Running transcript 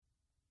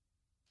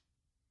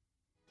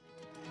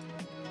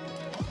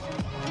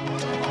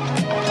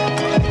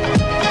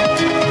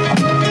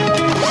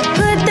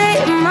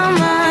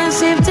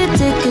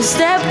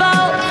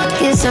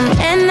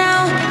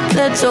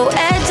So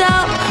edge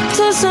out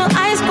to some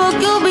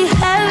iceberg, you'll be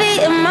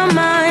heavy in my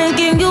mind.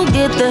 Can you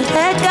get the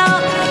heck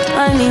out?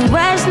 I need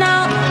rest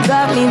now,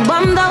 got me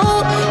bummed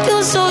out.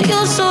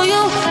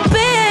 You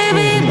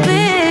baby,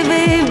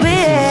 baby,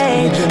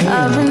 baby.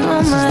 I've been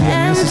on my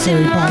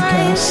empty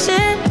mind.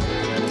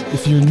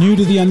 If you're new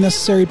to the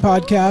Unnecessary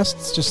Podcast,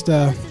 it's just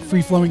a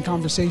free-flowing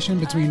conversation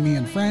between me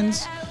and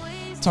friends.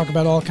 Talk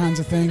about all kinds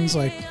of things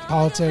like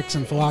politics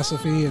and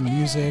philosophy and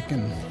music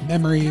and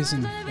memories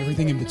and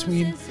everything in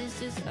between.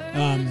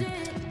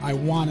 I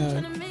want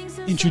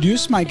to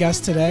introduce my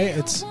guest today.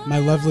 It's my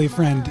lovely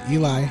friend,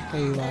 Eli.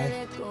 Hey, Eli.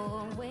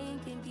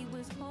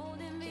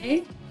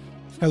 Hey.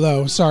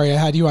 Hello. Sorry, I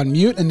had you on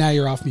mute and now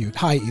you're off mute.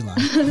 Hi,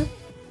 Eli.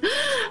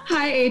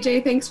 Hi,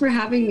 AJ. Thanks for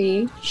having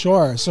me.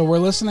 Sure. So we're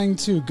listening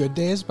to Good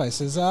Days by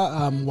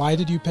SZA. Why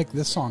did you pick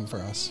this song for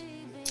us?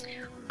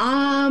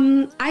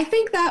 I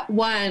think that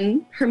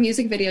her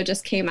music video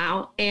just came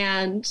out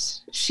and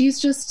she's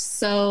just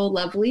so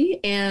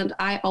lovely. And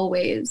I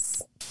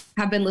always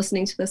have been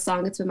listening to this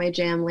song. It's been my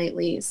jam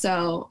lately.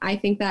 So I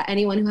think that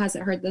anyone who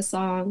hasn't heard this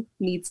song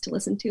needs to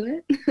listen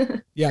to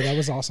it. Yeah, that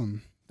was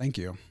awesome. Thank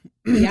you.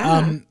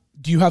 Yeah.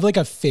 Do you have like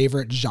a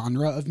favorite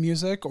genre of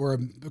music or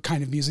a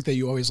kind of music that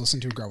you always listen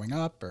to growing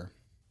up or?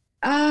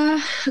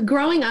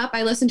 Growing up,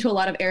 I listened to a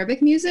lot of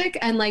Arabic music,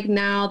 and like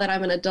now that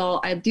I'm an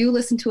adult, I do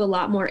listen to a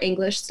lot more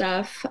English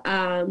stuff.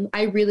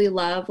 I really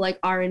love like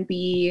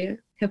R&B,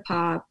 hip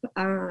hop,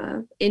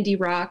 indie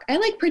rock. I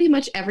like pretty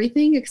much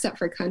everything except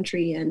for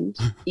country and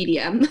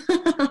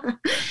EDM.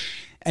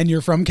 And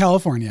you're from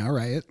California,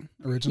 right?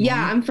 Originally?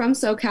 Yeah, I'm from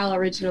SoCal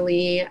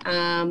originally.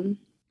 And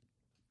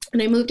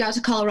I moved out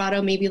to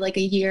Colorado maybe like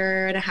a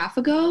year and a half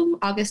ago,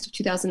 August of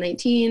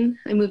 2019.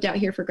 I moved out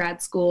here for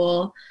grad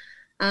school.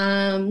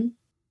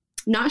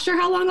 Not sure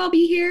how long I'll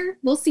be here.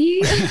 We'll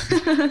see.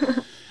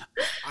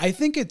 I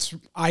think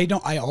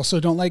I also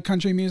don't like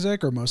country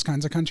music or most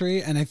kinds of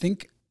country. And I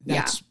think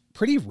that's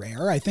pretty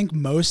rare. I think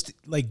most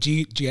like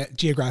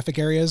geographic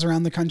areas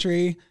around the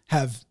country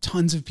have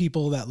tons of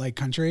people that like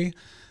country.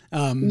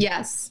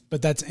 Yes.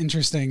 But that's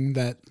interesting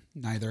that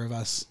neither of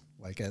us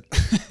like it.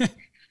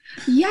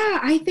 Yeah,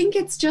 I think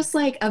it's just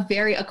like a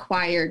very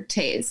acquired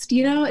taste.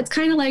 You know, it's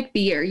kind of like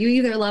beer. You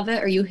either love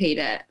it or you hate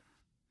it.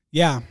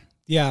 Yeah.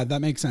 Yeah, that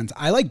makes sense.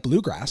 I like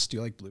bluegrass. Do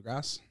you like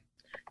bluegrass?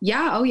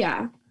 Yeah. Oh,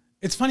 yeah.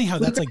 It's funny how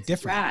Bluegrass that's like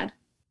different. Rad.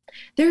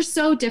 They're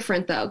so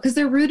different though, because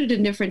they're rooted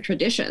in different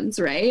traditions,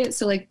 right?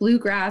 So like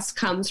bluegrass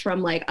comes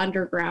from like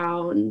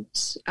underground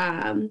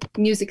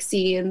music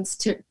scenes.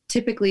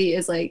 Typically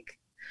is like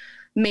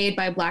made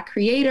by Black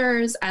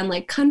creators, and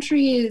like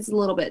country is a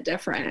little bit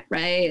different,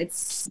 right?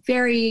 It's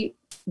very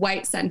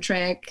white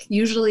centric,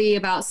 usually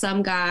about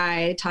some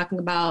guy talking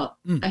about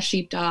a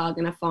sheepdog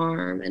and a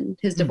farm and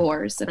his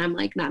divorce. And I'm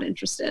like, not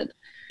interested.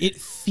 It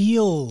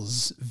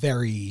feels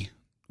very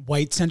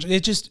white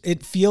centric.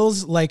 It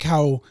feels like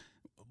how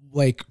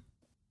like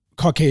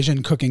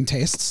Caucasian cooking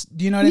tastes.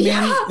 Do you know what I mean?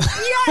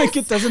 Yes. Like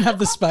it doesn't have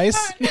the spice.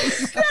 That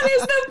is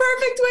the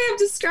perfect way of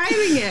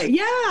describing it.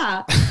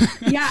 Yeah.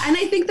 Yeah. And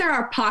I think there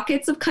are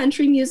pockets of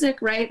country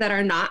music, right, that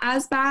are not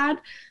as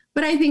bad.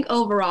 But I think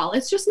overall,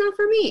 it's just not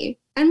for me.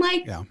 And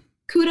like,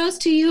 kudos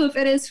to you if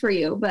it is for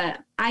you, but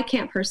I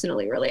can't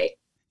personally relate.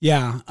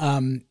 Yeah.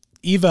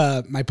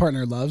 Eva, my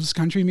partner, loves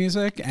country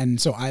music. And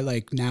so I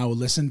like now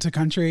listen to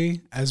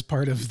country as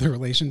part of the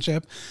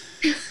relationship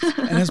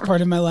and as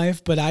part of my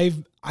life. But I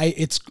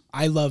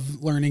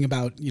love learning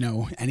about, you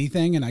know,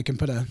 anything, and I can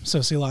put a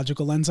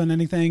sociological lens on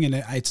anything.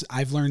 And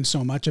I've learned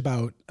so much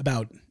about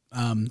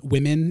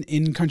women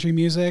in country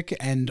music,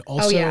 and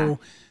also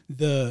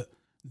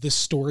the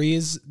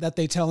stories that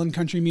they tell in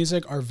country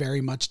music are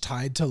very much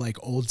tied to like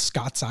old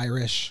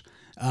Scots-Irish,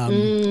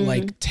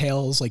 like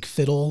tales, like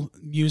fiddle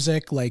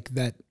music, like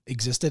that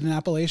existed in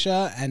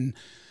Appalachia. And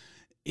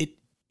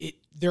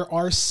there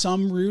are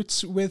some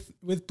roots with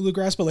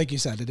bluegrass, but like you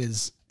said, it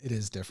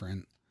is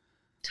different.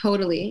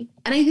 Totally.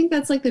 And I think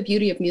that's like the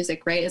beauty of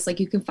music, right? It's like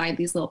you can find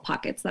these little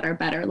pockets that are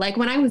better. Like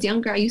when I was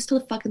younger, I used to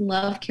fucking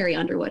love Carrie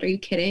Underwood. Are you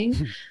kidding?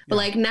 But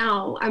like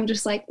now I'm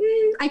just like,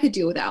 I could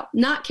do without.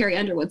 Not Carrie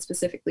Underwood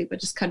specifically,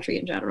 but just country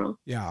in general.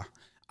 Yeah.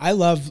 I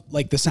love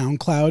like the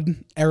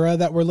SoundCloud era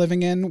that we're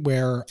living in,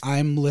 where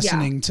I'm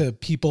listening to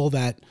people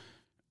that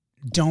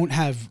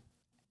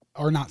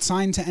are not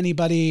signed to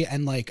anybody.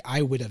 And like,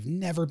 I would have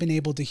never been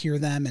able to hear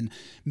them, and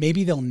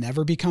maybe they'll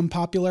never become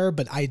popular,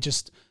 but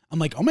I'm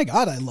like, oh my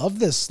God, I love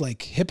this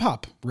like hip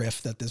hop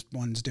riff that this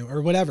one's doing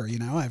or whatever, you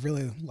know, I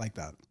really like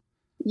that.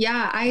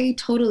 Yeah, I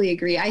totally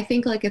agree. I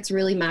think like it's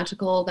really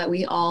magical that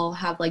we all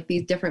have like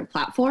these different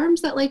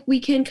platforms that like we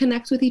can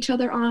connect with each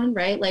other on,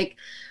 right? Like,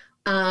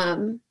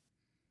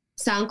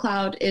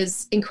 SoundCloud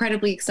is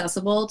incredibly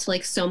accessible to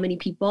like so many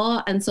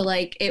people. And so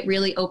like, it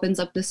really opens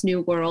up this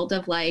new world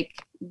of like,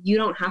 you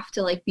don't have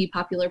to like be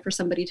popular for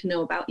somebody to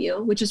know about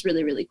you, which is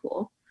really, really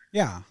cool.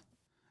 Yeah.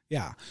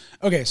 Yeah.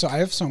 Okay. So I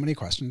have so many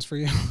questions for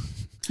you.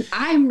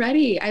 I'm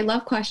ready. I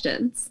love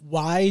questions.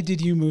 Why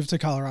did you move to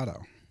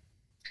Colorado?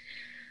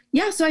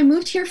 Yeah. So I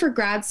moved here for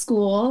grad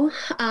school.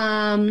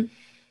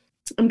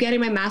 I'm getting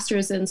my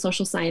master's in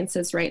social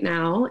sciences right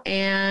now,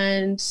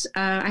 and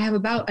I have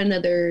about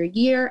another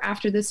year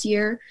after this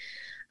year.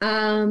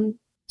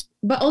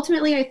 But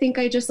ultimately, I think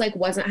I just like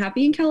wasn't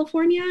happy in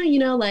California. You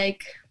know,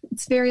 like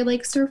it's very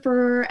like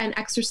surfer and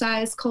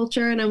exercise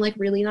culture, and I'm like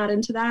really not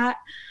into that.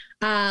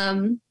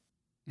 And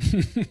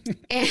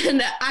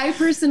I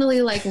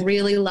personally like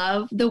really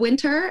love the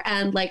winter,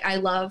 and like I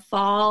love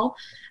fall,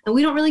 and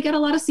we don't really get a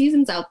lot of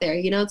seasons out there.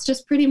 You know, it's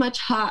just pretty much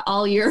hot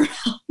all year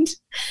round.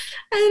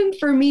 And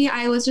for me,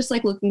 I was just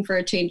like looking for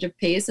a change of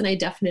pace, and I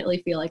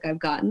definitely feel like I've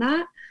gotten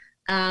that.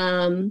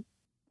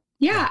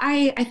 Yeah,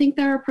 I think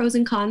there are pros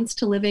and cons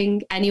to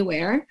living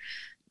anywhere.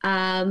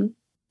 But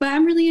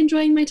I'm really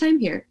enjoying my time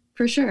here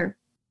for sure.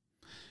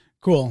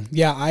 Cool.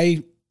 Yeah,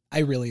 I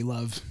really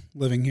love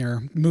living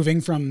here.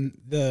 Moving from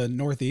the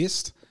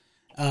Northeast,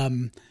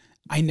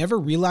 I never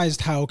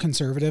realized how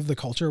conservative the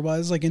culture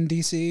was like in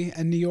DC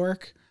and New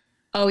York.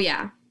 Oh,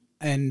 yeah.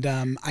 And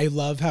I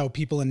love how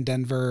people in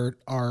Denver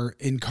are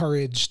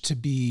encouraged to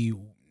be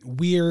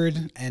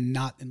weird and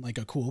not in like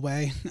a cool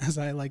way, as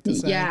I like to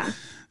say. Yeah.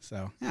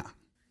 So, yeah.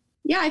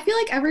 Yeah, I feel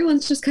like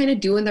everyone's just kind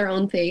of doing their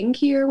own thing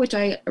here, which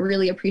I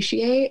really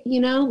appreciate, you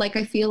know? Like,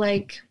 I feel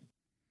like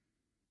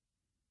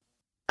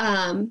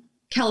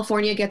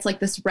California gets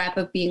like this rep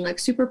of being like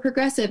super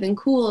progressive and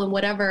cool and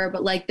whatever,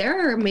 but like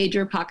there are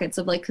major pockets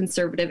of like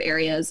conservative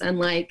areas, and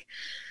like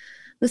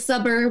the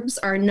suburbs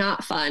are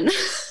not fun.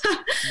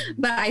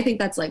 But I think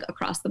that's like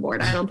across the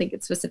board. I don't think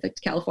it's specific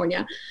to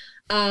California.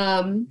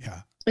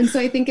 Yeah. And so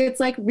I think it's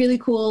like really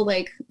cool,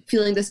 like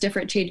feeling this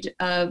different change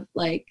of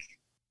like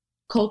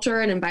culture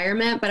and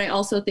environment. But I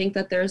also think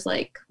that there's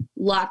like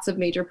lots of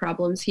major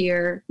problems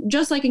here,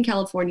 just like in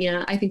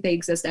California. I think they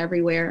exist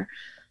everywhere.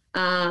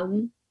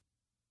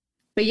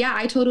 But yeah,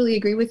 I totally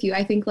agree with you.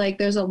 I think like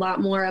there's a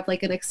lot more of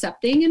like an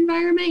accepting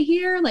environment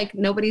here. Like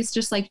nobody's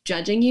just like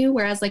judging you.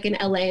 Whereas like in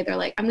LA, they're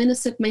like, I'm going to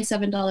sip my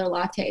 $7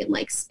 latte and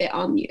like spit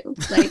on you.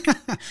 Like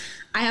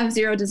I have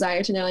zero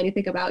desire to know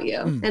anything about you.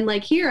 And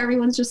like here,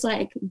 everyone's just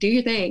like, do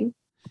your thing.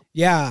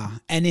 Yeah.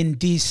 And in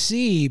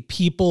DC,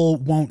 people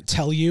won't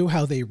tell you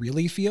how they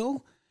really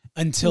feel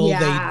until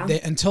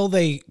until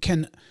they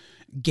can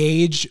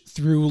gauge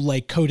through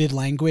like coded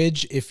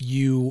language if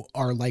you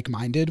are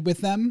like-minded with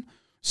them.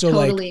 So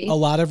totally. Like a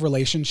lot of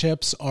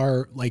relationships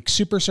are like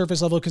super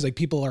surface level because like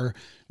people are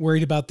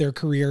worried about their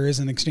careers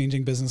and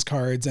exchanging business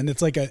cards. And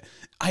it's like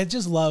I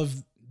just love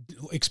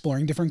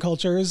exploring different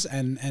cultures,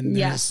 and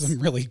there's some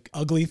really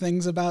ugly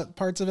things about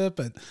parts of it,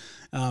 but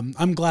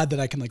I'm glad that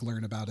I can like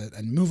learn about it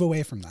and move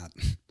away from that.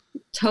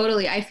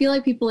 Totally. I feel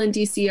like people in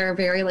DC are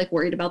very like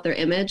worried about their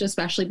image,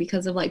 especially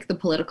because of like the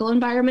political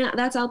environment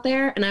that's out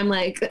there. And I'm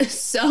like,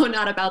 so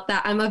not about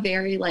that. I'm a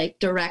very like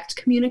direct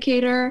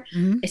communicator.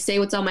 I say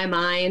what's on my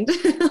mind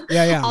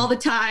all the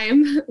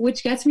time,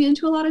 which gets me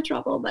into a lot of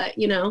trouble. But,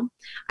 you know,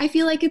 I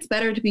feel like it's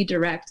better to be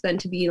direct than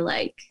to be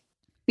like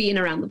being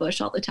around the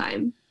bush all the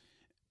time.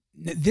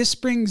 This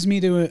brings me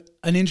to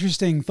an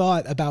interesting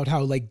thought about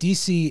how like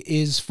DC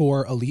is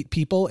for elite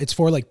people. It's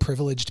for like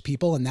privileged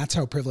people. And that's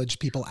how privileged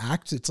people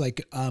act. It's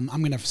like, I'm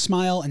going to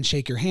smile and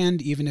shake your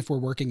hand, even if we're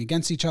working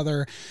against each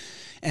other.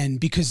 And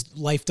because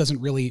this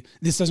doesn't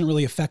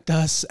really affect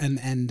us.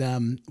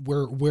 And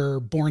we're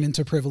born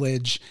into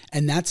privilege,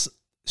 and that's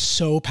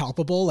so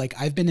palpable. Like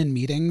I've been in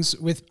meetings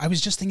I was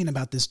just thinking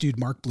about this dude,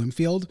 Mark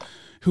Bloomfield,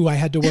 who I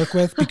had to work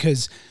with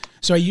because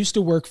so I used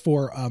to work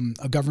for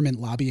a government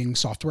lobbying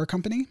software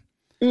company.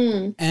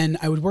 And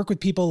I would work with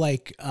people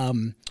like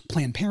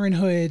Planned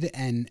Parenthood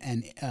and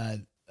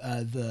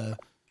the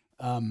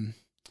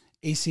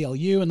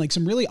ACLU and like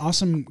some really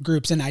awesome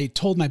groups. And I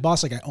told my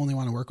boss, like, I only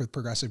want to work with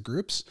progressive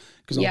groups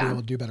because I'll be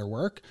able to do better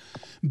work.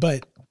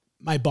 But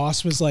my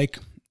boss was like,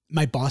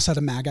 my boss had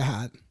a MAGA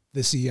hat,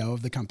 the CEO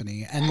of the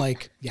company. And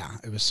like, yeah,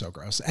 it was so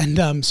gross.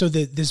 And so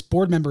this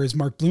board member is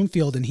Mark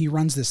Bloomfield, and he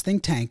runs this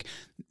think tank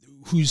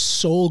whose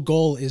sole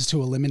goal is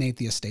to eliminate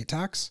the estate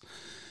tax.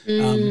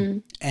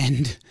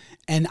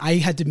 And I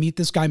had to meet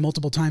this guy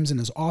multiple times in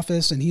his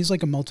office, and he's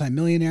like a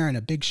multimillionaire and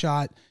a big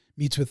shot,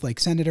 meets with like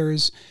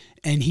senators.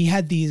 And he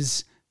had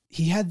these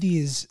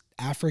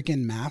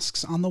African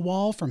masks on the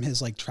wall from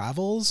his like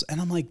travels. And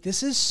I'm like,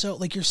 this is so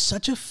like, you're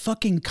such a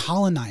fucking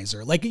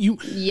colonizer. Like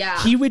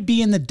he would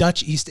be in the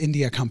Dutch East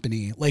India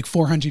Company like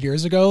 400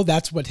 years ago.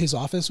 That's what his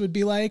office would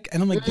be like.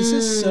 And I'm like, this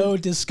is so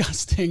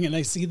disgusting. And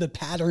I see the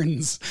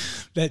patterns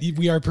that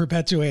we are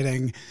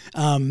perpetuating.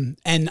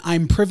 And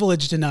I'm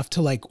privileged enough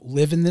to like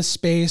live in this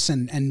space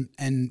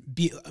and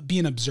be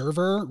an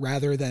observer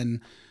rather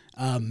than,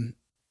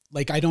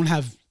 like I don't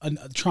have a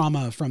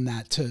trauma from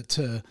that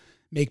to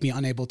make me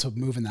unable to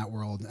move in that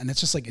world. And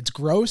it's just like, it's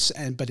gross,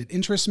 but it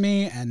interests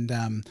me. And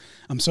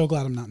I'm so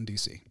glad I'm not in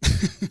DC.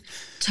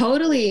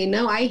 Totally.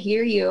 No, I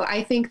hear you.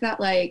 I think that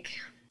like,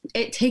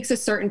 it takes a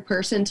certain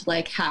person to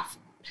like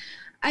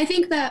I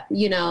think that,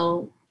 you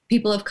know,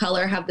 people of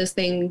color have this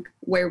thing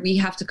where we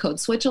have to code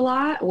switch a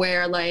lot,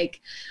 where like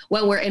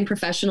when we're in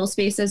professional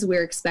spaces,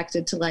 we're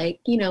expected to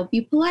like, you know,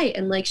 be polite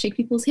and like shake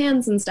people's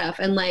hands and stuff.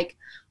 And like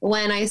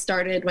when I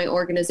started my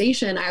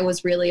organization, I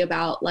was really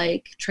about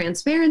like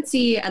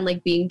transparency and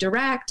like being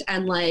direct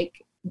and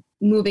like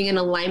moving in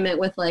alignment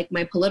with like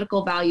my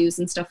political values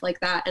and stuff like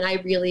that. And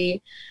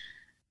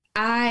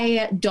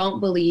I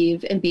don't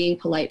believe in being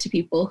polite to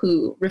people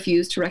who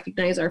refuse to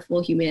recognize our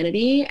full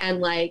humanity.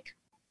 And like,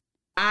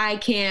 I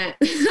can't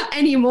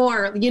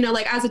anymore, you know,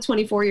 like as a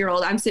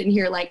 24-year-old, I'm sitting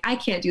here like, I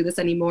can't do this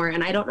anymore.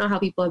 And I don't know how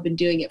people have been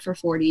doing it for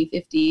 40,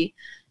 50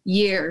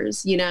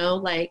 years, you know,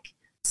 like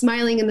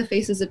smiling in the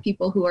faces of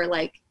people who are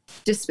like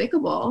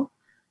despicable.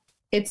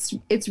 It's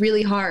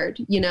really hard,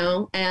 you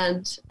know,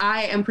 and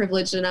I am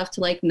privileged enough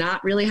to like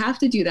not really have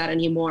to do that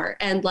anymore.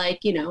 And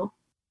like, you know,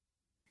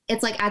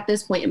 it's like at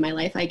this point in my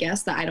life, I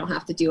guess, that I don't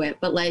have to do it,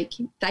 but like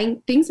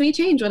things may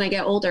change when I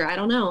get older. I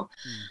don't know.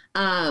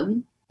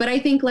 But I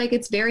think like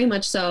it's very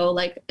much so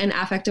like an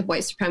affect of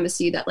white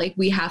supremacy that like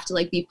we have to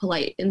like be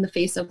polite in the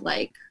face of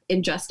like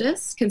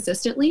injustice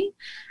consistently.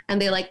 And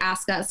they like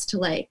ask us to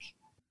like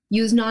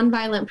use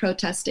nonviolent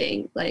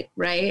protesting, like,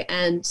 right.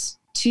 And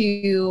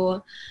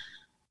to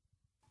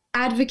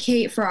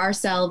advocate for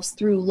ourselves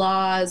through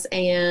laws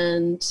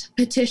and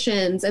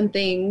petitions and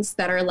things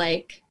that are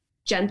like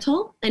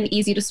gentle and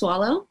easy to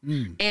swallow.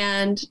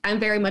 And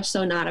I'm very much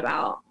so not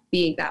about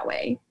being that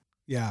way.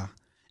 Yeah.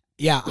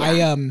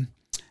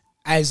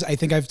 As I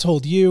think I've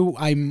told you,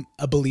 I'm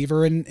a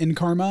believer in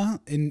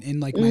karma in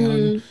like my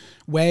own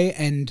way.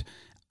 And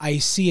I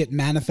see it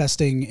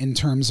manifesting in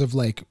terms of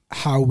like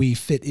how we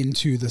fit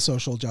into the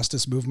social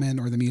justice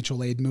movement or the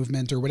mutual aid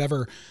movement or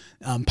whatever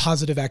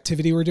positive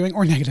activity we're doing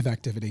or negative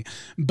activity.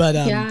 But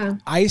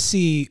I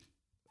see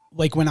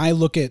like when I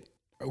look at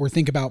or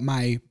think about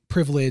my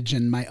privilege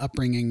and my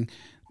upbringing,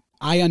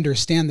 I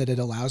understand that it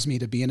allows me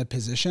to be in a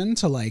position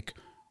to like,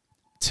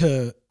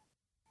 to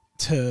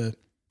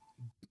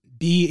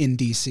be in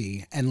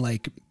DC and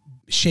like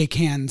shake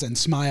hands and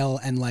smile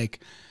and like,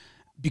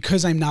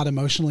 because I'm not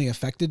emotionally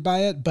affected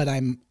by it, but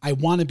I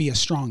want to be a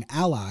strong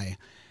ally.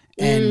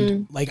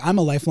 And like, I'm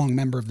a lifelong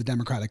member of the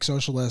Democratic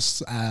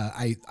Socialists.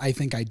 I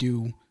think I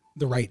do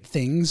the right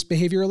things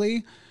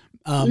behaviorally.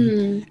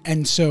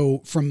 And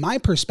so from my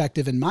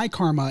perspective and my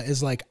karma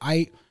is like,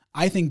 I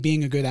think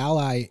being a good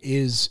ally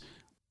is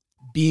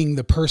being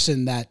the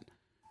person that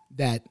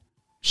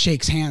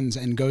shakes hands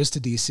and goes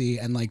to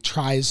DC and like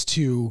tries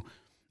to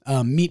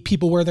meet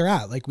people where they're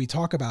at. Like we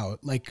talk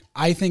about, like,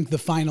 I think the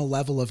final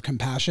level of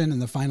compassion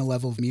and the final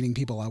level of meeting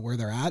people out where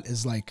they're at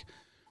is like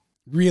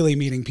really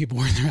meeting people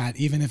where they're at,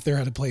 even if they're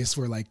at a place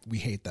where like we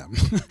hate them.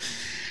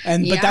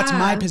 But that's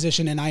my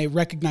position. And I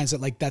recognize that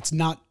like, that's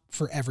not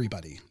for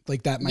everybody.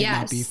 Like that might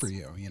not be for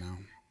you, you know?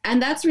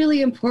 And that's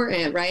really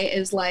important, right?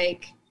 Is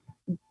like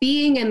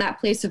being in that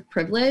place of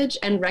privilege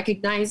and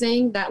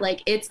recognizing that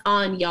like, it's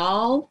on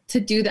y'all to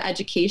do the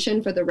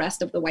education for the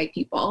rest of the white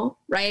people,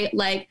 right?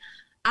 Like,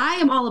 I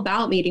am all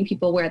about meeting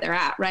people where they're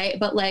at, right?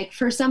 But like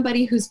for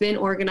somebody who's been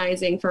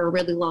organizing for a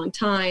really long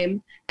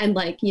time and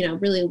like, you know,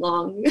 really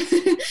long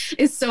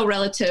is so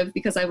relative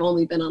because I've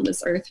only been on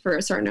this earth for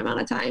a certain amount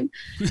of time.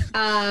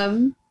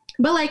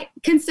 But like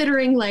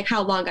considering like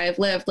how long I've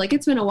lived, like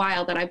it's been a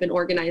while that I've been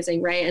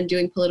organizing, right? And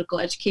doing political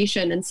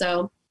education. And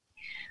so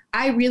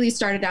I really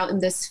started out in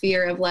this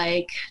sphere of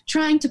like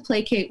trying to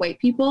placate white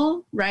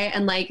people, right?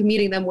 And like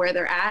meeting them where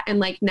they're at. And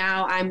like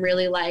now I'm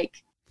really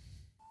like,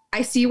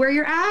 I see where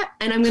you're at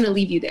and I'm going to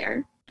leave you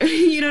there.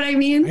 You know what I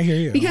mean? I hear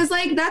you. Because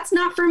like, that's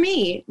not for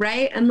me.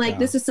 Right. And like,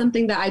 this is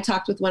something that I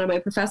talked with one of my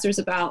professors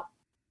about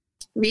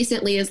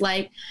recently is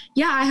like,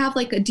 yeah, I have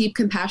like a deep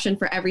compassion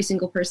for every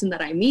single person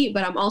that I meet,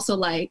 but I'm also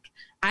like,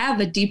 I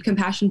have a deep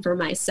compassion for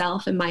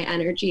myself and my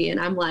energy. And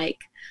I'm like,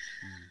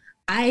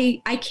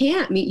 I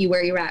can't meet you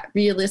where you're at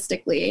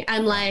realistically.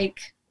 And like,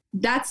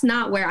 that's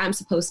not where I'm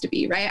supposed to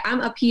be. Right.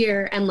 I'm up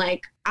here and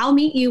like, I'll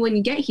meet you when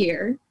you get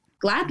here.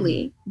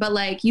 Gladly, but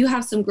like you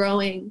have some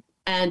growing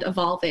and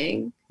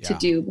evolving to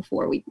do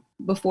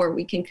before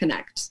we can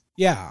connect.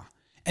 Yeah.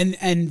 And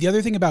the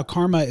other thing about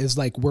karma is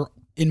like,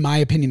 in my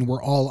opinion,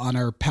 we're all on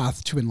our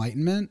path to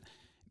enlightenment,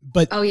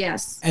 but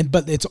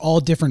but it's all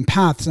different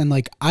paths. And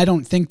like, I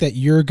don't think that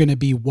you're going to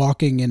be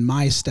walking in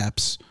my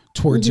steps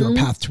towards your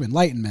path to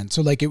enlightenment.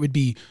 So like, it would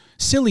be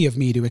silly of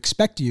me to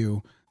expect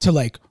you to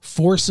like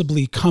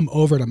forcibly come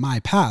over to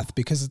my path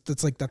because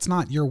it's like, that's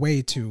not your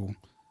way to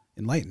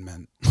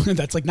enlightenment.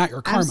 That's like not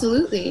your karma.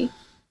 Absolutely.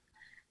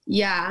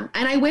 Yeah.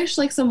 And I wish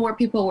like some more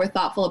people were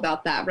thoughtful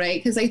about that,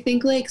 right? Because I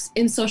think like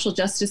in social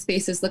justice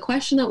spaces, the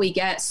question that we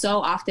get so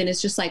often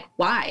is just like,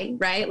 why,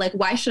 right? Like,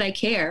 why should I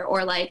care?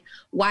 Or like,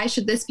 why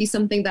should this be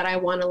something that I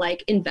want to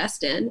like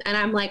invest in? And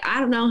I'm like, I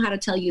don't know how to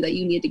tell you that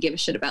you need to give a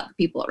shit about the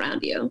people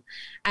around you.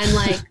 And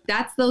like,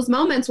 that's those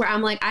moments where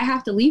I'm like, I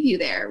have to leave you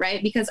there,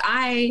 right? Because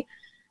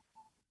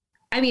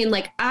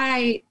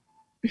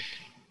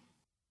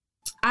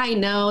I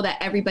know that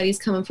everybody's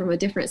coming from a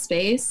different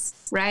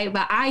space, right?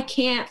 But I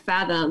can't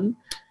fathom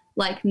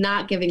like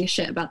not giving a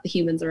shit about the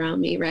humans around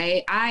me,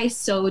 right? I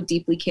so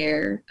deeply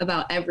care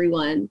about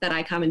everyone that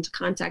I come into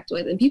contact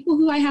with and people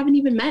who I haven't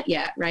even met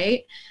yet,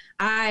 right?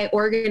 I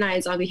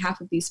organize on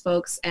behalf of these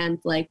folks and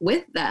like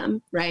with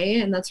them,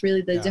 right? And that's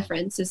really the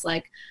difference is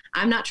like,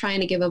 I'm not trying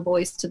to give a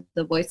voice to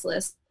the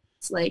voiceless,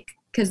 like,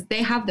 because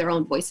they have their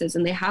own voices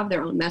and they have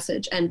their own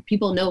message and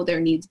people know their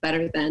needs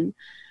better than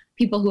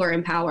people who are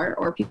in power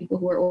or people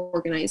who are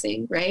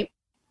organizing, right?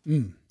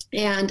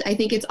 And I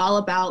think it's all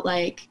about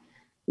like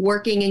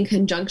working in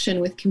conjunction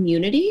with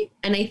community.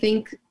 And I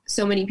think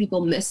so many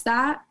people miss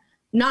that,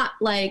 not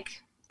like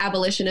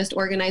abolitionist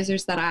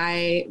organizers that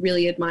I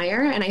really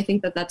admire. And I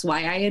think that that's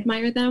why I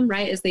admire them,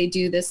 right? Is they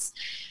do this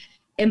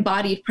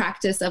embodied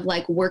practice of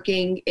like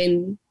working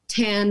in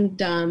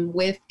tandem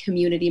with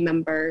community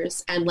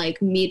members and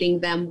like meeting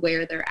them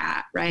where they're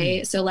at,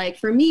 right? So like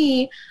for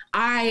me,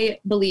 I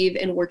believe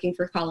in working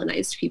for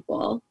colonized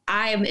people.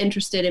 I am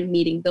interested in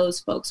meeting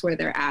those folks where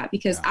they're at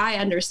because I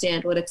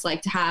understand what it's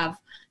like to have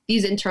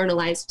these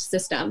internalized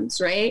systems,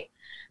 right?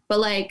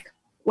 But like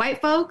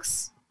white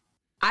folks,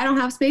 I don't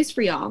have space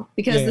for y'all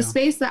because the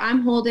space that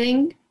I'm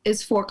holding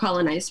is for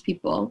colonized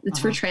people. It's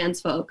for trans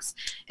folks.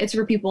 It's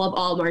for people of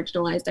all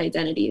marginalized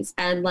identities.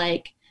 And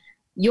like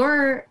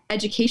your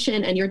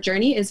education and your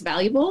journey is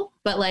valuable,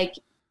 but like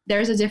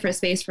there's a different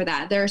space for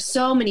that. There are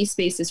so many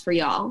spaces for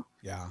y'all.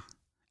 Yeah.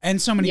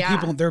 And so many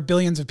people, there are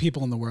billions of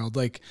people in the world.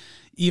 Like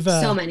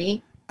Eva, so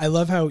many. I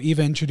love how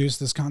Eva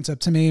introduced this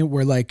concept to me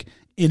where like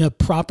in a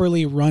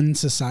properly run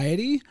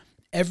society,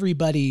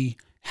 everybody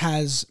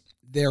has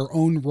their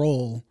own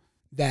role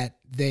that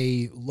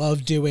they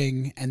love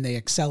doing and they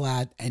excel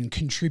at and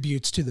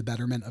contributes to the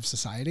betterment of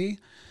society.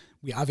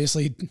 We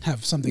obviously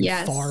have something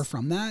far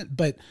from that,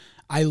 but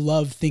I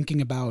love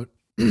thinking about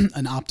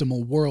an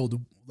optimal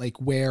world, like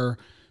where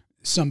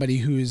somebody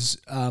who's,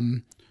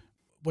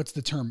 what's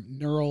the term?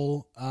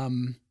 Neural,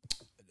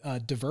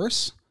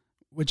 diverse,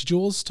 which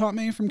Jules taught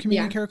me from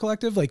Community Care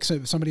Collective, like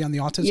so somebody on the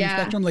autism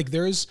spectrum, like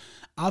there's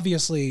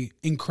obviously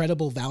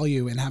incredible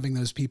value in having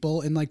those people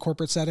in like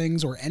corporate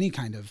settings or any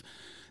kind of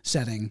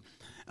setting.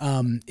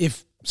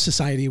 If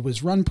society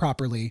was run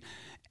properly.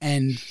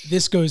 And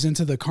this goes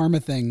into the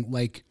karma thing,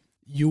 like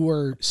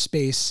your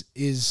space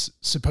is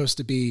supposed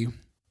to be,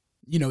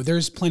 you know,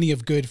 there's plenty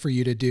of good for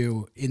you to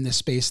do in the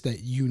space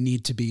that you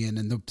need to be in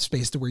and the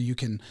space to where you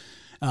can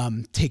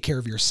take care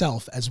of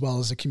yourself as well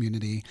as a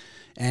community.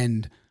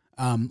 And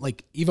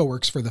like Eva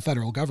works for the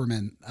federal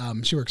government.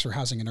 She works for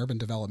housing and urban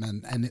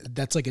development. And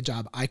that's like a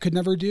job I could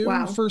never do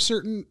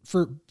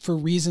for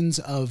reasons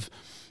of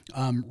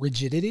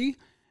rigidity.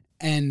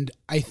 And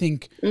I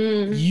think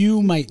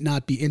you might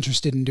not be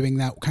interested in doing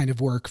that kind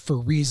of work for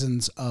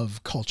reasons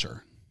of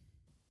culture.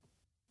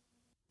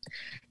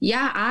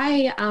 Yeah,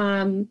 I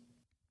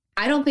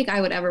don't think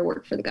I would ever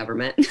work for the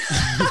government.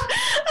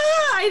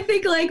 I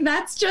think like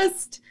that's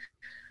just,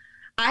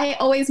 I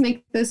always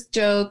make this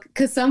joke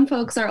because some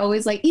folks are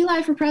always like,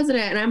 Eli for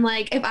president. And I'm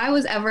like, if I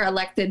was ever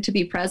elected to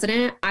be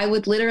president, I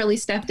would literally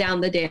step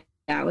down the day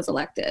I was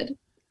elected.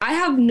 I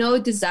have no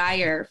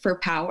desire for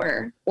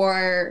power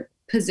or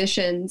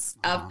positions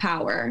of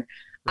power.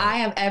 I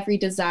have every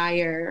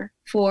desire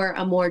for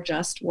a more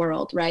just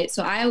world, right?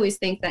 So I always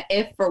think that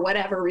if for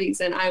whatever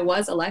reason I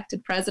was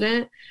elected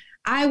president,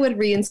 I would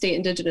reinstate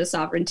Indigenous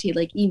sovereignty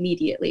like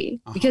immediately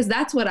because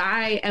that's what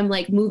I am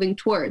like moving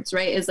towards,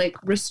 right? Is like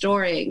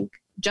restoring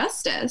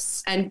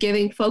justice and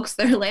giving folks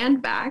their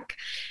land back.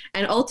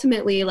 And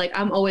ultimately, like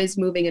I'm always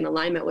moving in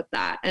alignment with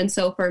that. And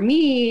so for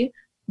me,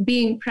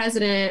 being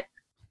president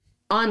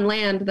on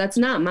land that's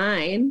not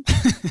mine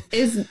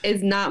is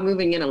not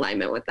moving in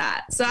alignment with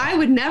that. So I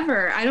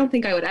don't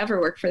think I would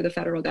ever work for the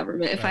federal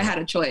government if I had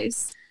a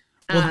choice.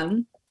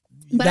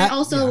 But I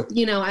also,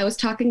 you know, I was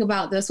talking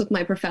about this with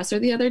my professor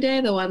the other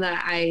day, the one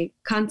that I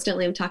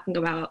constantly am talking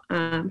about.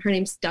 Her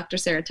name's Dr.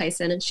 Sarah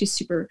Tyson, and she's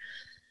super,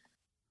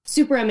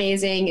 super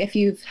amazing. If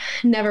you've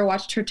never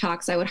watched her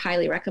talks, I would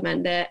highly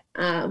recommend it.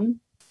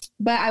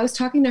 But I was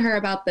talking to her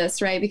about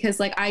this, right? Because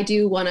like I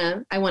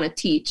want to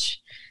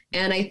teach.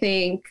 And I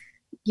think,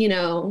 you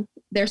know,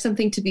 there's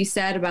something to be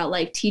said about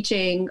like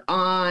teaching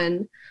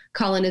on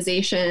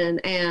colonization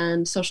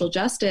and social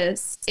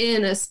justice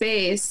in a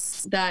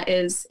space that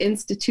is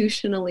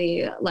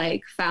institutionally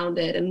like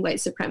founded in white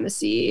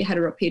supremacy,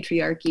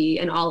 heteropatriarchy,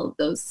 and all of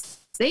those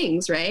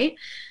things, right?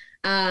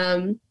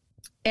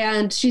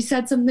 And she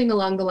said something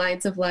along the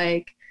lines of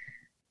like,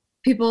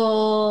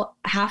 people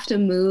have to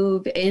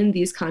move in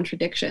these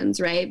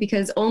contradictions, right?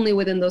 Because only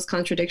within those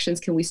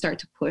contradictions can we start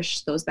to push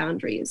those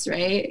boundaries,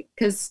 right?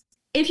 Because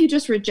if you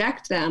just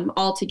reject them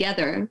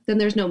altogether, then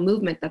there's no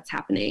movement that's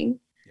happening.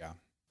 Yeah.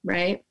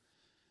 Right?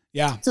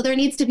 Yeah. So there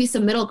needs to be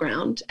some middle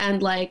ground.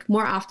 And like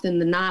more often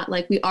than not,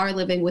 like we are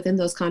living within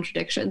those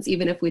contradictions,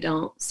 even if we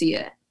don't see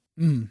it.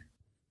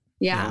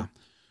 Yeah.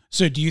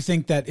 So do you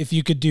think that if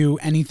you could do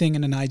anything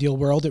in an ideal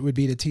world, it would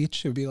be to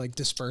teach? It would be like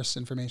disperse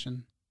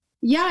information?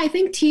 Yeah, I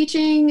think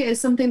teaching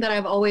is something that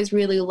I've always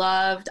really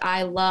loved.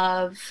 I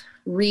love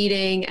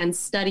reading and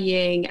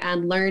studying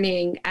and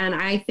learning. And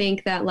I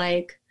think that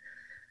like,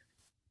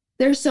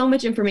 there's so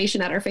much information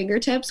at our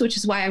fingertips, which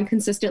is why I'm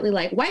consistently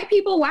like, white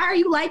people, why are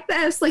you like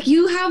this? Like,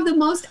 you have the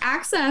most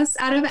access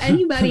out of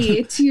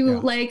anybody to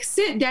like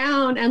sit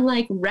down and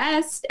like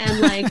rest and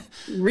like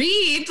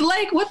read.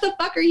 Like, what the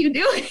fuck are you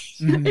doing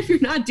if you're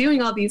not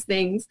doing all these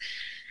things?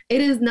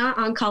 It is not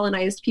on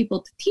colonized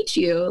people to teach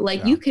you.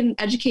 Like, you can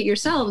educate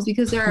yourselves,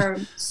 because there are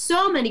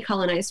so many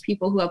colonized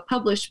people who have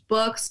published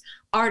books,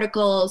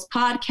 articles,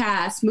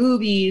 podcasts,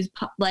 movies,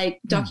 like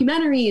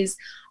documentaries,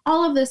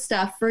 all of this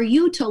stuff for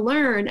you to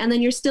learn. And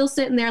then you're still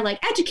sitting there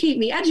like, educate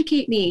me,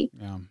 educate me.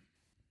 Yeah.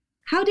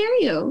 How dare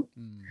you?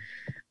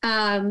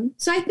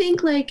 So I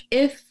think like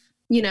if,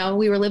 you know,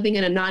 we were living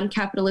in a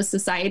non-capitalist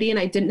society and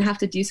I didn't have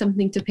to do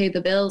something to pay the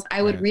bills,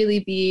 I would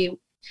really be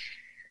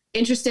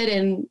interested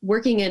in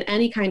working in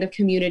any kind of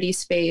community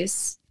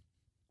space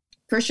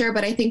for sure.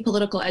 But I think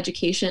political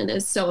education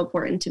is so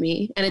important to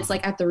me. And it's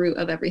like at the root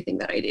of everything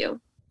that I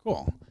do.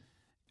 Cool.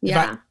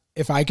 Yeah.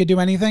 If I could do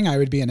anything, I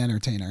would be an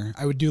entertainer.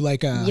 I would do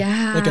like a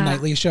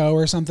nightly show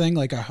or something,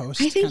 like a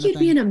host. I think you'd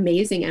be an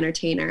amazing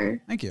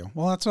entertainer. Thank you.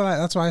 Well, that's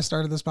why I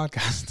started this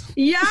podcast.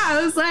 Yeah.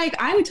 I was like,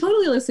 I would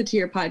totally listen to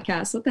your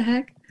podcast. What the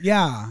heck?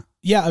 Yeah.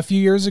 Yeah. A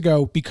few years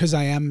ago, because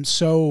I am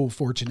so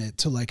fortunate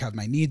to like have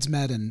my needs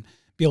met and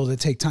be able to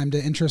take time to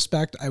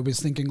introspect, I was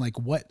thinking like,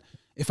 what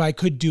if I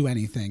could do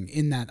anything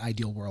in that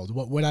ideal world?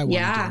 What would I want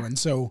to do? And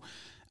so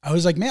I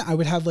was like, man, I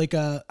would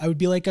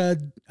be like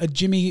a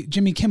Jimmy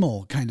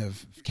Kimmel kind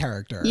of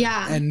character.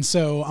 Yeah. And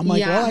so I'm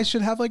like, well, I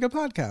should have like a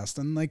podcast.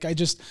 And like,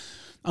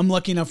 I'm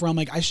lucky enough where I'm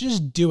like, I should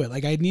just do it.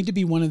 Like, I need to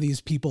be one of these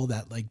people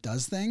that like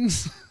does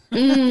things.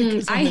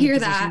 I hear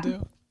that.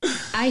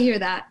 I hear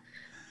that.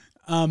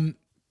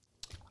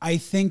 I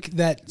think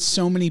that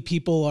so many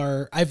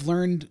people I've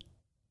learned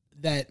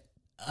that,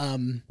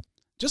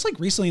 just like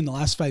recently in the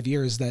last 5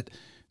 years, that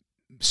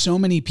so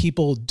many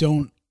people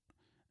don't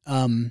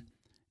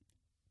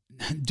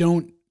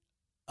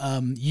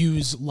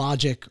use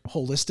logic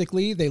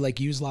holistically. They like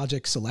use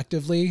logic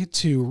selectively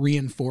to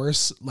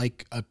reinforce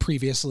like a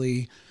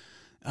previously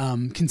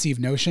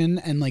conceived notion.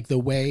 And like the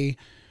way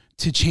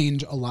to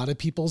change a lot of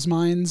people's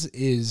minds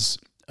is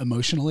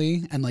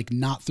emotionally and like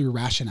not through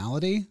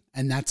rationality.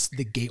 And that's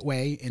the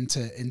gateway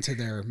into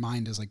their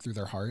mind, is like through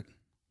their heart.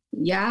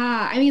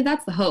 Yeah. I mean,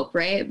 that's the hope,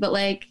 right? But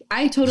like,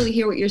 I totally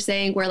hear what you're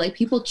saying, where like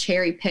people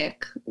cherry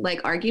pick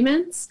like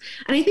arguments.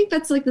 And I think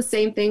that's like the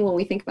same thing when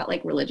we think about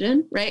like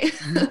religion, right?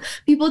 Mm-hmm.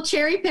 People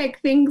cherry pick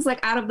things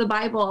like out of the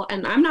Bible,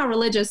 and I'm not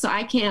religious, so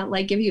I can't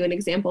like give you an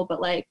example,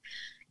 but like,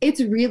 it's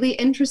really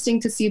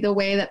interesting to see the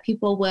way that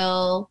people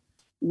will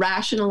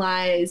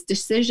rationalize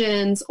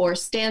decisions or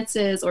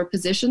stances or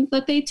positions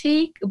that they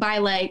take by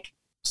like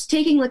just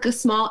taking like a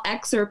small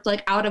excerpt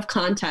like out of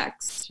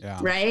context,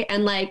 right?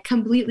 And like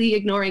completely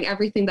ignoring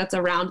everything that's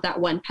around that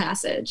one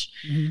passage.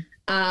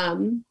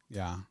 Mm-hmm.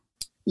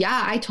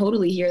 Yeah, I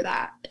totally hear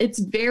that. It's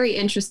very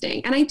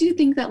interesting. And I do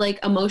think that like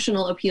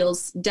emotional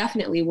appeals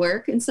definitely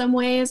work in some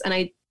ways. And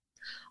I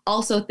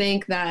also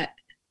think that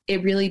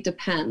it really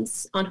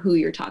depends on who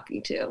you're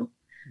talking to.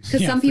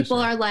 Because some people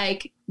are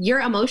like, you're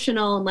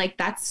emotional and like,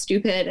 that's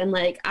stupid. And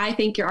like, I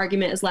think your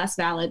argument is less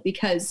valid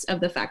because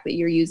of the fact that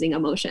you're using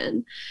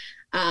emotion.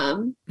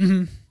 And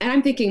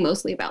I'm thinking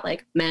mostly about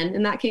like men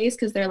in that case,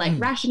 because they're like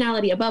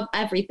rationality above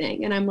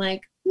everything. And I'm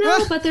like,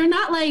 no, but they're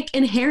not like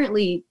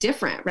inherently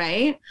different,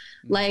 right?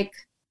 Like,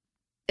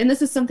 and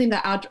this is something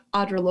that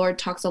Audre Lorde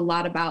talks a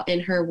lot about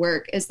in her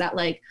work, is that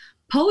like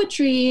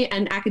poetry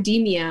and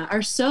academia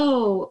are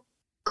so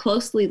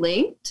closely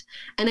linked.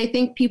 And I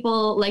think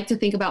people like to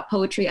think about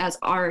poetry as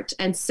art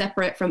and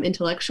separate from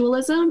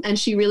intellectualism. And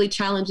she really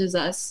challenges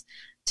us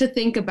to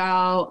think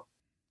about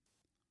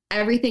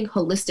everything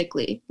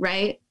holistically,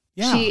 right?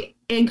 Yeah. She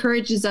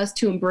encourages us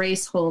to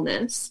embrace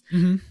wholeness.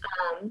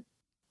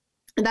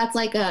 And that's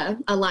like a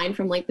line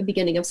from like the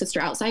beginning of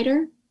Sister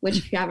Outsider, which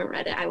if you haven't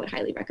read it, I would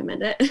highly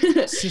recommend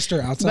it.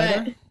 Sister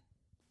Outsider? But,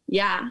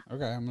 yeah.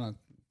 Okay, I'm going to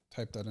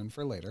type that in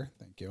for later.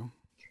 Thank you.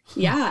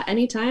 Yeah,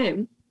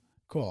 anytime.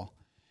 Cool.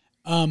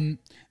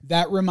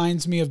 That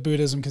reminds me of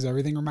Buddhism, because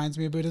everything reminds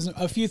me of Buddhism.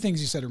 A few things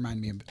you said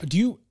remind me of.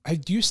 Do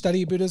you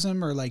study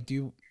Buddhism, or like do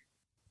you?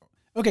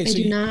 Okay, so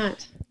I do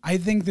not. I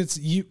think that's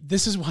you.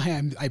 This is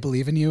why I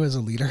believe in you as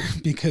a leader,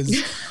 because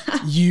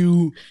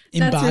you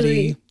embody. That's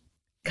really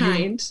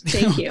kind.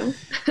 Thank you.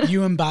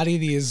 You embody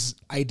these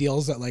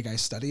ideals that like I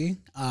study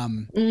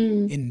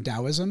in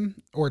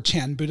Taoism or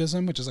Chan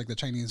Buddhism, which is like the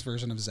Chinese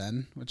version of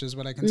Zen, which is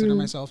what I consider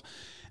myself.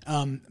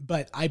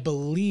 But I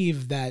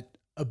believe that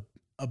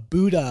a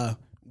Buddha,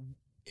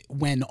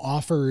 when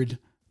offered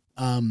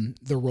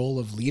the role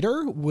of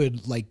leader,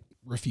 would like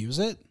refuse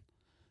it.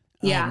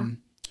 Yeah.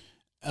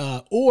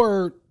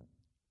 Or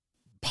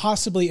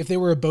possibly if they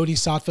were a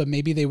bodhisattva,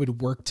 maybe they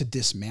would work to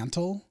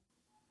dismantle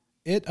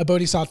it. A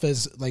bodhisattva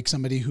is like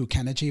somebody who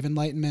can achieve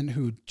enlightenment,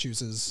 who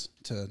chooses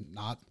to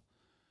not.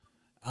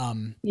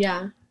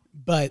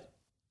 But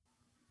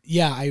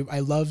yeah, I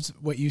loved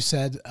what you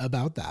said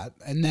about that.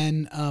 And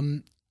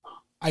then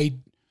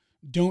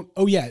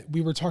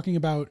we were talking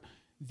about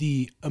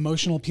the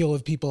emotional appeal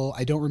of people.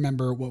 I don't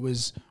remember what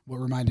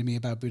reminded me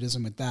about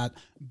Buddhism with that,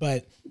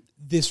 but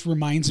this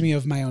reminds me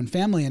of my own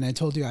family. And I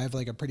told you I have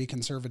like a pretty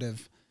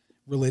conservative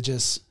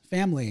religious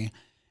family.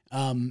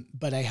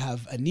 But I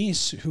have a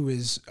niece who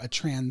is a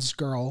trans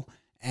girl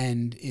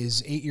and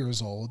is 8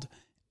 years old.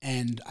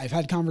 And I've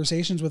had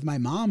conversations with my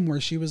mom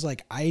where she was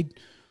like, I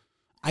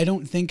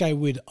don't think I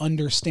would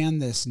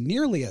understand this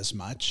nearly as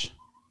much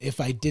if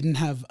I didn't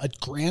have a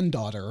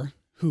granddaughter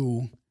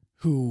who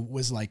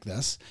was like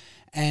this.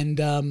 And,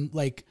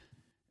 like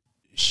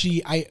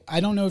I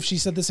don't know if she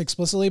said this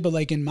explicitly, but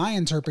like in my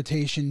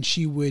interpretation,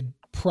 she would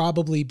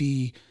probably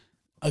be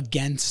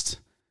against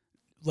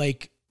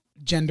like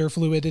gender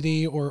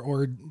fluidity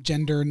or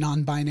gender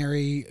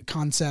non-binary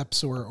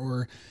concepts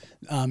or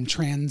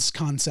trans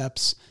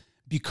concepps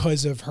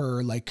because of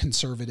her like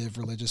conservative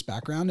religious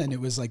background. And it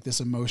was like this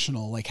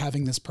emotional, like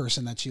having this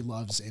person that she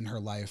loves in her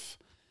life.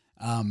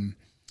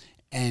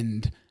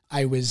 And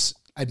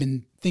I've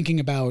been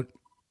thinking about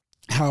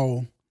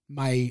how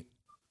my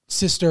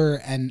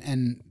sister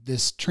and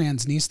this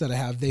trans niece that I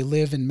have, they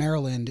live in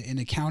Maryland in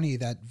a county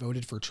that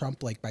voted for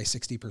Trump like by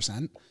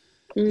 60%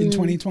 in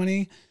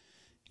 2020.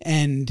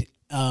 And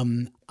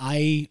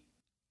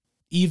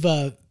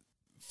Eva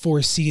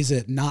foresees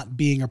it not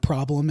being a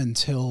problem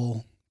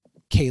until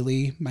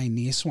Kaylee, my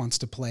niece, wants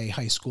to play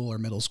high school or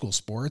middle school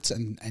sports.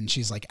 And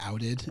she's like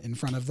outed in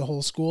front of the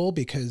whole school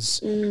because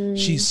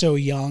she's so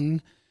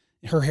young,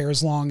 her hair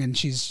is long, and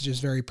she's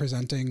just very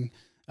presenting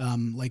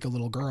like a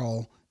little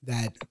girl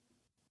that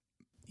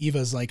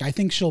Eva's like, I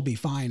think she'll be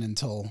fine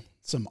until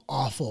some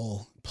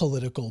awful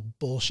political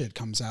bullshit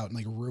comes out and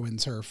like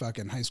ruins her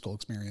fucking high school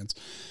experience.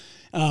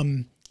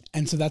 And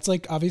so that's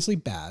like obviously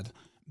bad,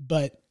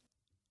 but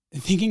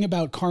thinking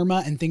about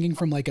karma and thinking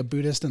from like a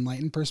Buddhist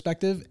enlightened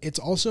perspective, it's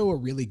also a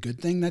really good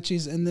thing that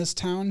she's in this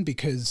town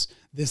because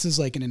this is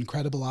like an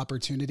incredible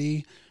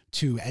opportunity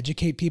to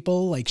educate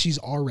people. Like she's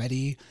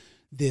already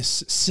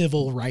this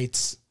civil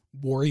rights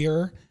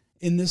warrior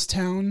in this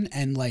town,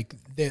 and like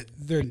the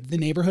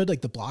neighborhood,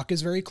 like the block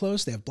is very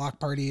close. They have block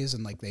parties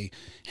and like they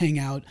hang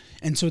out.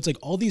 And so it's like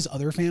all these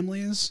other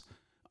families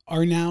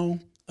are now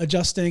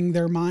adjusting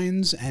their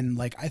minds. And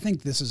like, I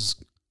think this is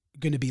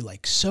going to be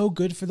like so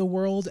good for the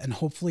world. And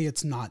hopefully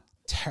it's not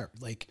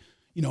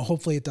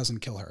hopefully it doesn't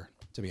kill her,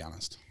 to be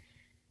honest.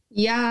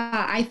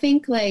 Yeah. I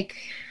think like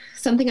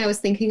something I was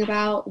thinking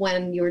about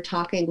when you were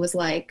talking was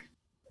like,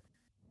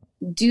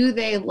 do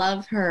they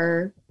love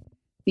her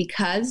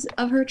because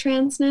of her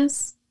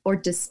transness or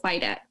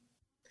despite it?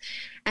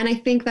 And I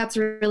think that's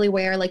really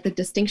where like the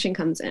distinction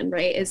comes in,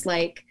 right? Is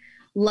like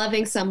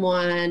loving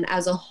someone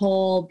as a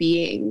whole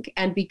being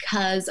and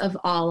because of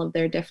all of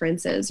their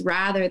differences,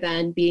 rather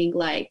than being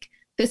like,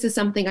 this is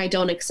something I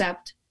don't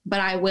accept, but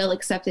I will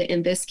accept it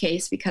in this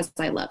case because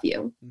I love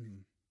you. Mm-hmm.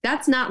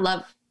 That's not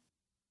love.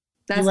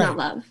 That's right. not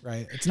love.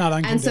 Right. It's not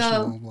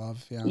unconditional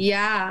love. Yeah.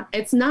 Yeah.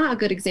 It's not a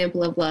good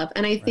example of love.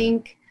 And I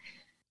think,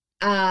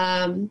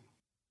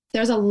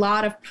 there's a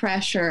lot of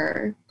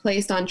pressure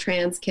placed on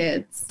trans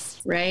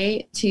kids,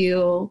 right?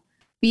 To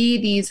be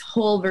these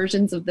whole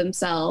versions of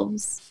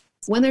themselves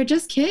when they're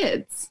just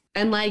kids.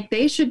 And like,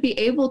 they should be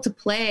able to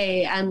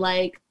play and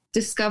like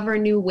discover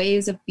new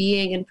ways of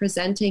being and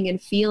presenting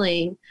and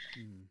feeling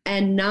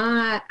and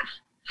not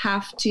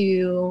have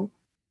to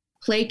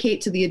placate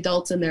to the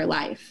adults in their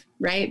life,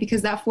 right?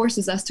 Because that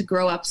forces us to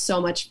grow up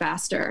so much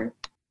faster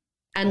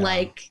and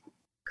like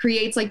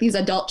creates like these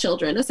adult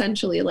children,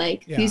 essentially,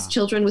 like these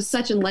children with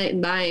such enlightened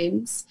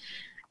minds.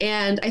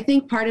 And I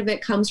think part of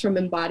it comes from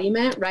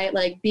embodiment, right?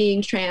 Like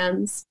being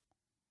trans,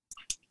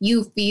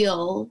 you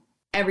feel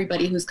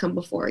everybody who's come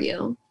before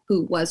you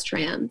who was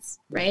trans,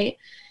 right?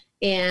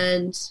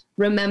 And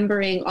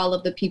remembering all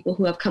of the people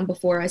who have come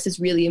before us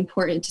is really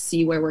important to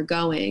see where we're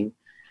going.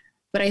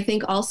 But I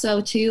think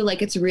also too,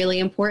 like it's really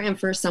important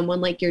for someone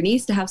like your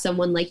niece to have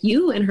someone like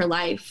you in her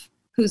life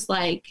who's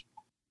like,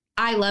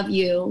 I love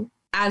you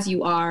as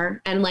you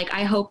are. And like,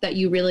 I hope that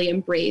you really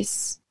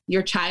embrace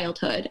your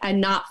childhood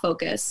and not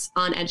focus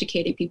on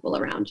educating people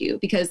around you,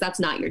 because that's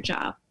not your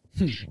job.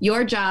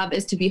 Your job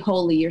is to be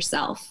wholly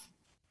yourself.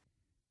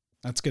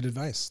 That's good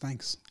advice.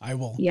 Thanks. I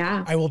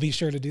will be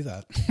sure to do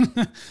that.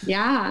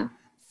 Yeah.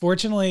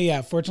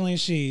 Fortunately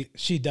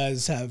she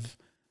does have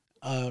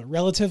a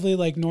relatively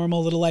like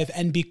normal little life.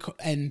 And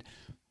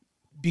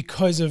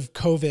because of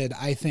COVID,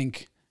 I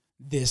think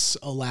this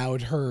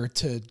allowed her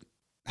to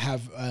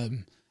have,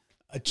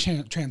 a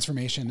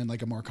transformation in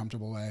like a more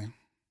comfortable way.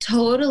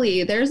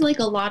 Totally. There's like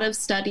a lot of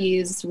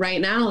studies right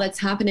now that's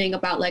happening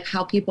about like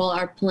how people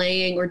are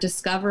playing or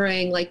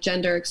discovering like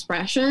gender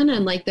expression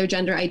and like their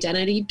gender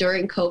identity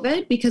during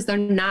COVID because they're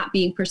not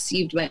being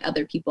perceived by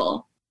other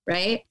people.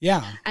 Right.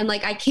 Yeah. And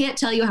like, I can't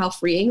tell you how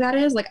freeing that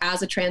is. Like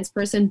as a trans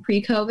person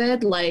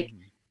pre-COVID, like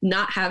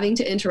not having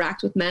to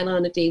interact with men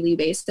on a daily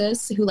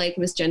basis who like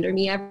misgender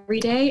me every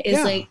day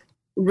is like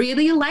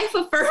really life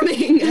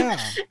affirming. Yeah.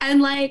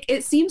 And like,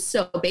 it seems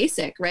so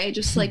basic, right?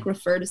 Just like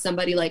refer to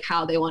somebody like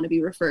how they want to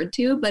be referred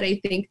to. But I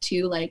think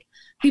too, like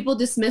people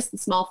dismiss the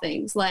small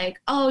things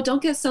like, oh,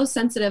 don't get so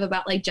sensitive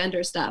about like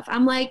gender stuff.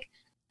 I'm like,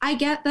 I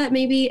get that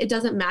maybe it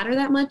doesn't matter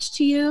that much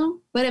to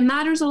you, but it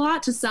matters a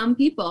lot to some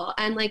people.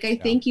 And like, I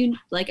think you,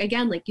 like,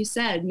 again, like you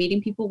said,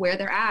 meeting people where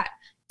they're at.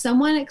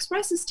 Someone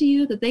expresses to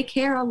you that they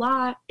care a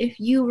lot if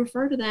you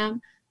refer to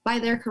them by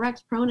their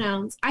correct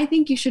pronouns. I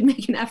think you should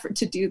make an effort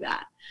to do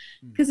that.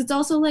 Because it's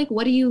also like,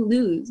 what do you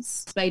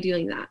lose by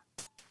doing that?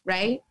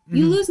 Right? Mm-hmm.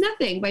 You lose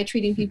nothing by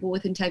treating people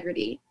with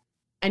integrity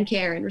and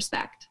care and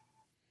respect.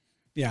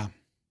 Yeah,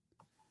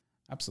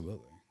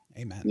 absolutely.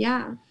 Amen.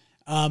 Yeah.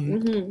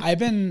 I've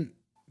been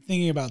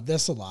thinking about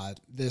this a lot,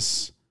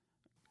 this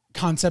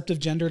concept of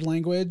gendered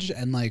language,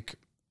 and like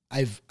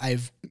I've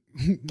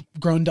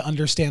grown to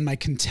understand my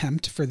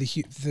contempt for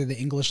the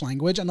English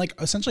language and like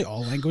essentially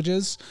all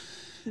languages.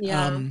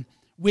 Yeah.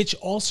 Which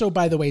also,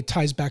 by the way,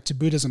 ties back to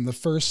Buddhism. The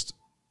first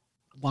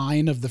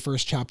line of the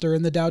first chapter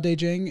in the Tao Te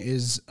Ching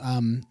is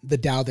the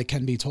Tao that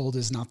can be told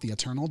is not the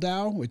eternal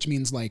Tao, which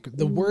means like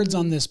the words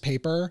on this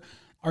paper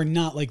are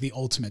not like the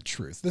ultimate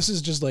truth. This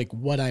is just like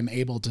what I'm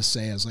able to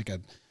say as like a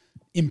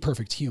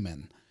imperfect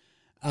human.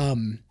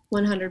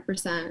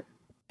 100%.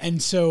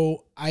 And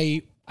so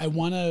I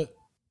want to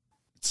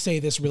say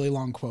this really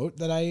long quote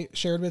that I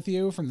shared with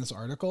you from this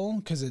article,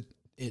 because it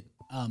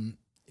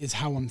is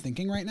how I'm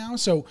thinking right now.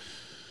 So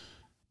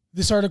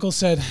this article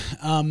said,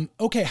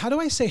 okay, how do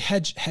I say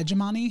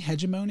hegemony?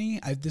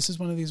 This is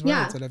one of these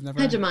words that I've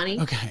never... Hegemony.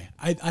 Okay.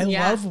 I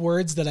love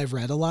words that I've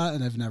read a lot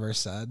and I've never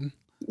said.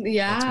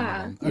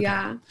 Yeah. Okay.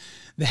 Yeah.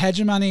 The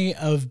hegemony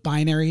of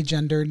binary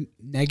gender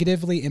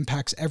negatively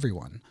impacts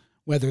everyone,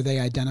 whether they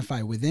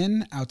identify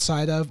within,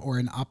 outside of, or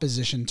in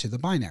opposition to the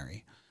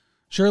binary.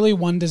 Surely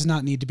one does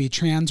not need to be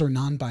trans or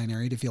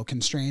non-binary to feel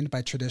constrained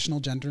by traditional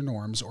gender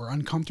norms or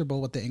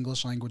uncomfortable with the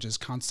English language's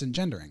constant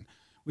gendering,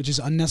 which is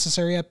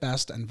unnecessary at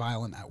best and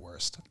violent at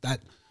worst. That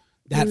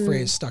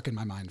phrase stuck in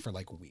my mind for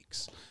like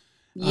weeks.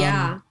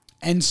 Yeah.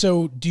 And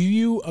so do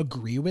you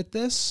agree with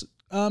this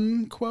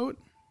quote?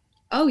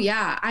 Oh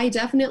yeah. I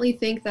definitely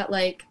think that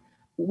like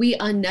we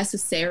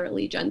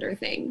unnecessarily gender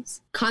things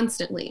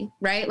constantly,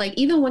 right? Like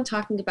even when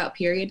talking about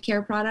period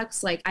care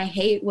products, like I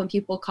hate when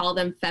people call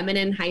them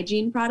feminine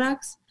hygiene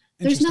products.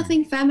 There's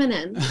nothing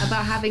feminine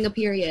about having a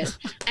period.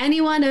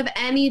 Anyone of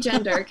any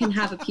gender can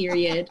have a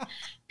period.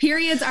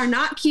 Periods are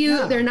not cute.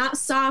 Yeah. They're not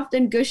soft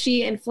and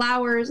gushy and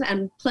flowers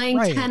and playing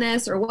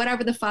tennis or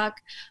whatever the fuck.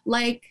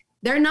 Like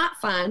they're not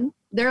fun.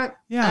 They're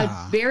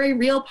a very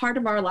real part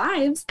of our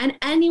lives. And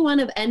anyone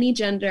of any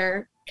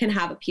gender can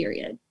have a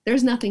period.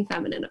 There's nothing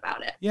feminine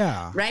about it.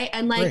 Yeah. Right.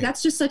 And like,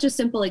 that's just such a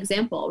simple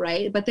example.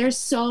 Right. But there's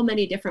so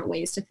many different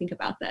ways to think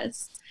about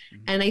this.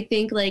 Mm-hmm. And I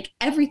think like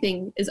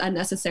everything is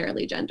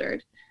unnecessarily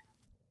gendered.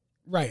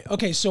 Right.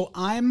 Okay. So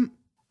I'm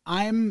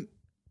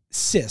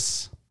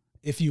cis,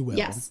 if you will.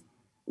 Yes.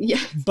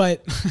 Yeah.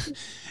 But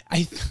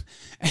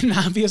and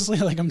obviously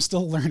like I'm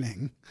still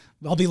learning.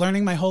 I'll be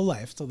learning my whole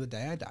life till the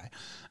day I die.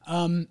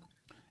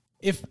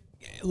 If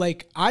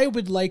like, I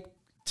would like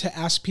to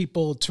ask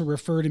people to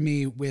refer to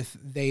me with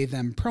they,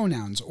 them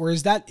pronouns, or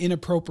is that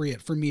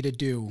inappropriate for me to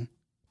do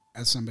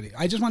as somebody?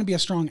 I just want to be a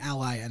strong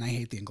ally and I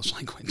hate the English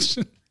language.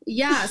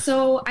 Yeah.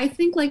 So I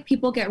think like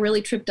people get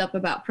really tripped up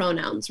about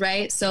pronouns,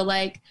 right? So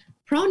like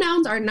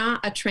pronouns are not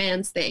a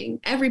trans thing.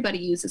 Everybody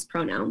uses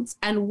pronouns.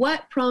 And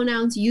what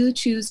pronouns you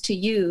choose to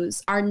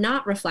use are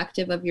not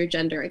reflective of your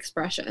gender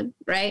expression,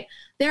 right?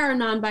 There are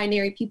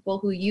non-binary people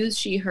who use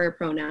she, her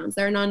pronouns.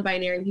 There are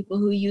non-binary people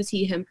who use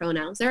he, him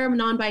pronouns. There are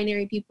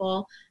non-binary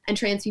people and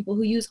trans people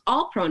who use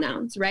all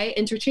pronouns, right?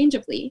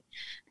 Interchangeably.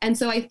 And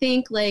so I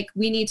think like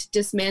we need to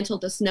dismantle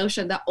this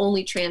notion that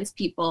only trans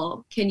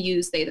people can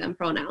use they, them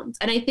pronouns.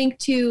 And I think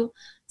too,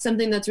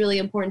 something that's really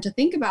important to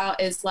think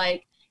about is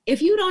like, if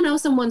you don't know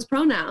someone's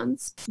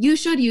pronouns, you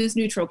should use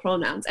neutral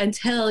pronouns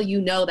until you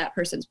know that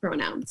person's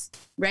pronouns,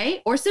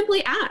 right? Or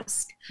simply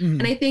ask. Mm-hmm.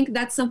 And I think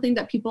that's something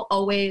that people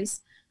always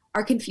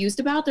are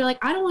confused about. They're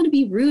like, I don't want to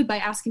be rude by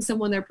asking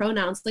someone their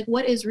pronouns. Like,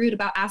 what is rude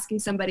about asking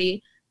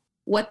somebody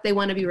what they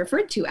want to be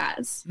referred to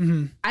as?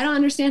 Mm-hmm. I don't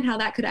understand how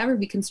that could ever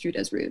be construed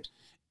as rude.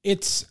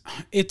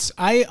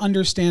 I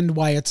understand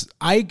why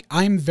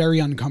I'm very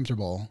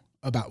uncomfortable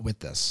with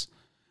this.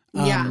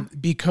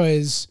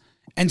 Because...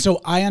 And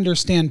so I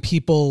understand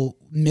people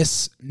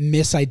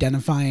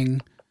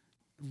misidentifying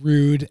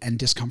rude and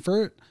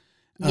discomfort.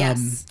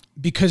 Yes.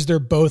 Because they're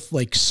both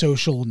like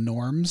social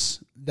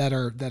norms that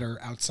are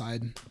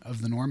outside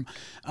of the norm.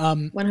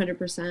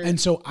 100%. And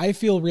so I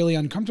feel really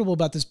uncomfortable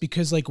about this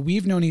because like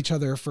we've known each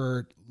other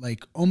for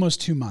like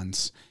almost 2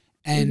 months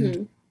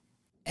and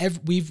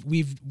we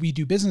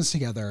do business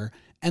together.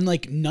 And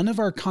like none of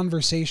our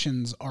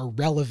conversations are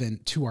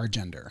relevant to our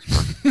gender.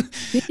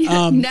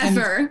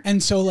 Never.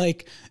 And so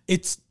like,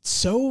 it's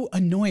so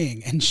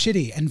annoying and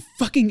shitty and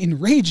fucking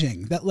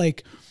enraging that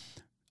like,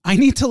 I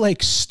need to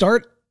like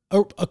start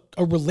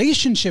a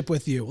relationship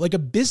with you, like a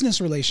business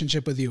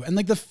relationship with you. And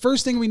like the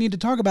first thing we need to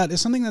talk about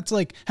is something that's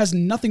like, has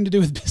nothing to do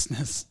with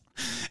business.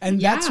 And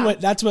that's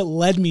what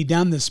led me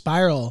down this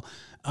spiral.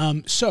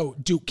 So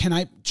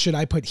should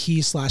I put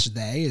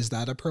he/they? Is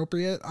that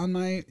appropriate on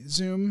my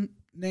Zoom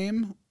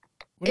name?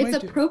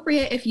 It's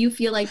appropriate if you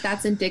feel like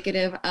that's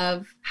indicative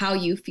of how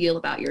you feel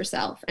about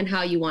yourself and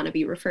how you want to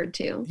be referred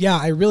to. Yeah,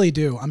 I really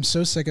do. I'm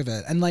so sick of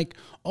it. And like,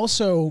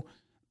 also,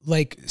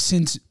 like,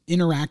 since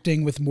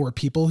interacting with more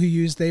people who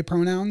use they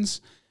pronouns,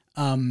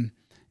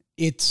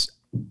 it's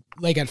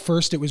like, at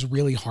first it was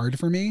really hard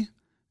for me,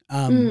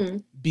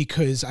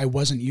 because I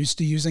wasn't used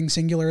to using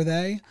singular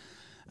they.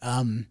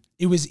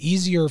 It was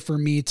easier for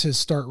me to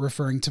start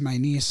referring to my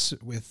niece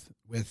with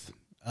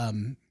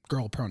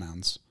girl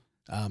pronouns.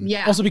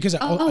 Also because I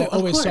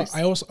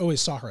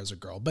always saw her as a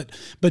girl,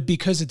 but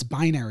because it's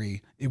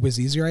binary, it was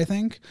easier, I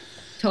think.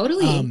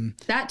 Totally.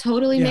 That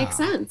totally makes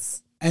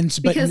sense.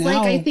 Because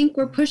now, like, I think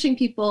we're pushing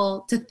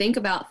people to think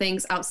about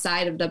things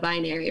outside of the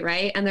binary,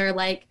 right? And they're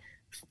like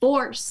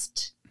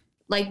forced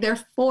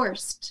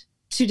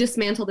to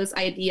dismantle this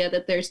idea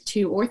that there's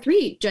 2 or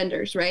 3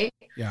 genders, right?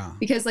 Yeah.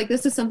 Because like,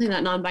 this is something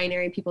that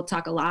non-binary people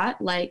talk about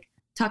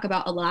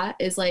a lot,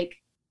 is like,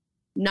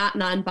 not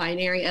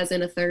non-binary as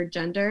in a third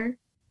gender,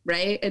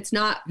 right? It's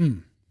not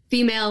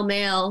female,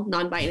 male,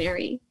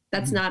 non-binary.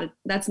 That's not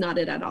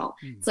it at all.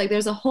 It's like,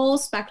 there's a whole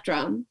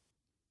spectrum,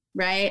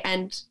 right?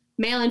 And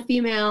male and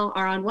female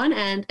are on one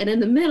end, and in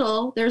the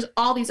middle, there's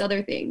all these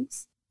other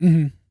things.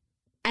 Mm-hmm.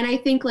 And I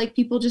think like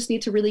people just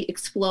need to really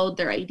explode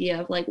their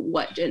idea of like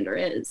what gender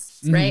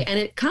is, right? And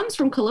it comes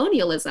from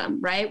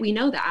colonialism, right? We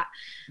know that.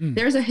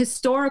 There's a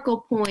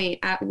historical point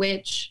at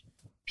which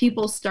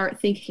people start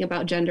thinking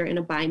about gender in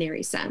a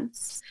binary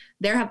sense.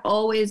 There have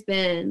always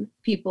been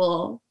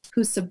people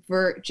who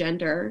subvert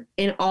gender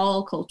in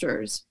all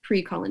cultures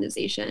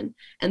pre-colonization,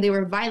 and they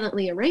were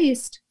violently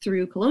erased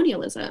through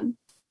colonialism.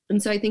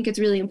 And so I think it's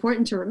really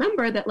important to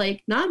remember that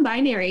like,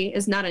 non-binary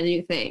is not a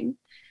new thing,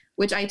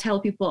 which I tell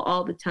people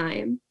all the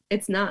time.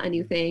 It's not a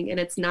new thing, and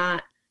it's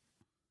not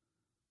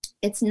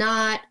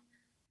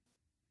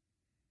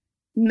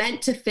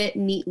meant to fit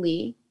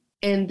neatly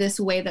in this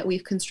way that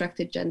we've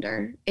constructed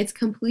gender. It's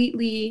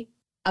completely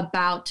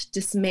about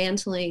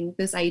dismantling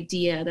this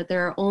idea that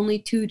there are only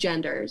 2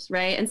 genders,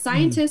 right? And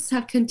scientists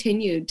have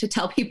continued to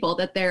tell people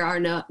that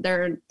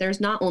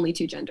there's not only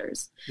 2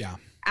 genders. Yeah.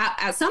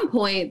 At some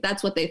point,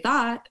 that's what they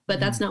thought,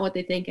 but that's not what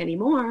they think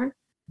anymore.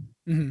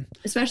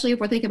 Especially if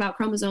we're thinking about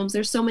chromosomes,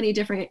 there's so many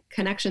different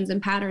connections and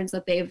patterns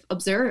that they've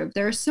observed.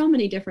 There are so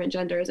many different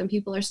genders, and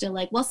people are still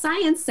like, well,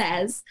 science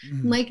says.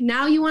 I'm like,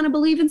 now you want to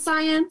believe in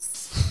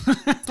science?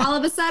 All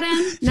of a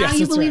sudden, now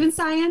you believe in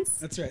science?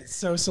 That's right.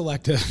 So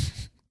selective.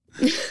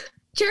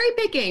 Cherry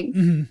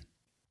picking.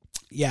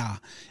 Yeah.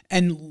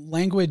 And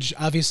language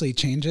obviously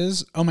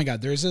changes. Oh my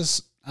God. There's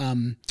this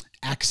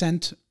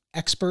accent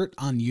expert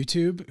on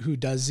YouTube who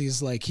does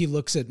these, like, he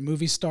looks at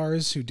movie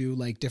stars who do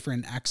like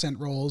different accent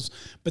roles,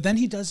 but then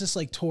he does this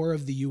like tour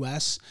of the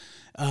US.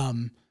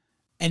 And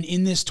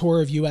in this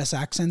tour of US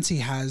accents, he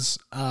has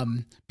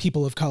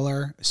people of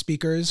color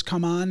speakers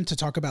come on to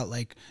talk about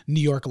like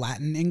New York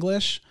Latin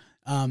English,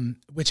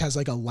 which has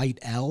like a light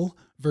L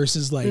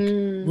versus like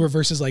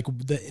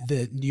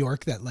the New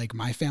York that like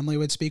my family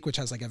would speak, which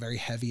has like a very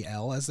heavy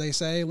L, as they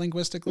say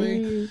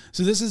linguistically.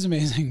 So this is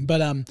amazing.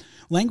 But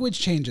language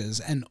changes,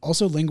 and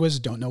also linguists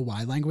don't know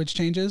why language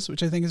changes,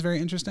 which I think is very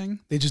interesting.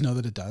 They just know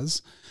that it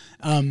does.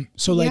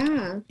 So like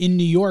in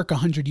New York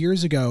 100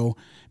 years ago,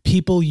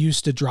 people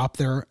used to drop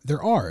their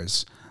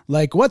R's.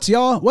 Like, what's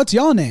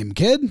y'all name,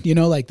 kid? You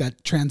know, like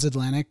that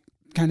transatlantic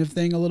kind of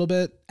thing a little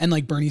bit. And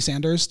like Bernie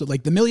Sanders,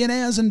 like the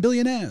millionaires and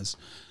billionaires.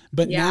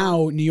 But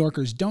now New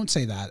Yorkers don't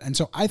say that. And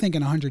so I think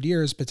in 100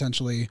 years,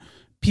 potentially,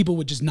 people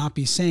would just not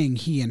be saying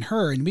he and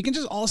her, and we can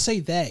just all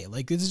say they.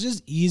 Like, it's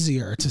just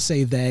easier to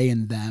say they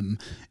and them.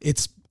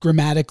 It's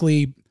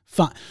grammatically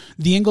fun.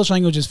 The English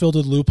language is filled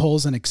with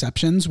loopholes and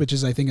exceptions, which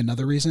is, I think,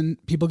 another reason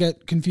people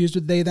get confused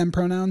with they, them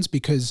pronouns,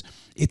 because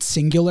it's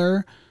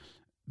singular,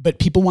 but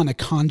people want to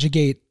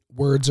conjugate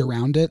words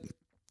around it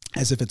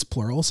as if it's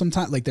plural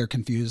sometimes. Like, they're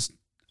confused.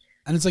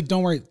 And it's like,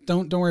 don't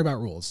worry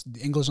about rules.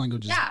 The English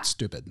language is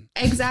stupid.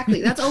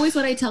 Exactly. That's always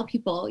what I tell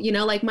people. You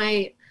know, like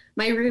my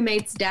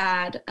roommate's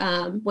dad,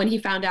 when he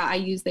found out I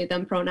use they,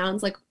 them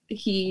pronouns, like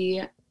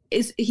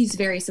he's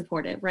very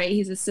supportive, right?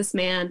 He's a cis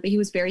man, but he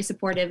was very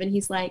supportive. And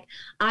he's like,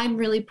 I'm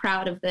really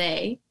proud of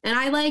they. And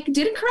I like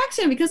didn't correct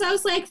him because I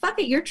was like, fuck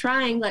it, you're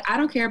trying. Like, I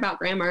don't care about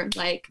grammar.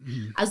 Like,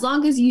 as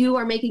long as you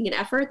are making an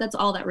effort, that's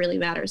all that really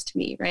matters to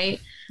me, right?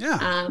 Yeah.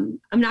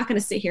 I'm not going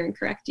to sit here and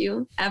correct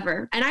you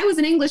ever. And I was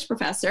an English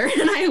professor,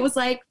 and I was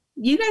like,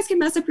 you guys can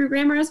mess up your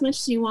grammar as much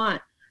as you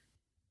want.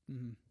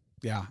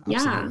 Yeah,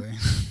 absolutely.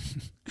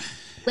 Yeah.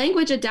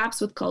 Language adapts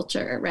with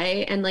culture,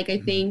 right? And like, I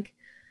think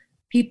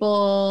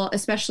people,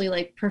 especially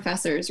like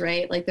professors,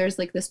 right? Like there's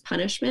like this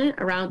punishment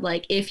around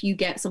like, if you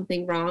get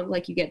something wrong,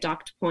 like you get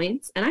docked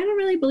points. And I don't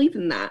really believe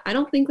in that. I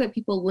don't think that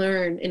people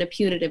learn in a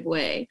punitive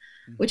way,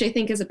 which I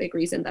think is a big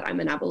reason that I'm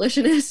an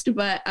abolitionist.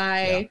 But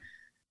I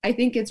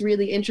think it's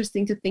really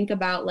interesting to think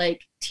about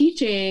like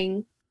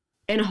teaching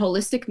in a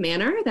holistic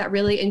manner that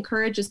really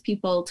encourages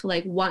people to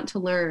like want to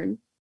learn,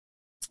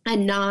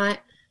 and not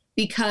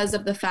because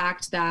of the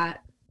fact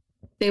that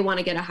they want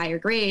to get a higher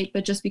grade,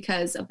 but just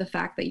because of the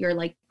fact that you're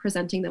like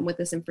presenting them with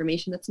this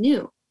information that's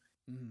new.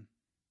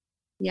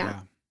 Yeah.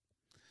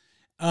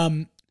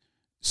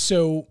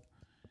 So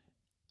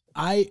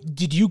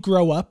did you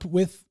grow up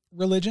with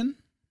religion?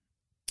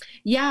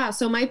 Yeah,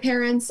 so my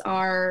parents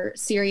are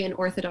Syrian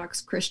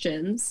Orthodox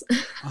Christians.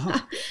 Uh-huh.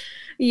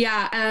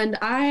 Yeah, and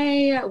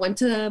I went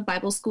to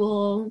Bible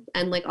school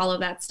and like all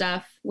of that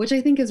stuff, which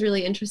I think is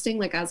really interesting,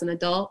 like as an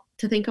adult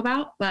to think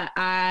about. But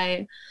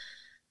I,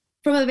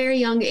 from a very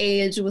young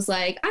age, was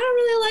like, I don't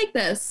really like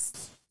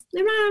this.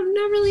 I'm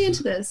not really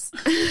into this,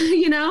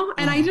 you know?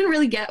 And I didn't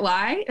really get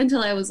why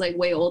until I was like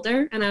way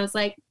older. And I was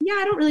like, yeah,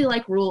 I don't really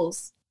like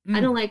rules. I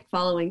don't like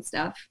following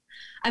stuff.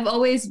 I've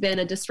always been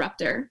a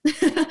disruptor.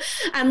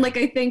 And like,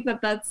 I think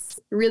that that's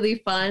really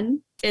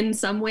fun in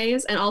some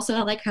ways. And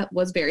also like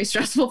was very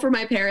stressful for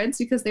my parents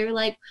because they were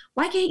like,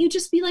 why can't you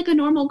just be like a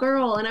normal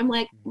girl? And I'm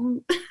like,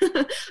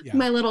 yeah.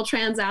 My little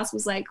trans ass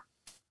was like,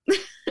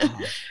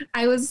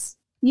 I was,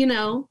 you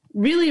know,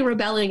 really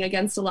rebelling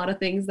against a lot of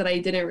things that I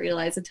didn't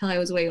realize until I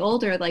was way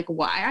older, like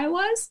why I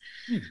was.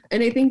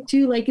 And I think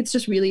too, like, it's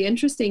just really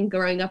interesting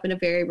growing up in a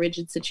very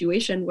rigid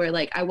situation where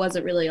like I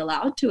wasn't really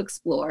allowed to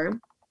explore.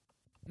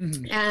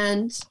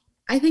 And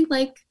I think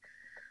like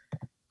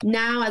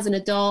now as an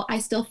adult, I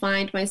still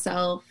find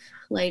myself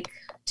like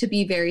to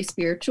be very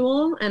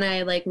spiritual. And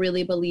I like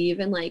really believe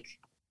in like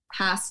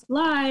past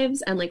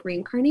lives and like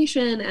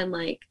reincarnation and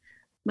like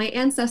my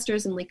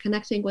ancestors and like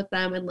connecting with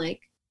them and like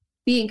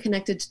being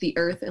connected to the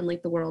earth and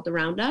like the world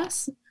around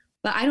us.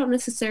 But I don't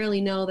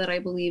necessarily know that I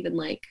believe in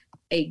like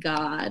a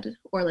God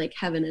or like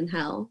heaven and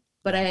hell.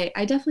 But I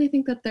definitely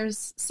think that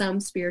there's some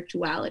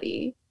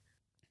spirituality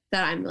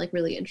that I'm like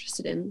really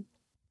interested in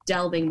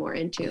delving more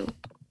into.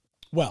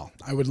 Well,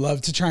 I would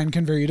love to try and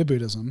convert you to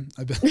Buddhism.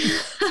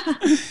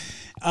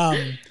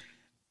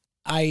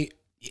 I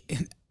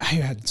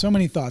had so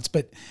many thoughts,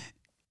 but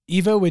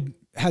Eva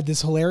had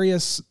this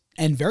hilarious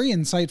and very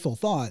insightful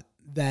thought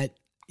that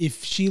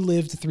if she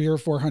lived 300 or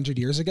 400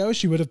 years ago,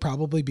 she would have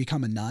probably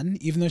become a nun,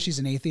 even though she's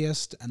an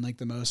atheist and like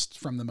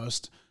from the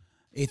most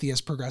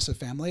atheist progressive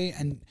family.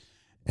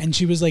 And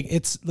she was like,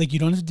 it's like, you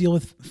don't have to deal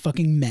with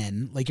fucking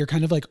men. Like you're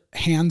kind of like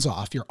hands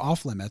off, you're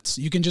off limits.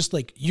 You can just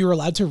like, you're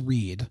allowed to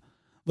read.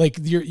 Like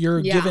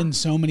you're given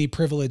so many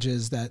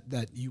privileges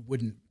that you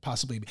wouldn't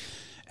possibly be.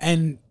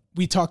 And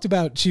we talked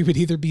about, she would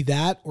either be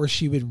that, or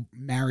she would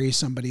marry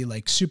somebody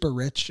like super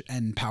rich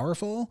and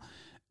powerful.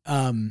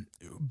 And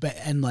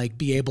like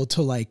be able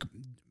to like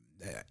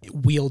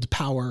wield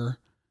power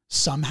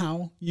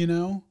somehow, you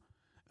know?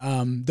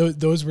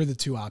 Those were the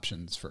two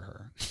options for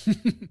her.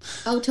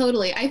 Oh,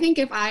 totally. I think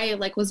if I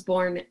like was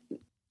born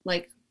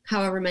like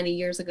however many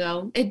years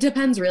ago, it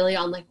depends really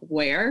on like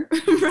where,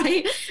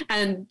 right?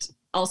 And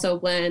also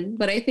when,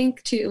 but I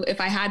think too,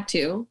 if I had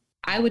to,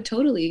 I would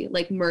totally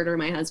like murder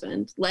my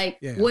husband, like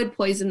would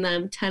poison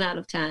them 10 out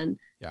of 10,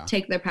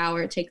 take their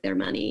power, take their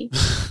money.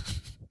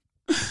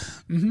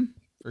 Mm-hmm.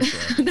 For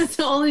sure. That's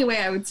the only way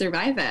I would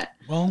survive it.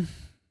 Well,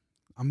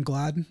 I'm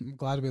glad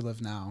we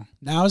live now.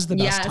 Now is the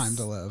best time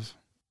to live.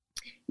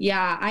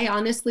 Yeah, I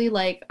honestly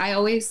like, I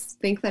always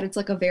think that it's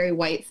like a very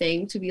white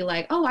thing to be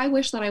like, oh, I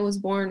wish that I was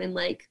born in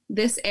like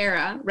this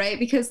era, right?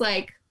 Because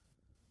like,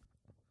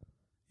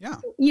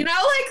 you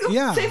know,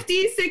 like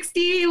 50,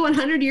 60,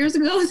 100 years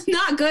ago is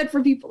not good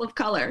for people of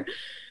color.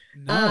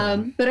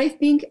 No. But I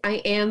think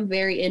I am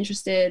very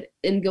interested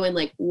in going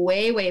like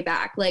way, way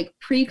back, like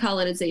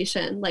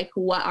pre-colonization, like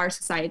what our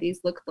societies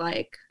looked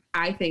like,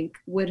 I think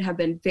would have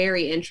been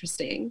very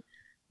interesting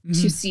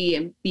to see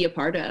and be a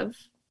part of,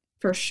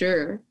 for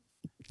sure.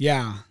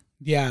 Yeah.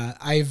 Yeah.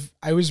 I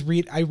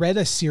read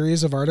a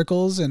series of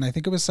articles, and I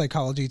think it was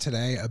Psychology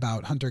Today,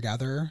 about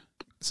hunter-gatherer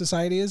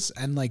societies.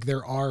 And like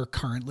there are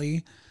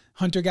currently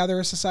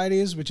hunter-gatherer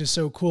societies, which is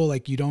so cool.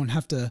 Like you don't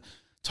have to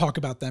talk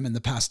about them in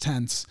the past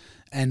tense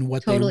and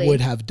what they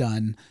would have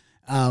done.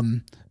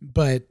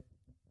 But,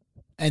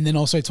 and then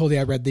also I told you,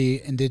 I read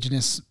the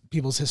Indigenous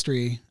Peoples'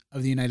 History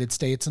of the United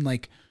States, and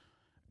like,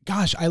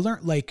 gosh, I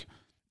learned like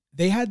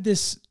they had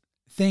this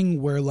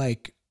thing where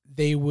like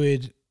they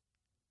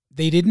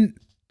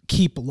didn't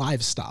keep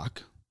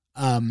livestock,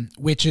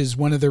 which is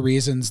one of the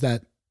reasons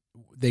that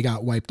they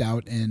got wiped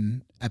out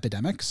in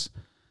epidemics,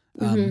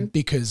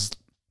 because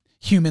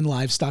human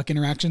livestock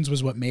interactions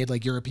was what made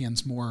like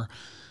Europeans more,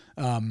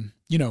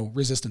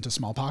 resistant to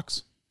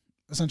smallpox,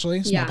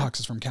 essentially. Smallpox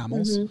is from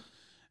camels.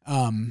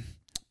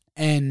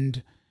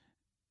 And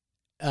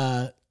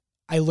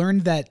I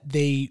learned that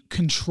they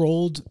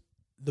controlled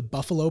the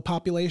buffalo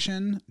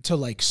population to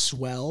like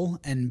swell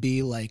and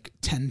be like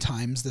 10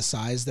 times the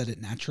size that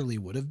it naturally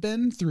would have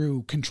been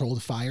through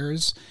controlled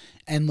fires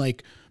and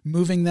like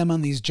moving them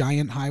on these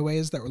giant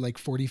highways that were like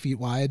 40 feet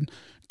wide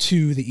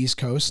to the East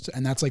Coast.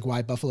 And that's like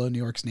why Buffalo, New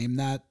York's named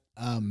that.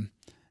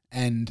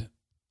 And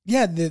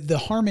yeah, the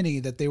harmony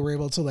that they were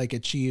able to like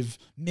achieve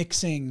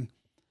mixing,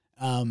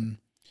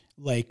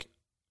 like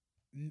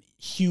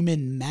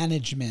human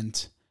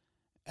management,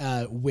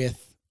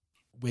 with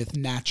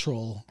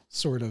natural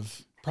sort of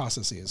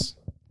processes.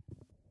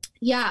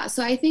 Yeah.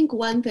 So I think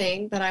one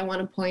thing that I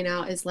want to point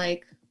out is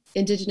like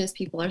Indigenous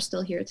people are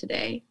still here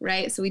today,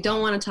 right? So we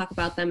don't want to talk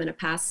about them in a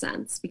past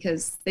sense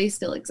because they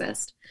still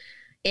exist.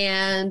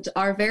 and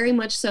are very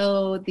much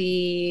so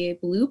the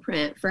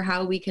blueprint for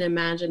how we can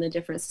imagine a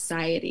different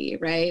society,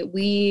 right?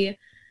 We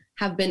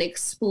have been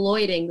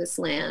exploiting this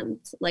land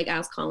like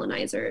as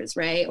colonizers,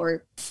 right?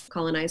 Or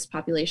colonized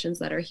populations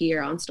that are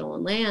here on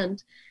stolen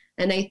land.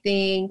 And I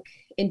think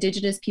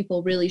Indigenous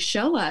people really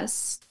show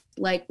us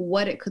like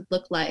what it could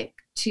look like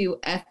to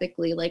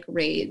ethically like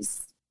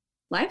raise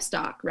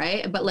livestock,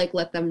 right? But like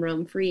let them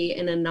roam free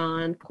in a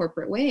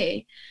non-corporate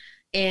way.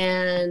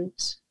 And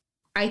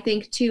I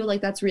think too,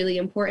 like that's really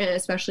important,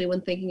 especially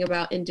when thinking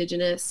about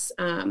Indigenous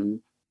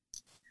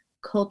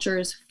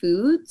cultures,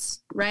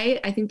 foods, right?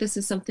 I think this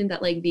is something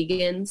that like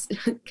vegans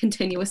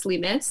continuously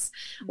miss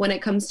when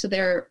it comes to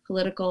their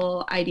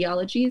political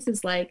ideologies,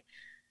 is like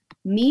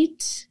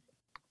meat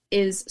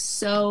is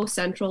so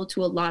central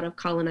to a lot of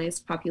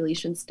colonized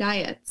populations'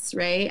 diets,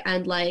 right?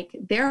 And like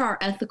there are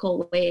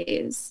ethical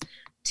ways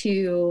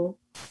to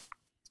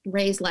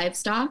raise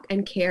livestock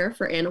and care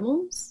for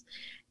animals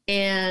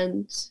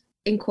and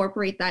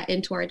incorporate that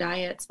into our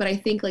diets. But I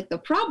think like the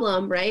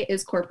problem, right,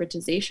 is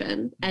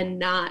corporatization and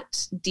not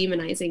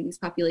demonizing these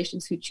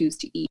populations who choose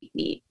to eat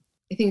meat.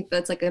 I think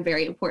that's like a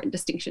very important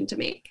distinction to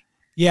make.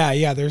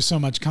 Yeah. There's so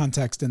much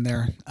context in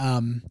there.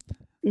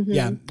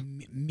 Yeah.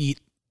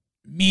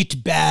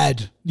 Meat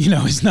bad,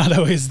 is not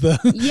always the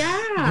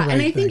right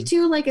and I think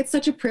too, like it's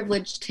such a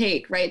privileged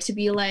take, right, to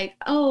be like,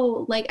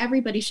 oh, like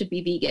everybody should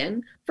be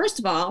vegan. First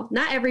of all,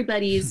 not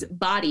everybody's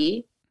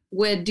body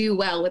would do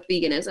well with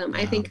veganism.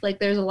 I think like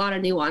there's a lot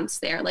of nuance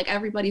there. Like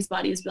everybody's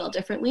body is built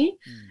differently.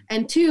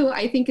 And two,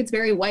 I think it's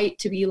very white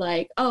to be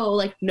like, oh,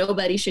 like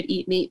nobody should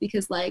eat meat,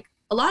 because like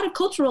a lot of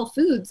cultural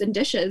foods and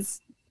dishes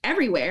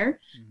everywhere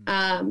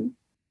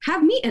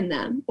have meat in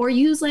them or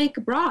use like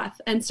broth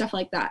and stuff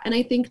like that. And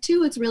I think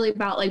too, it's really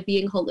about like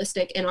being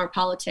holistic in our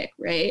politic,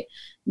 right?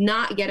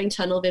 Not getting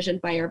tunnel visioned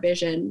by our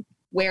vision,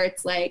 where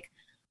it's like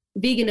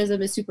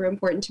veganism is super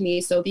important to me,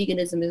 so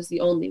veganism is the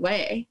only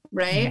way,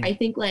 right? I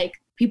think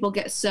like people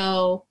get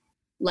so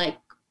like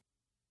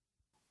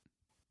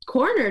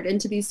cornered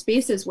into these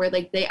spaces where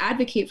like they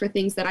advocate for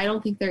things that I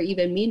don't think they're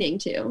even meaning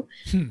to.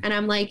 And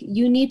I'm like,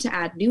 you need to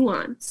add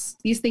nuance.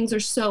 These things are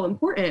so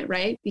important,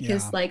 right?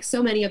 Because like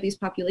so many of these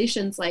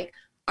populations like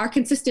are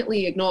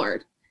consistently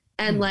ignored,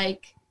 and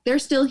like they're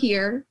still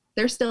here,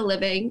 they're still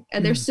living,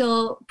 and they're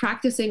still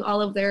practicing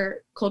all of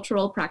their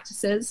cultural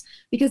practices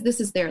because this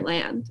is their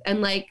land.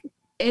 And like,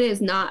 it is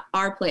not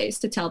our place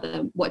to tell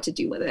them what to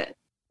do with it.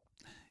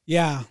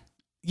 Yeah,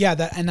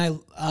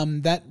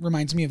 that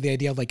reminds me of the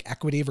idea of like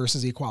equity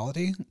versus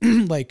equality.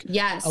 Like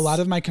yes, a lot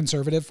of my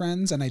conservative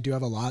friends, and I do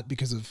have a lot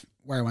because of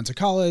where I went to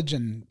college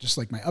and just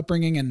like my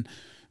upbringing, and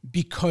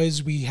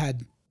because we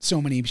had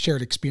so many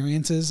shared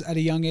experiences at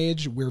a young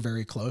age, we're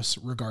very close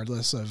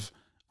regardless of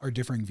our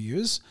differing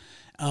views.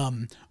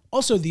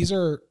 Also, these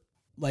are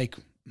like,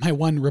 my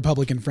one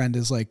Republican friend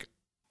is like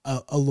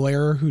a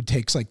lawyer who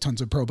takes like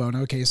tons of pro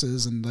bono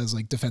cases and does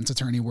like defense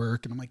attorney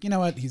work. And I'm like, you know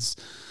what?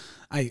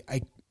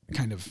 I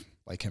kind of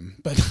like him,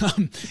 but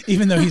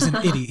even though he's an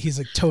idiot, he's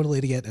a total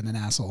idiot and an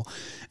asshole.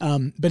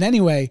 But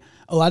anyway,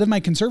 a lot of my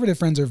conservative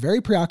friends are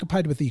very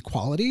preoccupied with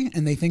equality,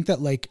 and they think that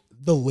like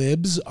the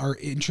libs are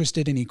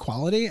interested in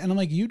equality. And I'm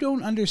like, you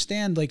don't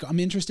understand. Like, I'm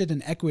interested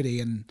in equity.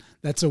 And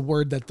that's a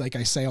word that like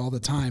I say all the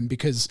time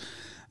because,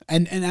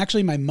 and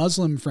actually my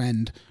Muslim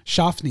friend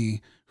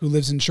Shafni, who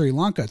lives in Sri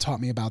Lanka, taught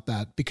me about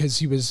that because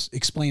he was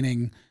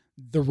explaining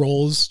the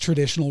roles,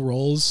 traditional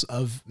roles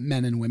of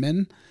men and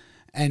women.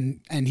 And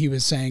he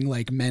was saying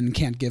like men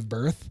can't give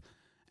birth,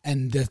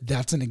 and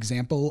that's an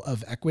example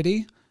of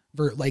equity.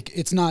 Like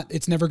it's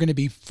never going to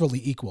be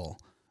fully equal.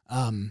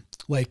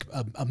 Like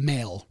a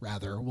male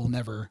rather will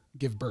never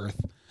give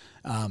birth.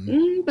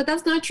 But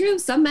that's not true.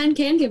 Some men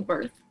can give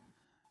birth.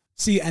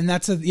 See, and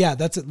that's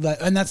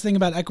the thing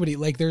about equity.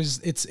 Like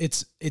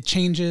it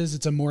changes,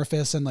 it's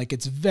amorphous, and like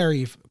it's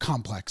very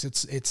complex.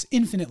 It's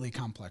infinitely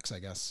complex, I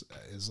guess,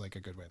 is like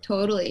a good way to.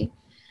 Totally.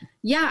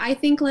 Yeah, I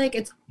think like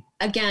it's,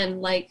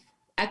 again, like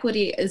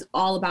equity is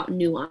all about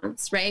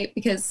nuance, right?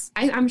 Because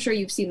I'm sure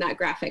you've seen that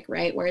graphic,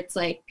 right? Where it's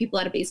like people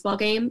at a baseball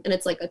game and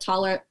it's like a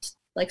taller,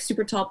 like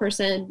super tall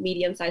person,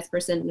 medium-sized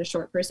person, and a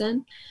short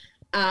person.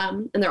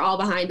 And they're all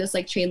behind this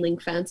like chain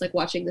link fence, like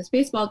watching this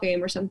baseball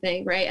game or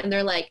something, right? And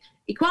they're like,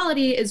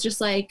 equality is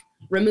just like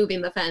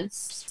removing the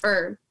fence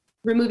or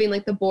removing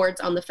like the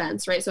boards on the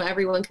fence, right? So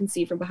everyone can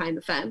see from behind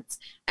the fence.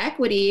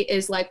 Equity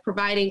is like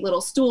providing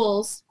little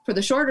stools for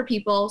the shorter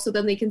people so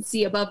then they can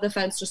see above the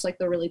fence just like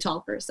the really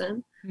tall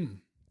person.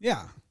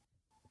 Yeah.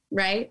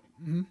 Right?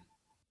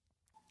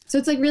 So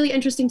it's like really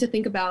interesting to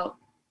think about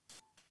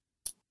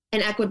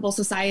an equitable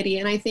society.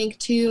 And I think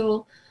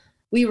too,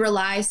 we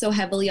rely so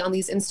heavily on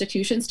these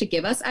institutions to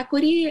give us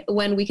equity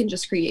when we can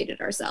just create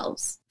it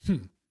ourselves.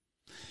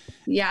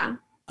 Yeah.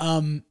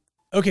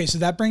 Okay, so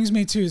that brings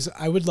me to,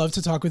 I would love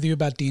to talk with you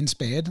about Dean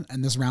Spade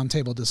and this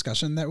roundtable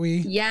discussion that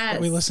we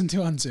listened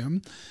to on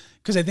Zoom,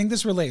 because I think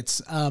this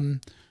relates.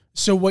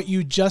 So what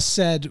you just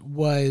said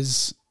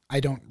was, I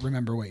don't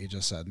remember what you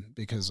just said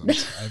because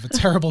I have a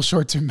terrible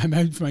short-term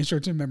memory. My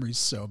short-term memory is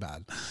so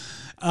bad.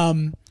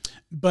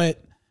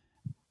 But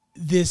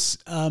this,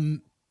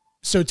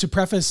 so to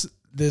preface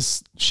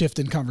this shift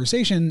in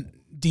conversation,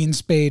 Dean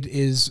Spade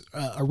is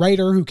a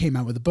writer who came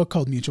out with a book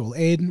called Mutual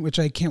Aid, which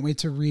I can't wait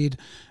to read.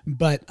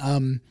 But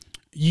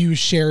you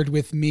shared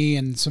with me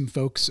and some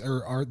folks,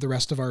 or the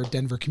rest of our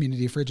Denver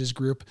Community Fridges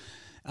group,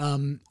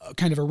 kind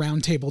of a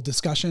roundtable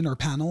discussion or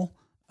panel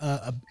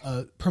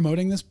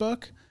promoting this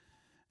book.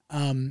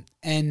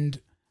 And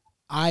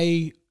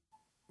I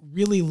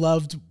really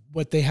loved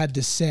what they had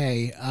to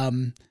say.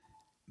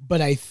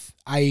 But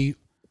I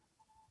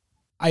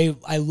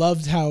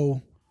loved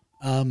how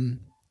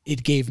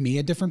it gave me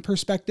a different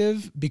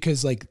perspective,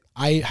 because like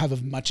I have a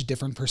much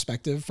different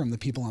perspective from the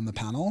people on the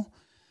panel.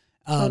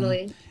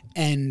 Totally.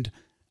 And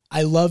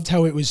I loved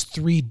how it was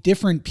 3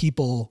 different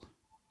people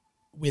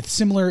with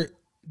similar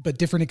but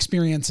different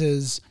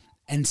experiences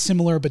and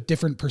similar but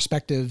different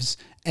perspectives.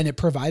 And it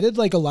provided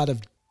like a lot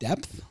of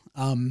depth.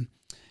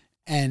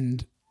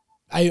 And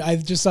I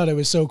just thought it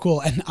was so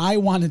cool. And I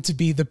wanted to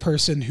be the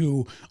person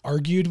who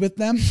argued with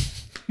them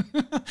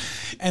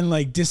and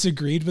like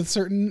disagreed with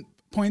certain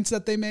points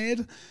that they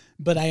made,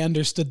 but I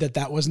understood that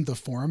that wasn't the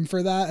forum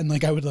for that. And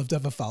like, I would love to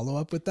have a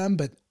follow-up with them,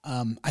 but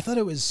I thought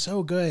it was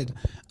so good.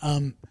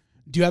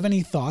 Do you have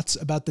any thoughts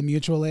about the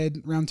Mutual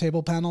Aid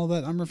Roundtable panel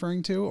that I'm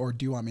referring to, or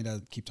do you want me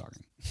to keep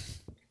talking?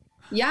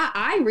 Yeah,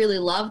 I really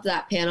loved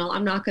that panel.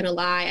 I'm not going to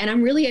lie. And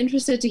I'm really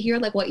interested to hear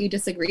like what you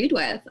disagreed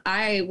with.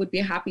 I would be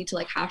happy to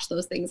like hash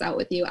those things out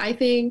with you. I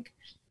think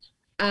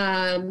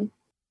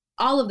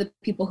all of the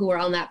people who were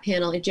on that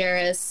panel,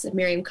 Jairus,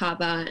 Miriam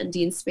Kaba, and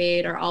Dean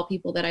Spade, are all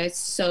people that I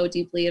so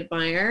deeply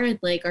admire, and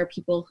like are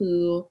people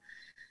who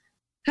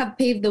have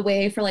paved the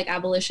way for like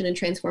abolition and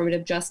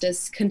transformative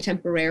justice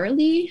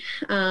contemporarily.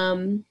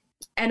 And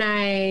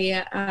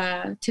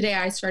today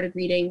I started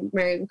reading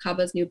Miriam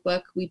Kaba's new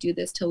book, We Do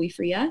This Till We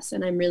Free Us.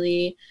 And I'm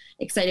really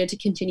excited to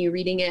continue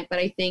reading it. But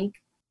I think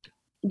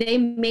they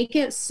make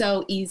it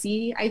so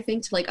easy, I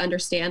think, to like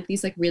understand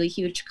these like really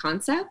huge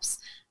concepts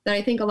that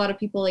I think a lot of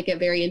people like get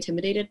very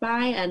intimidated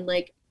by. And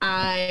like,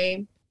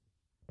 I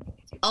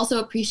also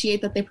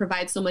appreciate that they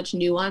provide so much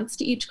nuance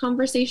to each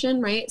conversation,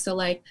 right? So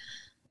like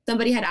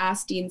somebody had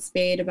asked Dean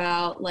Spade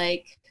about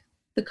like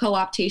the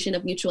co-optation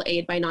of mutual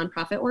aid by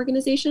nonprofit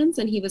organizations.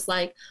 And he was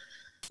like,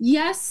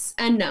 yes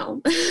and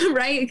no,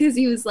 right? Because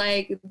he was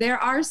like, there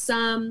are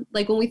some,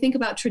 like when we think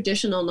about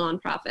traditional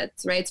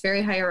nonprofits, right, it's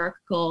very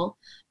hierarchical,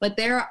 but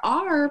there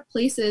are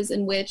places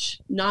in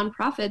which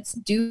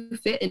nonprofits do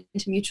fit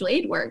into mutual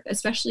aid work,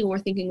 especially when we're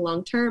thinking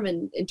long-term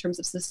and in terms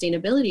of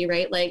sustainability,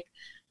 right? Like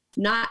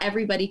not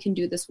everybody can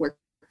do this work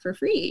for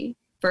free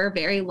for a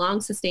very long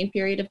sustained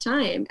period of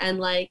time. And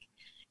like,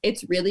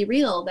 it's really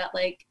real that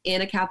like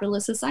in a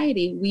capitalist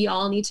society, we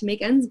all need to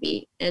make ends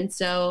meet. And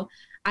so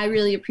I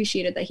really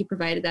appreciated that he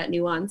provided that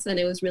nuance. And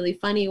it was really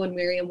funny when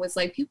Miriam was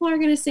like, people are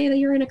going to say that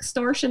you're an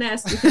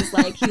extortionist, because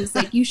like, he was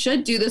like, you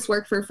should do this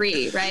work for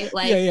free, right?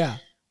 Like, yeah.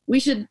 we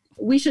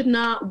should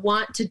not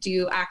want to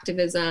do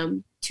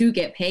activism to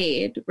get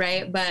paid,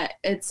 right? But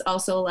it's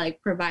also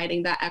like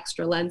providing that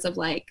extra lens of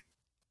like,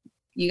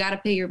 you got to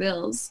pay your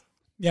bills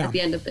at the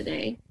end of the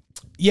day.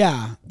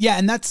 Yeah. Yeah.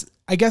 And that's,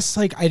 I guess,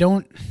 like,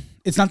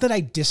 it's not that I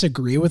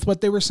disagree with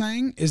what they were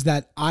saying, is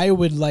that I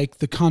would like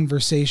the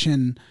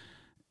conversation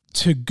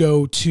to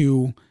go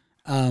to,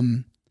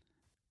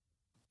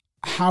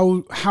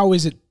 how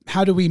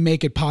do we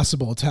make it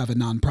possible to have a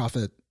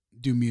nonprofit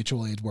do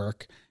mutual aid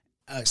work,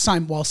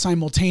 while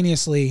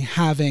simultaneously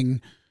having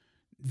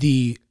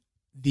the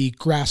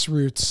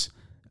grassroots,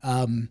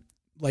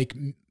 like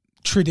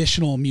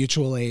traditional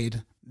mutual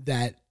aid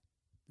that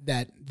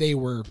they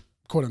were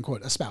quote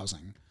unquote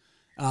espousing.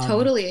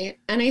 Totally.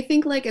 And I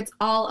think like it's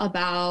all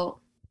about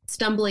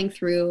stumbling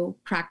through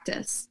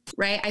practice,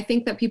 right? I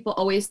think that people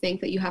always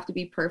think that you have to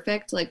be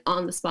perfect, like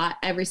on the spot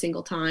every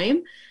single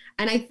time.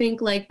 And I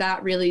think like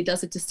that really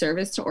does a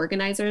disservice to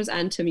organizers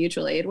and to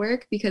mutual aid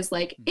work, because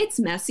like it's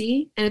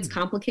messy and it's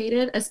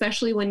complicated,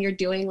 especially when you're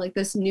doing like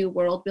this new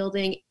world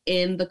building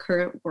in the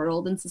current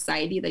world and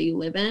society that you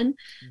live in.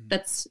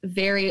 That's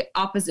very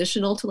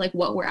oppositional to like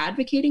what we're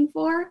advocating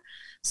for.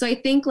 So I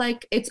think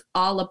like it's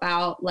all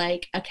about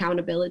like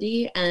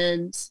accountability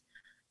and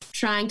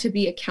trying to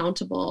be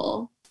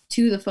accountable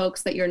to the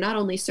folks that you're not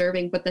only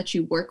serving, but that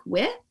you work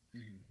with.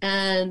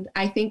 And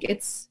I think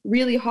it's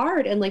really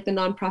hard in like the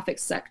nonprofit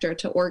sector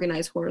to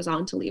organize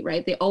horizontally,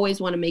 right? They always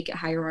want to make it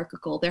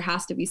hierarchical. There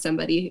has to be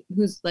somebody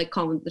who's like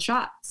calling the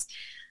shots.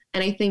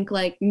 And I think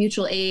like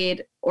mutual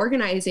aid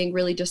organizing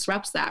really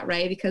disrupts that,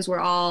 right? Because we're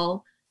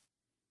all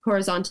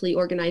horizontally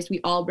organized.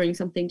 We all bring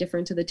something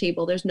different to the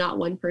table. There's not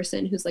one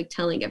person who's like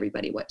telling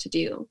everybody what to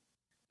do.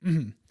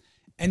 Mm-hmm.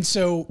 And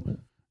so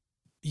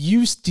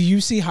do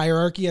you see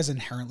hierarchy as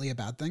inherently a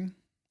bad thing?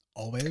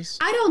 Always?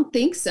 I don't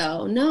think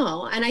so.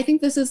 No. And I think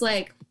this is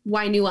like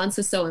why nuance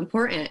is so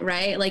important,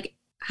 right? Like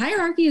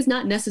hierarchy is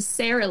not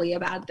necessarily a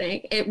bad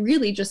thing. It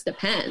really just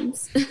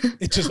depends.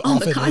 It just on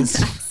often the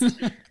context.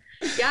 is.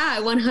 Yeah,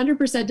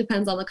 100%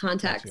 depends on the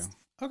context.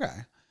 Okay.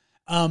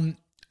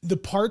 The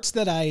parts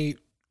that I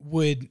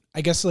would,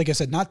 I guess, like I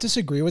said, not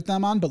disagree with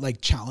them on, but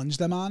like challenge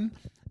them on,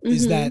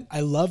 is that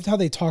I loved how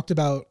they talked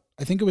about,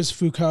 I think it was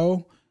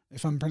Foucault,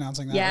 if I'm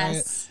pronouncing that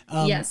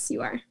right. Yes,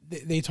 you are.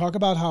 They talk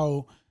about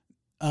how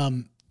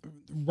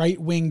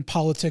right-wing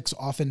politics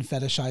often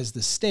fetishize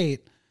the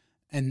state,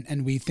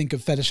 and we think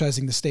of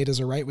fetishizing the state as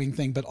a right-wing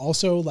thing, but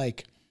also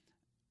like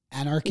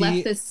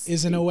anarchy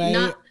is in a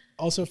way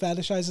also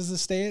fetishizes the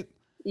state.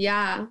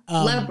 Yeah.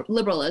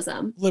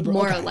 Liberalism.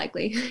 More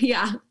likely.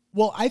 Yeah.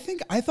 Well, I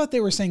thought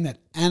they were saying that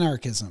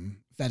anarchism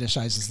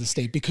fetishizes the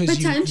state because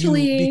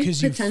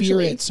you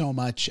fear it so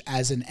much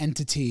as an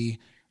entity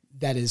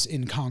that is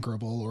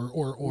inconquerable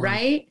or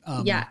right.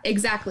 Yeah,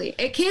 exactly.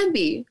 It can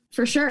be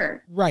for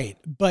sure. Right.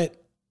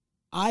 But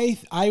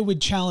I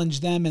would challenge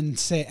them and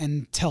say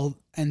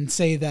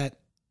that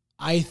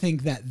I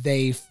think that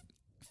they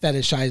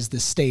fetishize the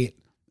state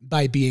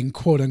by being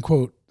quote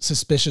unquote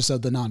suspicious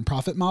of the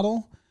nonprofit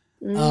model.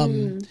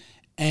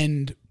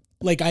 And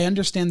like, I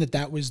understand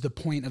that was the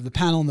point of the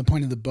panel and the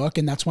point of the book.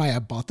 And that's why I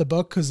bought the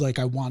book. Cause like,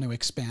 I want to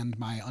expand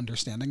my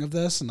understanding of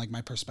this and like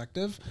my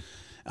perspective.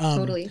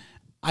 Totally.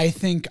 I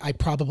think I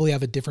probably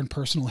have a different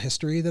personal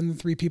history than the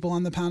three people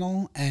on the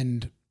panel,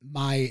 and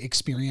my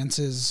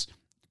experiences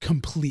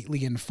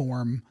completely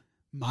inform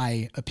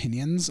my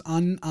opinions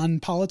on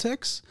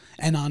politics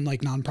and on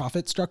like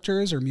nonprofit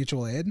structures or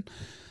mutual aid.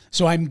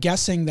 So I'm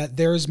guessing that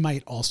their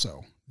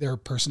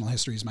personal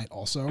histories might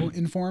also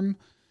inform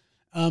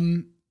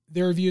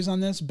their views on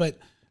this. But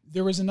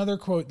there was another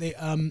quote. They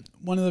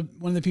one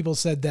of the people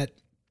said that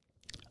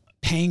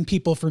paying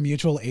people for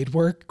mutual aid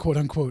work, quote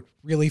unquote,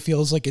 really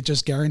feels like it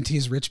just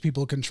guarantees rich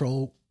people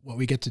control what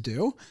we get to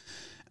do.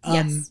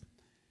 Yes.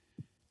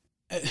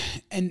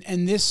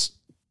 And this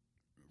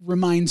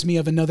reminds me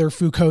of another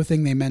Foucault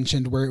thing they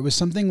mentioned, where it was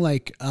something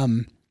like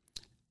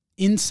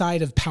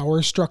inside of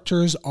power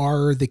structures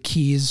are the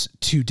keys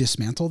to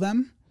dismantle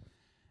them.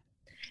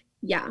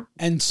 Yeah.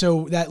 And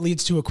so that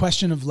leads to a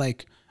question of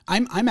like,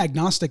 I'm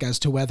agnostic as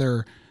to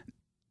whether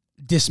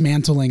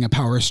dismantling a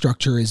power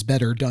structure is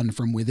better done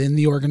from within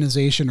the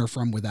organization or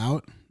from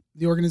without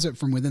the organization,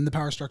 from within the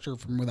power structure or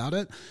from without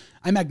it.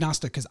 I'm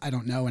agnostic because I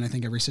don't know. And I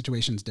think every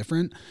situation is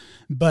different,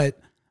 but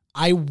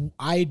I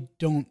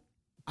don't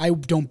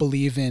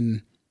believe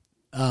in,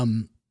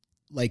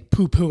 like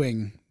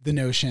poo-pooing the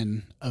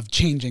notion of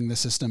changing the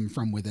system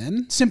from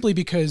within, simply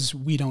because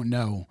we don't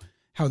know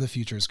how the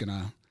future is going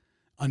to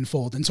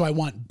unfold. And so I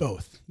want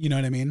both, you know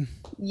what I mean?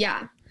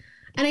 Yeah.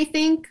 And I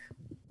think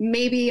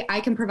maybe I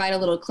can provide a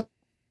little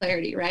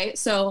clarity, right?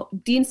 So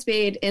Dean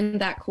Spade, in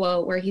that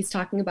quote where he's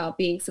talking about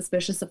being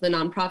suspicious of the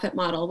nonprofit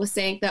model, was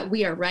saying that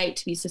we are right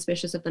to be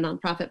suspicious of the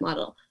nonprofit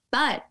model.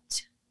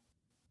 But,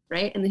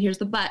 right, and then here's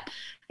the but,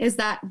 is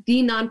that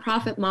the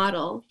nonprofit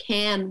model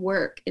can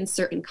work in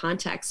certain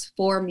contexts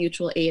for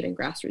mutual aid and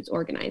grassroots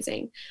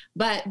organizing.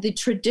 But the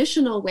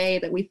traditional way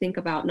that we think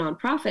about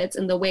nonprofits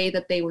and the way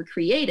that they were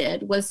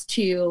created was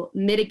to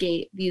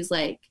mitigate these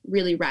like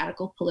really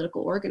radical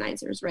political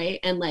organizers, right?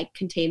 And like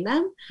contain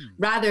them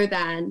rather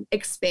than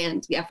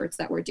expand the efforts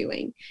that we're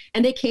doing.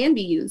 And they can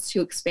be used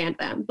to expand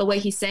them. But what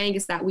he's saying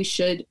is that we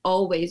should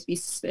always be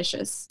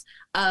suspicious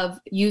of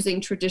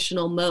using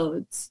traditional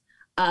modes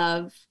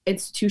of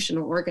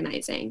institutional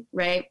organizing,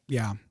 right?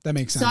 Yeah, that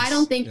makes sense. So I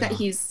don't think that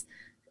he's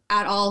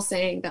at all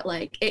saying that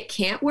like it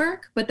can't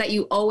work, but that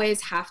you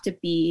always have to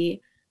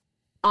be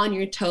on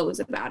your toes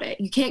about it.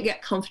 You can't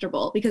get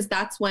comfortable, because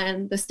that's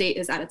when the state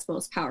is at its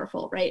most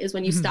powerful, right? Is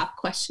when you stop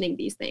questioning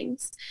these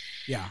things.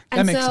 Yeah,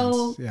 that makes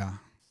sense. Yeah.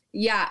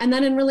 Yeah. And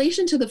then in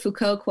relation to the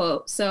Foucault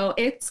quote, so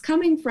it's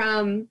coming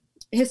from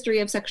History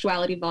of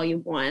Sexuality,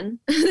 Volume 1.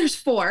 There's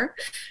 4,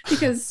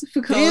 because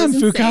Foucault is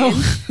insane. Foucault.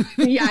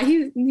 Yeah,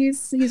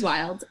 he's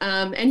wild.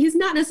 And he's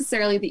not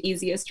necessarily the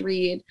easiest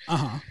read.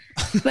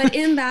 But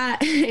in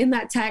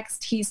that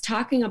text, he's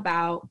talking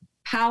about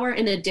power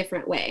in a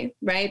different way,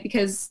 right?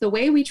 Because the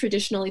way we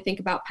traditionally think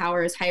about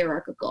power is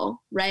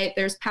hierarchical, right?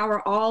 There's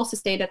power all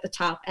sustained at the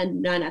top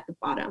and none at the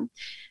bottom.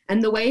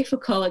 And the way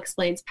Foucault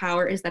explains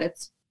power is that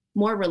it's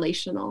more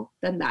relational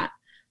than that.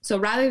 So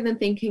rather than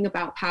thinking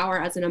about power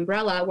as an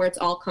umbrella where it's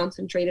all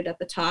concentrated at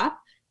the top,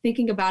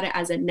 thinking about it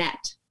as a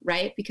net,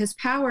 right? Because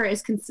power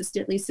is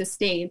consistently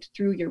sustained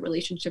through your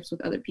relationships with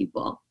other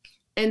people.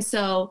 And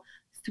so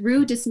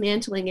through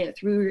dismantling it,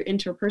 through your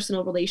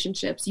interpersonal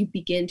relationships, you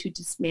begin to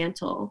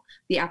dismantle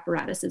the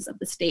apparatuses of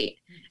the state.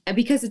 And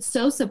because it's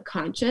so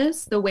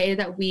subconscious, the way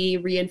that we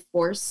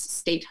reinforce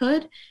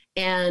statehood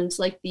and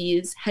like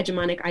these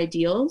hegemonic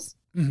ideals,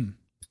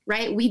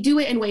 right? We do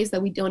it in ways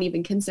that we don't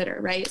even consider,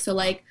 right? So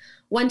like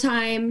one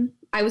time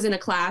I was in a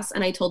class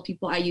and I told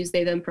people I use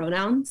they, them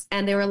pronouns,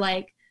 and they were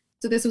like,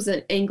 so this was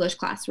an English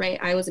class, right?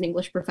 I was an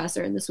English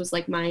professor and this was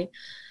like my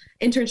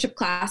internship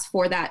class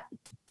for that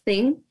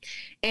thing.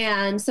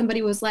 And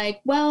somebody was like,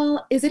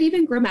 well, is it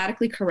even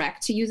grammatically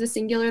correct to use a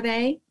singular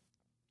they?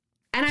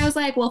 And I was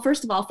like, well,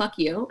 first of all, fuck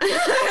you.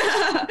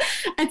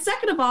 And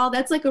second of all,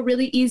 that's like a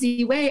really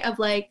easy way of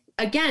like,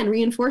 again,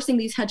 reinforcing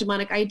these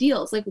hegemonic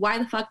ideals. Like, why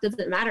the fuck does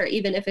it matter,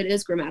 even if it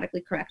is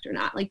grammatically correct or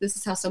not? Like, this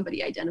is how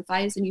somebody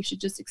identifies and you should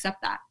just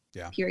accept that,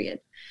 period.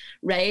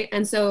 Right?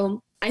 And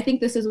so I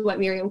think this is what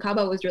Miriam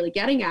Cabo was really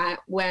getting at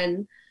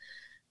when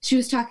she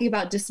was talking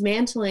about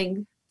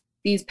dismantling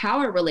these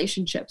power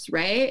relationships,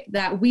 right?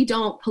 That we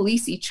don't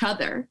police each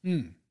other,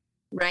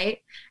 right?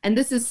 And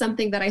this is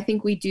something that I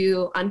think we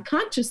do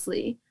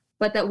unconsciously,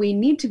 but that we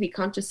need to be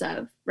conscious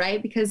of,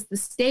 right? Because the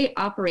state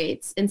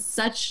operates in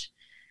such,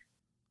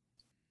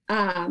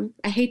 I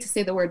hate to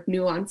say the word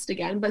nuanced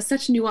again, but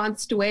such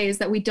nuanced ways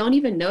that we don't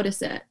even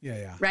notice it,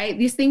 right?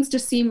 These things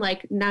just seem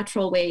like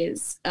natural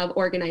ways of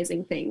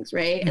organizing things,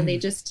 right? And they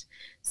just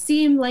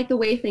seem like the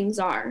way things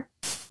are,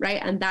 right?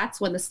 And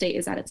that's when the state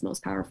is at its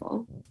most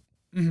powerful.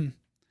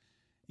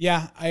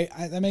 Yeah,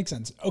 I that makes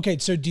sense. Okay,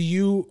 so do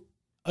you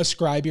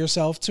ascribe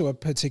yourself to a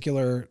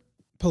particular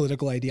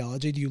political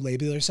ideology? Do you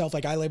label yourself?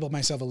 Like I label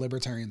myself a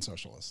libertarian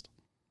socialist.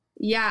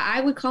 Yeah,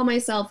 I would call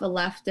myself a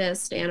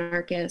leftist,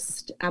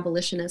 anarchist,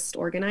 abolitionist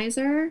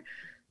organizer.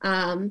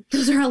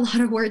 Those are a lot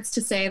of words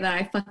to say that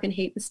I fucking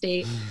hate the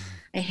state.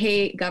 I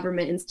hate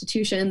government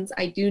institutions.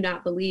 I do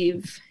not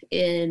believe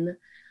in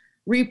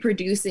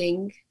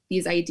reproducing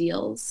these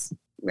ideals,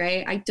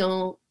 right? I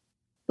don't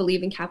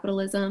believe in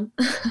capitalism.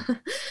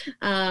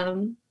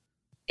 And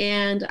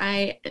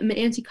I am an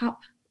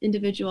anti-cop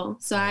individual.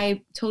 So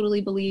I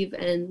totally believe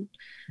in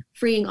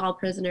freeing all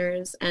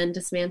prisoners and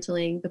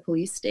dismantling the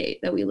police state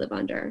that we live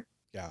under.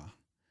 Yeah.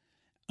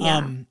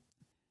 I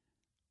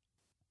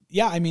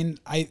mean,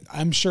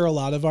 I'm sure a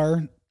lot of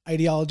our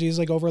ideologies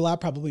like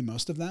overlap, probably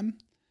most of them.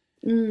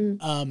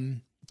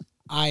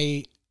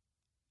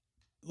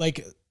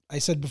 Like I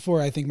said before,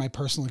 I think my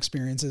personal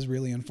experiences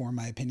really inform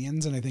my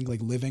opinions. And I think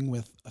like living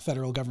with a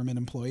federal government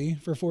employee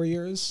for 4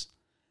 years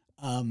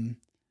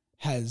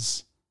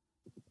has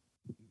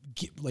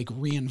like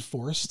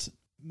reinforced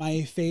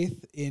my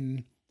faith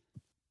in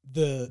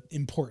the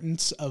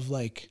importance of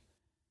like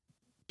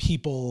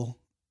people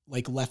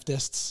like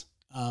leftists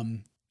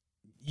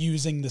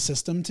using the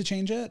system to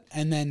change it.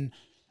 And then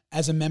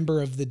as a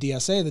member of the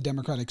DSA, the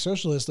Democratic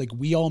Socialists, like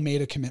we all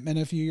made a commitment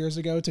a few years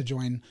ago to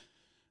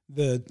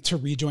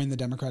rejoin the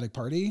Democratic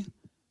Party.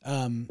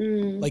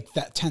 Like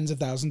that tens of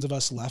thousands of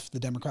us left the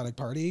Democratic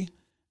Party.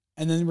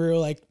 And then we were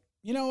like,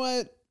 you know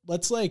what,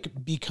 let's like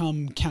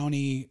become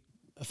county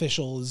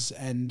officials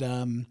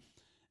and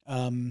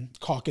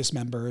caucus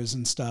members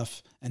and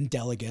stuff and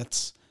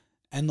delegates.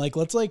 And like,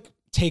 let's like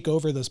take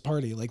over this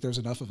party. Like there's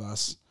enough of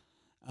us.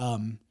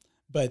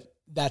 But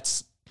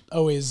that's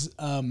always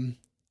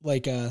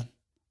like a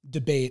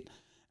debate.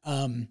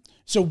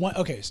 So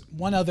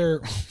one other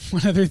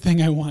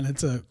thing I wanted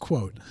to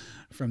quote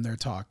from their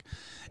talk.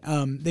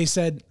 They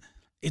said,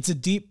 it's a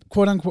deep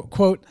quote unquote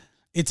quote.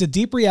 It's a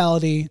deep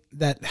reality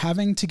that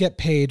having to get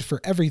paid for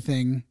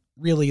everything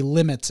really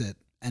limits it.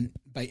 And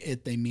by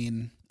it, they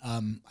mean,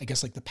 I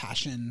guess like the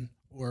passion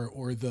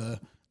or the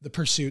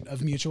pursuit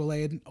of mutual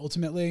aid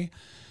ultimately.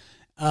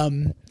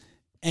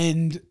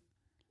 And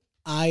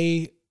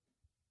I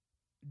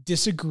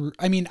disagree.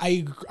 I mean,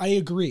 I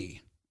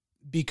agree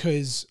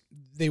because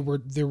they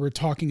were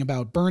talking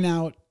about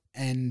burnout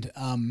and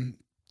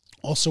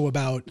also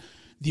about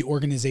the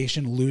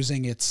organization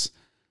losing its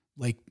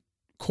like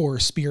core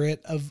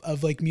spirit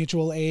of like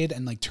mutual aid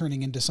and like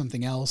turning into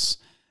something else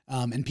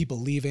and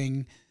people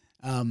leaving.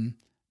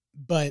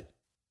 But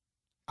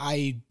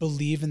I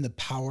believe in the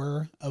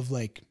power of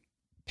like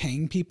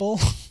paying people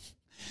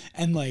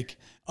and like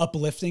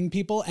uplifting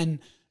people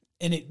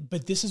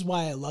but this is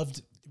why I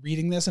loved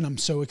reading this. And I'm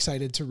so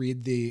excited to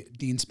read the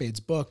Dean Spade's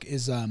book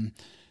is,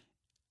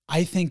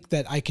 I think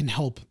that I can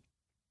help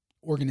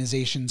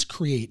organizations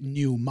create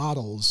new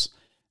models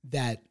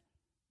that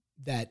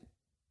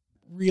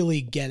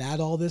really get at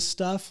all this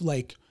stuff.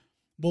 Like,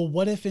 well,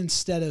 what if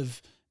instead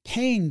of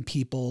paying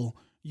people,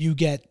 you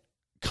get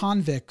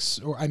convicts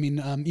or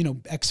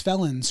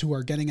ex-felons who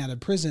are getting out of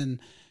prison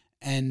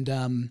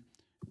and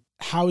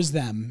house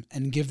them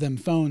and give them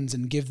phones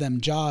and give them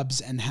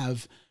jobs and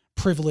have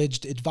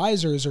privileged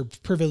advisors or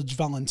privileged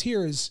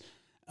volunteers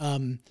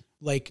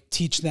like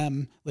teach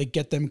them, like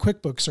get them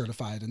QuickBooks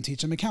certified and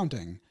teach them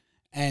accounting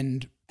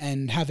and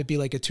have it be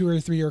like a 2 or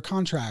 3 year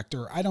contract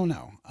or I don't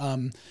know.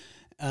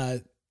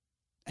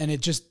 And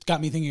it just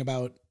got me thinking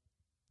about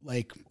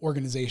like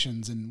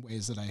organizations in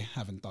ways that I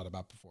haven't thought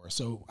about before.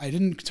 So I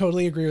didn't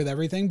totally agree with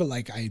everything, but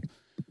like I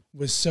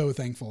was so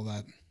thankful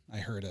that I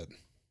heard it.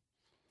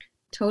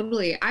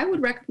 Totally. I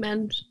would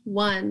recommend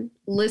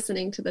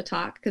listening to the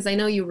talk because I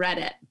know you read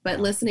it, but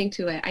listening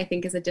to it, I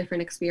think is a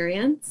different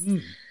experience.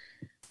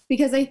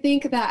 Because I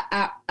think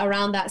that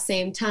around that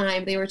same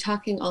time, they were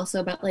talking also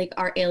about like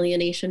our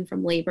alienation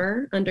from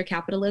labor under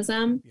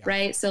capitalism,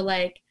 right? So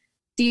like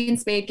Dean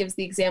Spade gives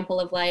the example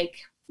of like,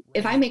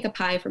 if I make a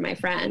pie for my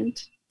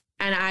friend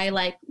and I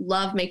like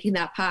love making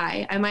that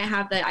pie, I might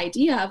have the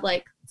idea of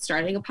like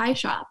starting a pie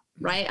shop,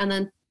 right? And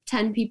then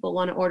 10 people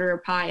want to order a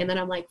pie. And then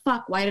I'm like,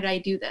 fuck, why did I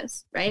do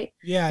this? Right?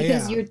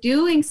 Because you're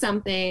doing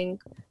something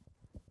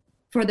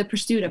for the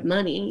pursuit of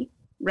money,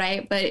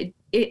 right? But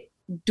it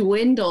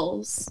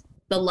dwindles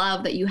the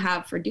love that you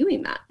have for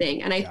doing that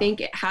thing. And I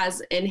think it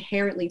has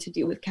inherently to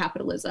do with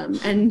capitalism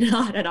and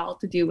not at all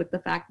to do with the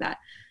fact that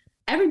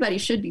everybody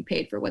should be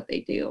paid for what they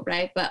do,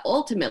 right? But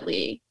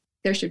ultimately,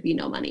 there should be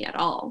no money at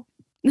all.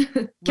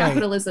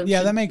 Capitalism Yeah,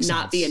 should that makes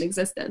not sense. be in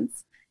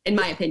existence, in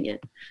my opinion.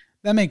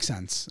 That makes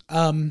sense.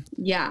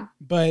 Yeah.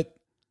 But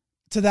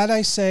to that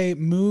I say,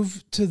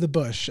 move to the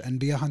bush and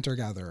be a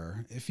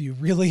hunter-gatherer. If you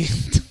really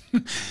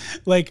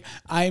like,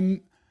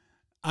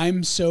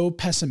 I'm so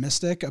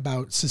pessimistic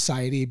about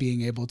society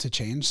being able to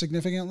change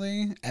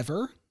significantly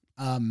ever.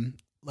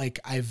 Like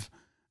I've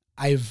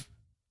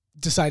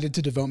decided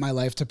to devote my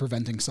life to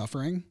preventing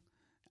suffering.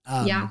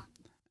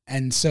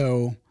 And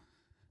so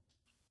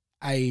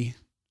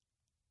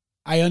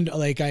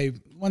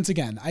once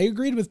again, I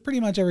agreed with pretty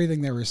much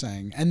everything they were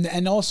saying.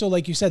 And also,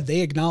 like you said,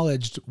 they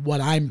acknowledged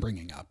what I'm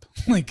bringing up.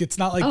 Like, it's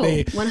not like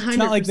 100%. it's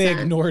not like they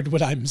ignored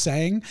what I'm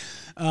saying.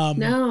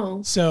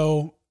 No.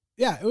 So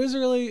yeah, it was a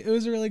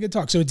really good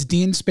talk. So it's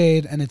Dean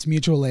Spade and it's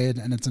mutual aid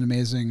and it's an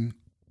amazing,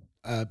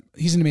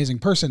 he's an amazing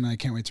person. And I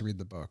can't wait to read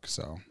the book.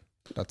 So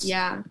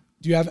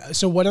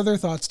so what other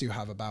thoughts do you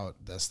have about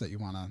this that you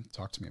want to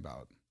talk to me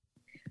about?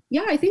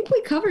 Yeah, I think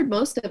we covered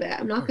most of it.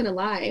 I'm not going to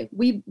lie.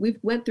 We've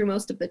went through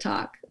most of the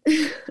talk.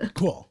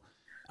 Cool.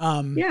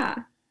 Yeah.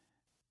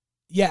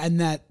 Yeah.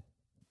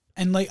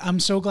 And like, I'm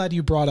so glad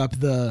you brought up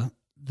the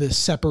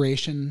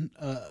separation,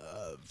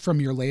 from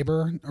your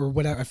labor or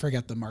whatever. I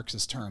forget the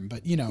Marxist term,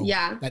 but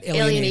that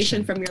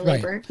alienation from your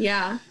labor. Right.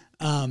 Yeah.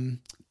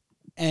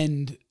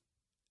 And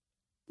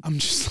I'm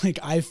just like,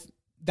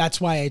 that's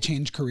why I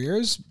changed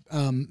careers.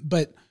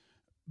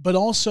 But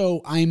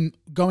also I'm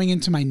going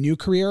into my new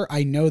career.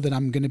 I know that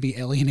I'm going to be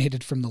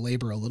alienated from the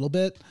labor a little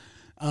bit.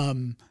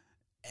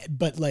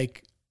 But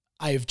like,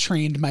 I've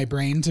trained my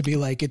brain to be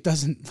like, it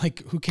doesn't,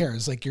 like, who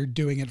cares? Like, you're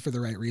doing it for the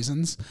right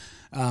reasons.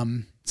 Yeah.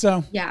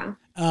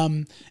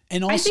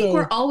 And also, I think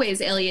we're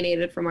always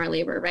alienated from our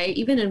labor, right?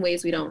 Even in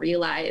ways we don't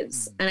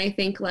realize. And I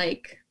think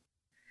like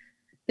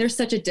there's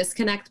such a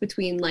disconnect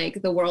between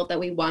like the world that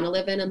we want to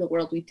live in and the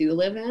world we do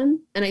live in.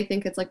 And I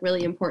think it's like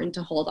really important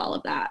to hold all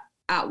of that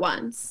at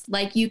once.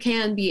 Like you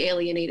can be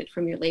alienated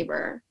from your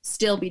labor,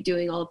 still be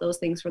doing all of those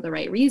things for the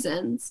right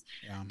reasons,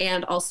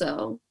 and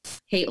also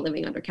hate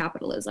living under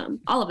capitalism.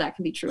 All of that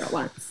can be true at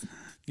once.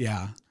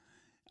 Yeah.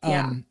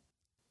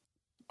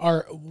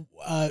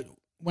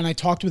 When I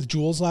talked with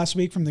Jules last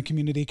week from the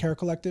Community Care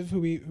Collective, who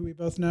we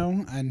both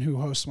know and who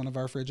hosts one of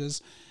our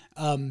fridges,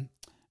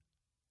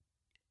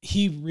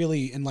 he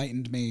really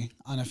enlightened me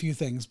on a few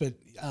things, but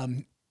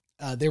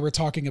they were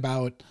talking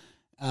about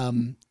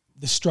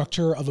the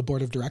structure of a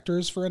board of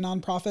directors for a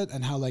nonprofit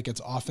and how like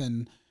it's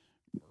often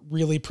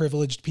really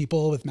privileged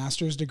people with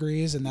master's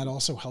degrees. And that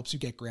also helps you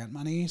get grant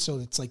money. So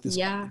it's like this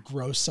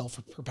gross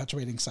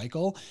self-perpetuating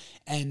cycle.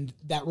 And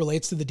that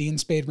relates to the Dean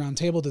Spade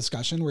roundtable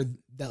discussion where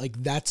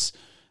that's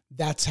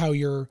how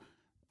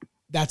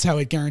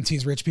it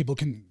guarantees rich people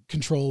can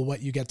control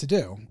what you get to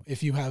do.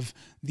 If you have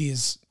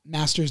these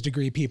master's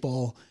degree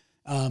people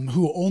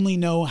who only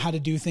know how to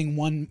do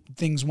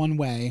things one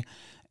way,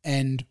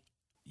 and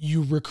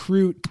you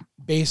recruit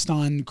based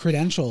on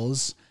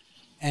credentials,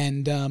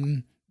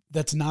 and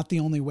that's not the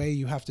only way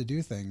you have to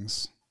do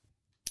things.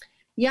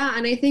 Yeah,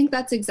 and I think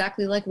that's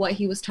exactly like what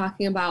he was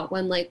talking about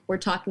when like we're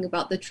talking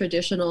about the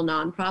traditional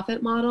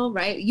nonprofit model,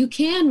 right? You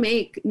can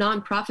make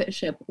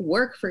nonprofitship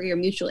work for your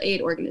mutual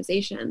aid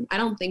organization. I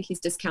don't think he's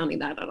discounting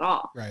that at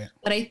all. Right.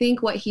 But I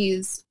think what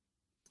he's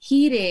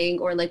heeding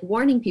or like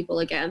warning people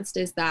against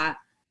is that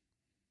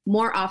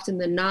more often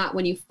than not,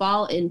 when you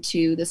fall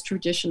into this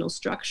traditional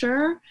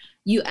structure,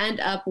 you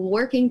end up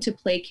working to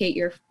placate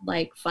your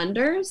like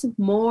funders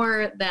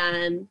more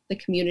than the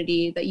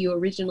community that you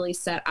originally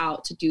set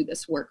out to do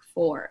this work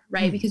for,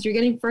 right? Because you're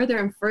getting further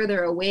and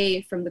further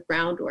away from the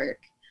groundwork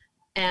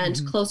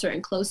and closer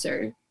and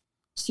closer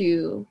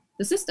to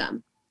the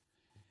system.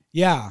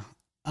 Yeah.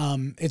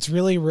 It's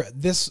really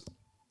this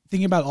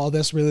thinking about all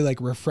this really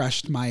like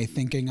refreshed my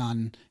thinking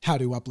on how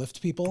to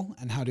uplift people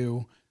and how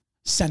to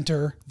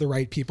center the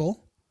right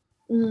people.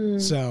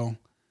 So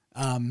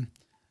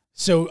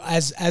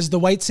as the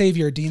white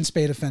savior, Dean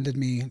Spade offended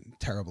me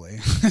terribly,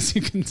 as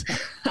you can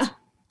tell.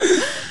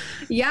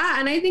 Yeah,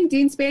 and I think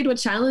Dean Spade would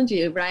challenge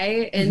you,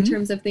 right? In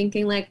terms of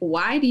thinking like,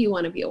 why do you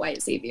want to be a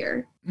white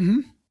savior?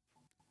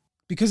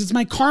 Because it's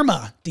my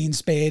karma, Dean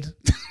Spade.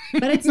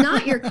 But it's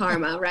not your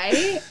karma,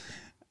 right?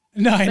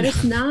 No, I know.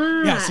 It's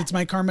not. Yes, it's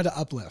my karma to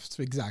uplift.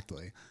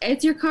 Exactly.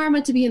 It's your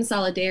karma to be in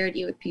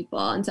solidarity with people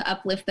and to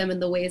uplift them in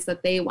the ways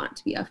that they want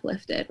to be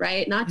uplifted,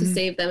 right? Not to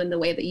save them in the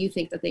way that you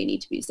think that they need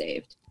to be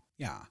saved.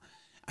 Yeah.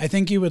 I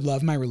think you would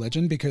love my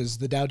religion because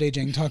the Tao Te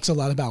Ching talks a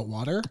lot about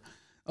water.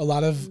 A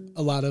lot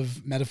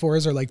of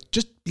metaphors are like,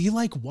 just be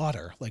like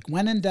water. Like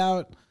when in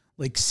doubt,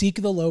 like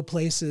seek the low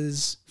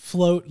places,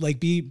 float,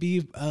 like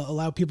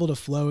allow people to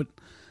float,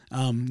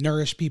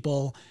 nourish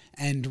people,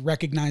 and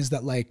recognize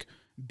that like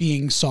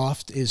being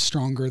soft is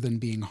stronger than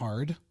being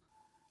hard.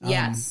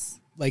 Yes.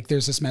 Like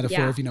there's this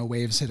metaphor of,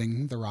 waves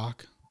hitting the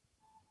rock.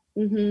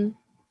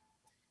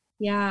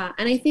 Yeah.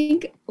 And I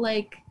think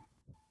like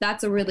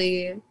that's a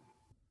really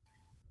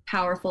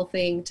powerful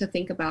thing to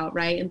think about,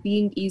 right? And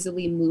being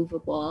easily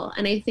movable.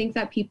 And I think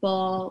that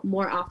people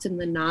more often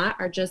than not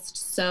are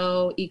just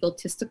so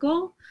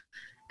egotistical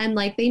and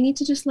like they need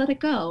to just let it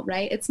go,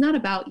 right? It's not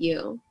about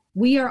you.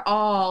 we are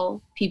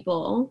all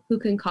people who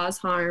can cause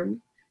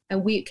harm,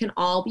 and we can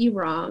all be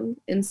wrong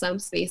in some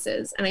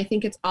spaces. And I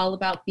think it's all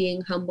about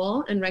being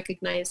humble and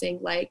recognizing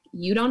like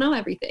you don't know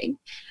everything.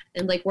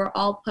 And like we're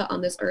all put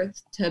on this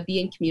earth to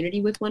be in community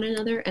with one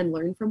another and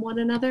learn from one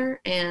another.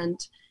 And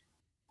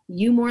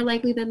you more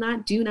likely than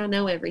not do not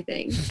know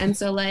everything. And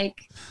so like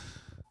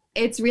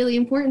it's really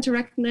important to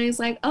recognize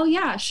like, oh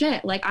yeah,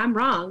 shit, like I'm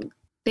wrong.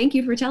 Thank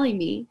you for telling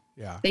me.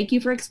 Yeah. Thank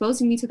you for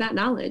exposing me to that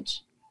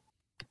knowledge.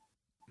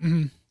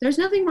 Mm-hmm. There's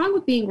nothing wrong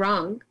with being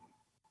wrong.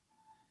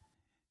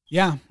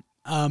 Yeah.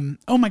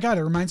 Oh my God,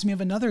 it reminds me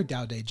of another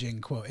Tao Te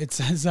Ching quote. It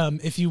says,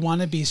 if you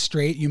want to be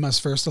straight, you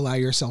must first allow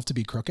yourself to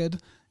be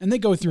crooked. And they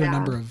go through a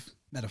number of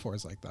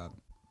metaphors like that.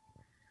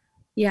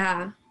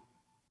 Yeah.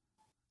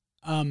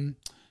 Okay,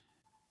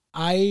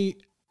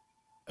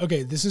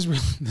 this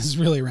is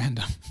really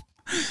random.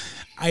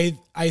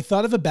 I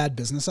thought of a bad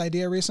business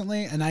idea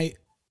recently, and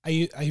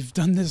I've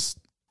done this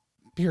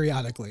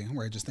periodically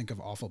where I just think of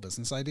awful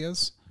business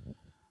ideas.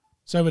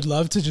 So I would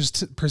love to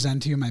just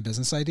present to you my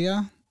business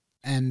idea,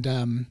 and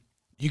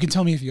you can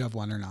tell me if you have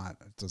one or not.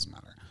 It doesn't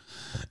matter.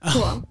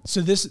 Cool. So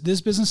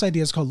this business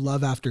idea is called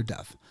Love After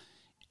Death.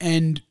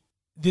 And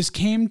this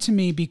came to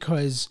me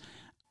because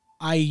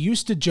I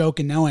used to joke,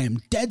 and now I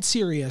am dead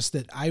serious,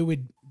 that I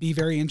would be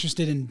very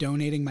interested in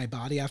donating my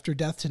body after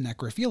death to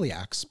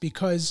necrophiliacs,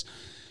 because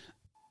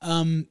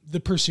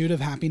the pursuit of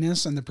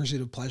happiness and the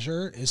pursuit of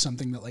pleasure is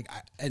something that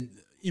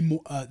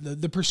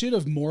the pursuit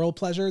of moral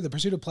pleasure, the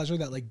pursuit of pleasure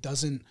that like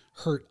doesn't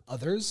hurt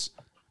others,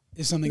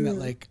 is something that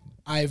like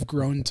I've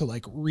grown to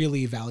like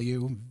really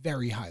value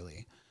very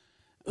highly.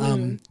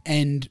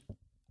 And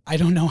I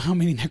don't know how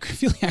many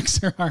necrophiliacs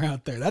there are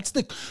out there. That's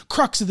the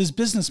crux of this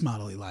business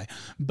model, Eli.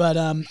 But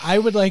I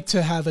would like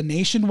to have a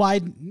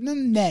nationwide,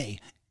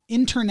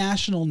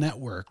 international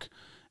network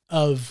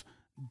of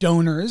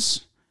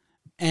donors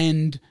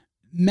and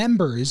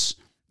members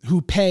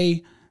who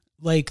pay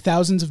like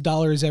thousands of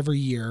dollars every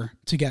year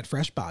to get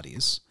fresh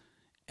bodies.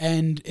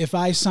 And if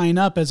I sign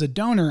up as a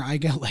donor, I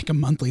get like a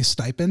monthly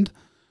stipend.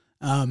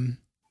 And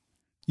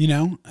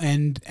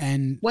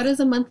what does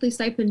a monthly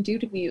stipend do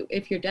to you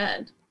if you're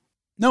dead?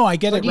 No, I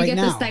get it right now. Do you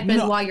get the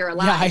stipend while you're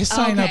alive? Yeah, I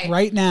sign up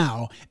right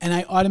now, and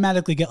I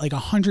automatically get like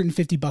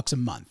 $150 a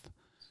month.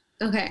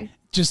 Okay.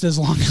 Just as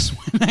long as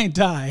when I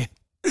die,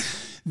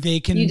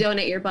 you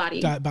donate your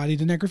body to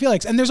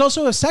necrophiliacs. And there's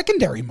also a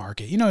secondary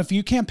market. You know, if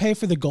you can't pay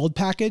for the gold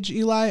package,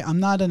 Eli, I'm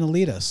not an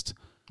elitist.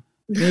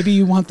 Maybe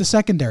you want the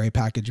secondary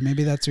package.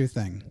 Maybe that's your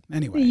thing.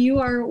 Anyway. You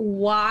are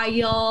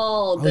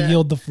wild. I'll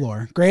yield the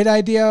floor. Great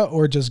idea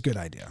or just good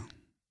idea?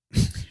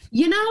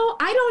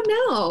 I don't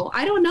know.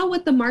 I don't know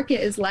what the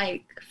market is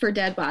like for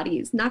dead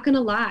bodies. Not going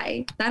to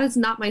lie. That is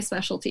not my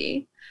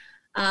specialty.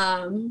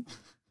 I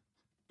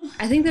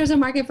think there's a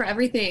market for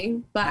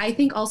everything, but I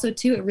think also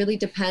too, it really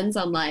depends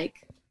on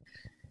like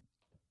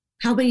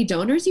how many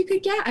donors you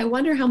could get. I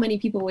wonder how many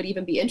people would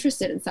even be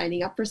interested in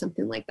signing up for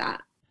something like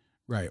that.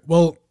 Right.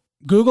 Well,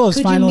 Google has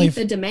finally meet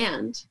the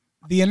demand.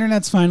 The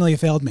internet's finally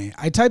failed me.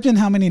 I typed in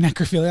how many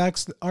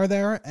necrophiliacs are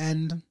there,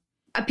 and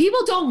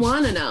people don't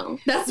want to know.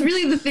 That's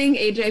really the thing,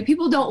 AJ.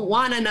 People don't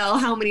want to know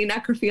how many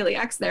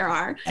necrophiliacs there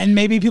are. And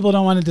maybe people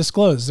don't want to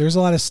disclose. There's a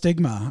lot of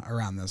stigma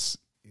around this.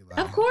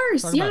 Eli. Of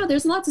course. Yeah,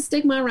 there's lots of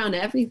stigma around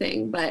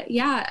everything. But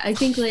yeah, I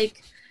think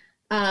like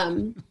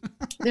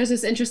there's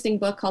this interesting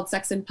book called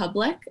Sex in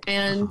Public.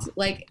 And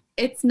like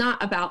it's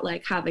not about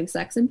like having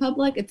sex in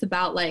public. It's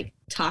about like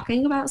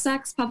talking about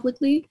sex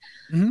publicly.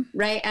 Mm-hmm.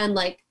 Right. And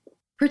like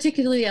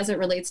particularly as it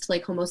relates to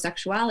like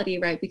homosexuality,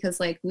 right? Because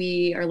like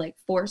we are like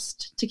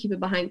forced to keep it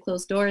behind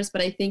closed doors.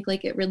 But I think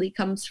like it really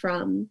comes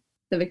from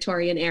the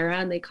Victorian era,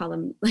 and they call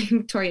them like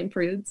Victorian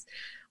prudes,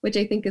 which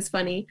I think is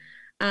funny.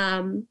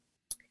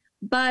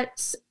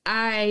 But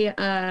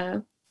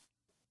I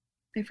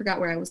forgot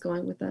where I was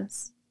going with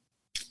this.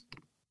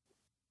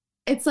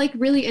 It's like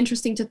really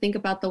interesting to think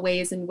about the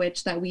ways in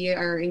which that we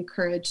are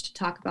encouraged to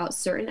talk about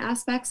certain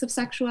aspects of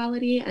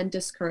sexuality and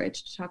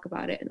discouraged to talk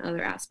about it in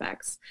other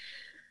aspects.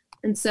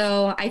 And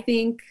so I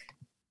think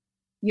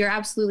you're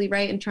absolutely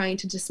right in trying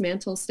to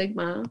dismantle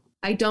stigma.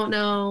 I don't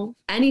know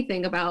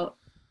anything about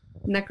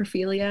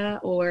necrophilia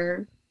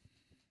or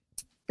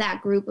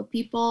that group of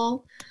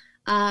people.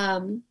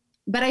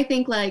 But I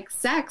think like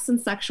sex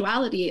and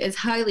sexuality is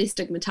highly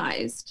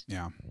stigmatized.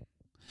 Yeah.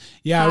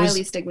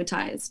 Highly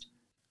stigmatized.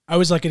 I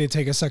was lucky to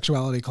take a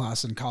sexuality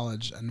class in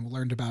college and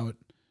learned about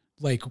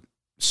like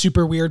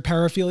super weird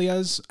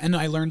paraphilias. And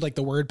I learned like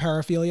the word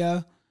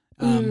paraphilia,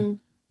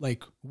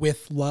 like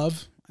with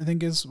love, I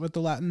think is what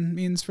the Latin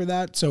means for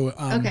that. So,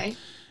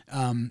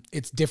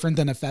 it's different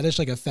than a fetish.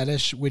 Like a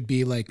fetish would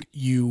be like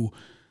you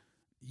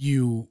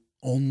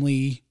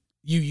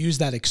use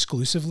that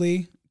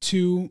exclusively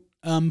to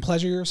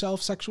pleasure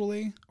yourself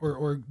sexually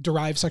or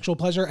derive sexual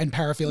pleasure, and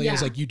paraphilia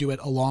is like you do it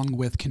along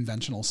with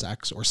conventional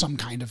sex or some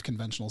kind of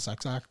conventional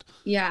sex act.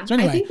 Yeah. So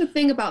anyway, I think the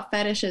thing about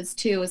fetishes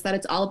too is that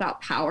it's all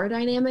about power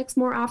dynamics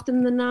more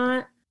often than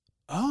not.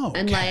 Oh, okay.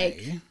 And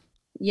like,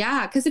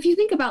 yeah, because if you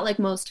think about like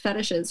most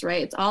fetishes,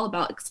 right, it's all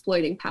about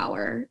exploiting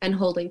power and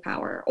holding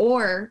power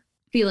or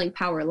feeling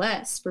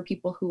powerless for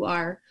people who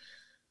are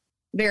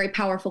very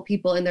powerful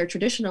people in their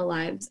traditional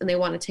lives, and they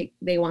want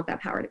that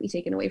power to be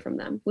taken away from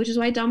them, which is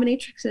why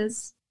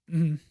dominatrixes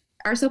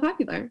are so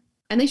popular,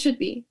 and they should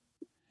be.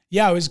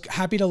 Yeah, I was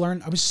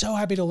so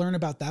happy to learn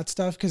about that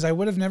stuff, because I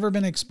would have never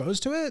been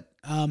exposed to it.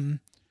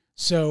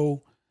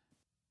 So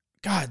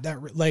God,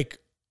 that like,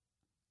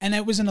 and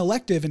it was an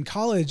elective in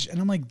college, and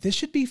I'm like, this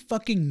should be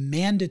fucking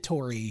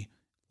mandatory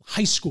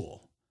high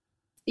school.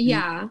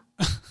 Yeah.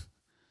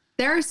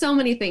 There are so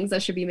many things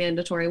that should be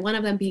mandatory. One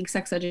of them being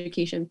sex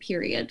education,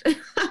 period.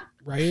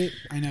 Right?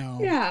 I know.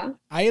 Yeah.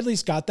 I at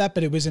least got that,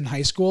 but it was in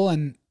high school,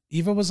 and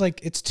Eva was like,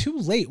 it's too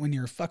late when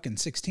you're fucking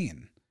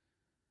 16.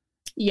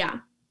 Yeah.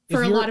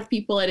 For a lot of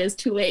people, it is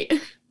too late.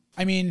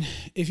 I mean,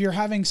 if you're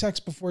having sex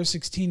before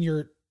 16,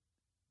 you're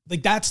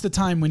like, that's the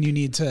time when you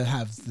need to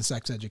have the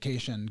sex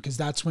education, because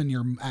that's when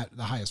you're at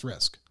the highest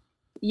risk.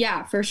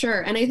 Yeah, for sure.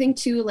 And I think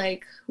too,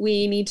 like,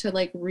 we need to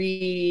like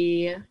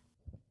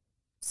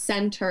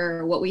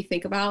center what we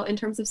think about in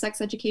terms of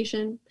sex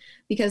education,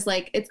 because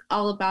like it's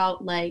all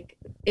about like,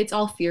 it's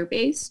all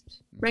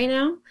fear-based right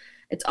now.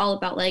 It's all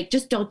about like,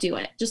 just don't do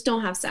it, just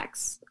don't have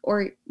sex,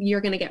 or you're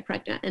gonna get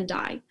pregnant and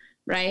die,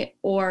 right?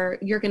 Or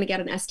you're gonna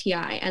get an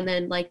STI and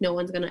then like no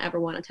one's gonna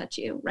ever want to touch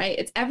you, right?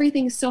 It's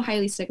everything's so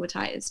highly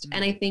stigmatized.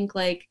 And I think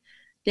like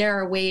there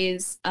are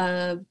ways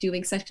of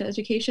doing sex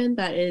education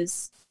that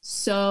is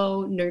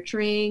so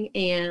nurturing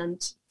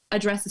and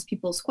addresses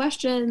people's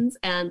questions,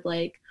 and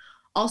like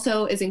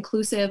also is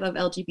inclusive of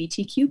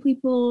LGBTQ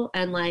people.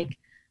 And like,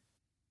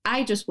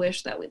 I just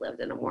wish that we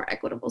lived in a more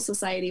equitable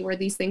society where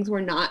these things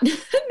were not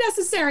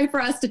necessary for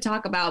us to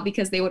talk about,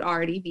 because they would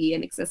already be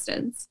in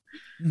existence.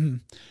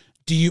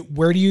 Mm-hmm.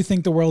 Where do you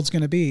think the world's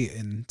going to be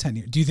in 10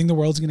 years? Do you think the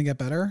world's going to get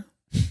better?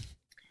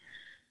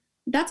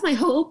 That's my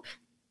hope,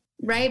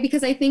 right?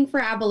 Because I think for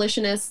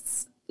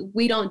abolitionists,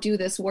 we don't do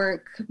this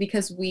work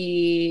because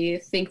we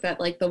think that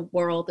like the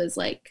world is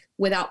like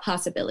without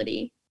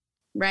possibility.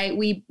 Right.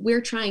 We're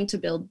trying to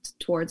build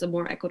towards a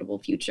more equitable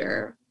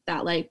future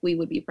that like we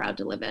would be proud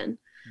to live in.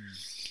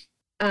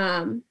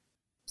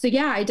 So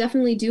yeah, I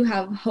definitely do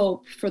have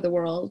hope for the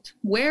world.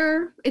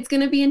 Where it's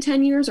going to be in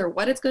 10 years or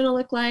what it's going to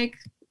look like,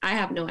 I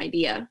have no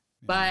idea,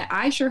 but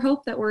I sure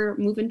hope that we're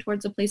moving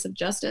towards a place of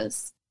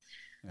justice.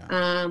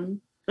 Yeah.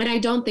 And I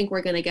don't think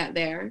we're going to get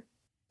there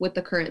with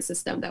the current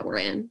system that we're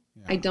in.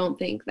 Yeah. I don't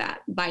think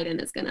that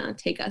Biden is going to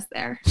take us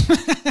there.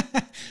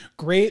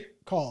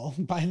 Great call.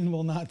 Biden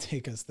will not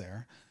take us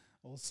there.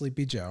 Old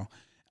Sleepy Joe.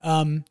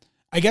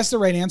 I guess the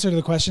right answer to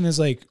the question is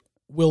like,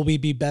 will we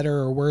be better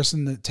or worse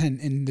in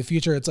the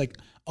future? It's like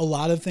a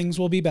lot of things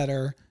will be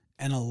better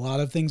and a lot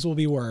of things will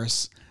be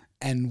worse.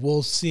 And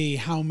we'll see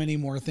how many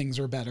more things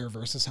are better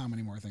versus how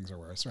many more things are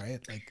worse, right?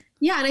 Like,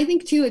 yeah, and I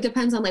think too, it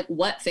depends on like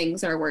what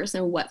things are worse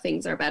and what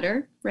things are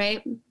better,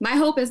 right? My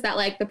hope is that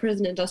like the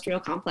prison industrial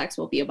complex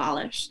will be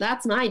abolished.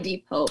 That's my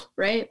deep hope,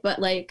 right? But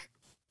like,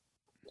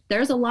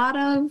 there's a lot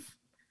of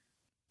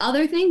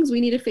other things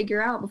we need to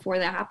figure out before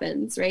that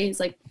happens, right?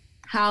 It's like,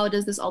 how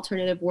does this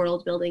alternative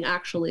world building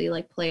actually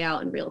like play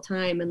out in real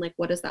time? And like,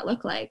 what does that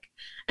look like?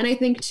 And I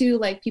think too,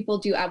 like people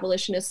do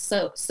abolitionists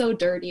so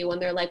dirty when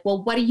they're like,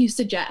 well, what do you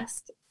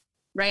suggest?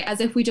 Right? As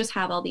if we just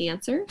have all the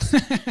answers.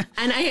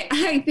 And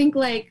I think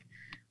like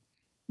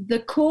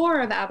the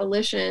core of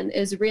abolition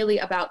is really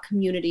about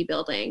community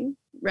building,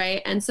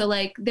 right? And so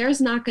like,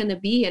 there's not going to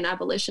be an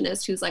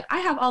abolitionist who's like, I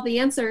have all the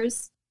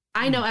answers,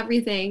 I know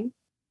everything,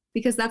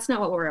 because that's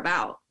not what we're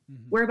about.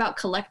 Mm-hmm. We're about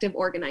collective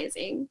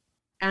organizing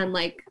and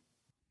like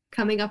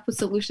coming up with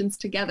solutions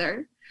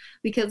together,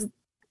 because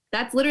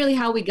that's literally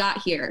how we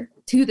got here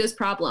to this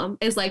problem,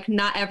 is like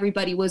not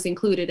everybody was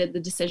included in the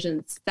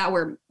decisions that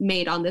were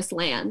made on this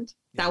land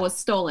that was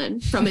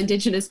stolen from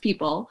indigenous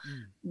people,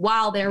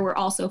 while there were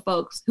also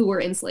folks who were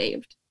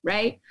enslaved,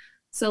 right?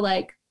 So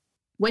like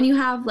when you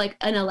have like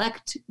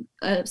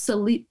a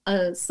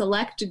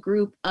select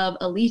group of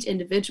elite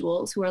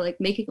individuals who are like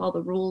making all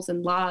the rules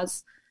and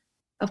laws,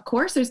 of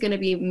course there's going to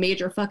be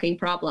major fucking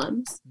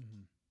problems. Mm-hmm.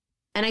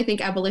 And I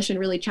think abolition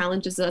really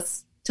challenges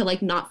us to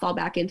like not fall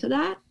back into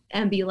that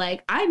and be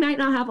like, I might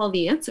not have all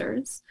the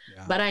answers,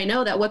 but I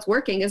know that what's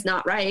working is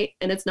not right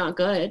and it's not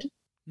good.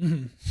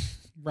 Mm-hmm.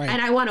 Right.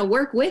 And I want to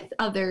work with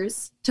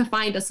others to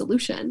find a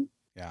solution.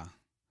 Yeah.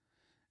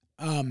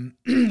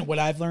 What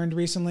I've learned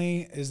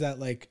recently is that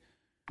like,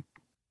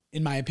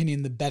 in my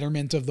opinion, the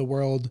betterment of the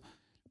world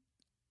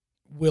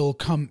will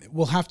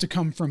have to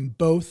come from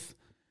both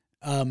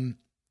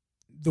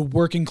the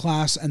working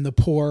class and the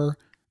poor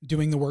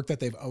doing the work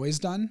that they've always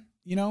done,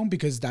 you know,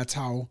 because that's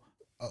how,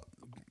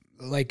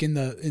 like in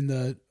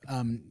the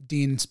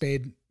Dean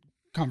Spade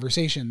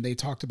conversation, they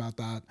talked about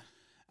that.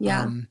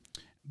 Yeah.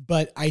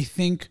 But I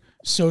think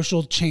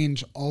social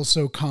change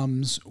also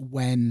comes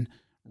when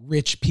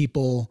rich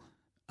people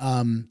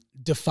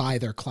defy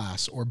their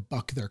class or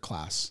buck their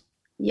class.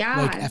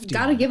 Yeah, like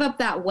gotta give up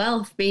that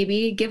wealth,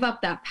 baby. Give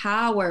up that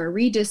power.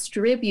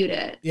 Redistribute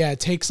it. Yeah, it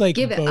takes like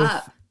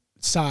both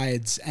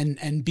sides, and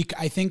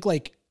I think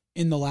like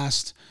in the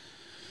last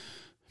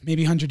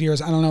maybe 100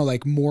 years, I don't know,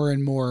 like more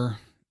and more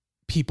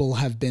people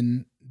have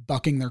been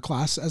bucking their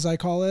class, as I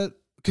call it,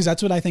 because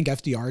that's what I think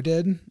FDR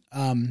did.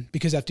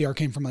 Because FDR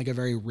came from like a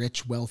very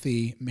rich,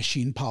 wealthy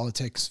machine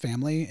politics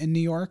family in New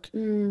York.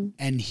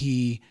 And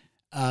he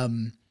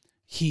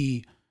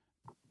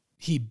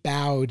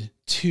bowed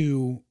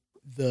to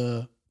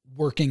the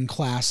working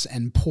class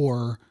and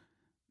poor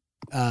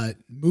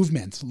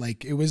movement.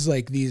 Like it was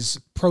like these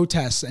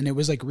protests, and it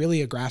was like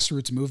really a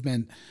grassroots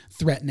movement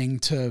threatening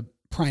to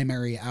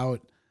primary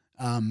out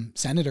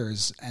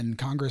senators and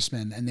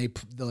congressmen, and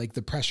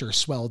the pressure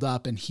swelled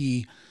up, and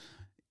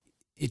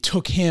it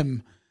took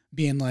him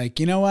being like,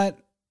 you know what,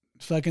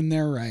 fucking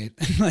they're right.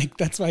 And like,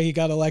 that's why he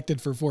got elected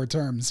for 4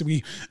 terms.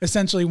 We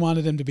essentially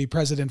wanted him to be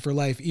president for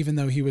life, even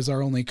though he was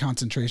our only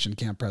concentration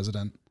camp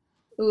president.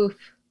 Oof.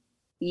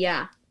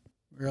 Yeah.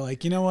 We were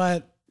like, you know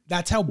what?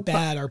 That's how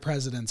bad our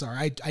presidents are.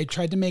 I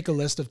tried to make a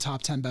list of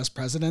top 10 best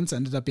presidents,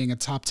 ended up being a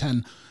top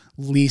 10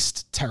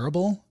 least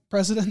terrible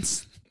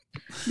presidents.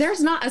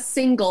 There's not a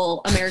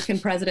single American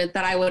president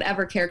that I would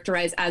ever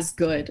characterize as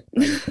good.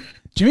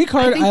 Jimmy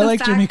Carter. I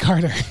like Jimmy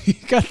Carter. He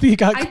got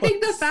I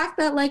think the fact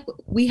that like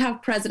we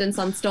have presidents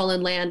on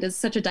stolen land is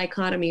such a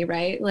dichotomy,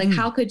 right? Like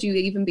how could you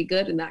even be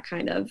good in that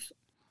kind of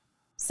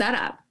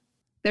setup?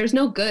 There's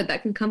no good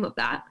that can come of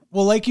that.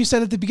 Well, like you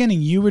said at the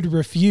beginning, you would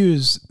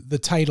refuse the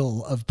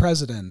title of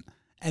president,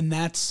 and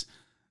that's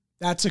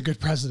a good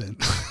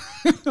president.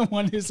 The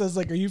one who says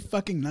like, are you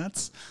fucking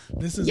nuts?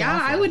 This is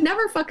awful. I would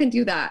never fucking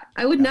do that.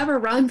 I would never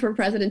run for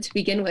president to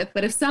begin with.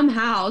 But if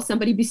somehow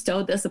somebody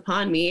bestowed this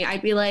upon me,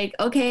 I'd be like,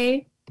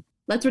 okay,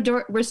 let's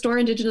restore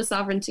indigenous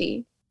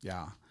sovereignty.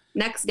 Yeah.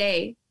 Next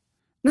day.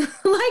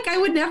 Like I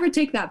would never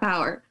take that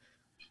power.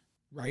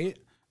 Right.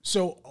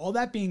 So all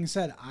that being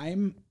said,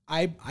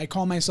 I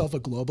call myself a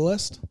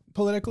globalist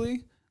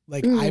politically.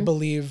 Like I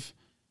believe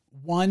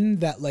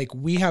that like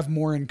we have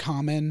more in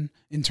common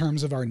in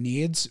terms of our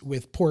needs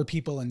with poor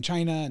people in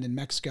China and in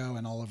Mexico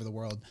and all over the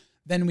world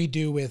than we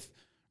do with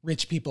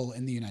rich people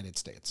in the United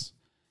States.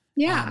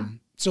 Yeah.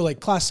 So like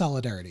class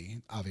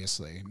solidarity,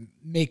 obviously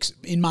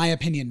in my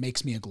opinion,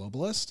 makes me a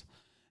globalist.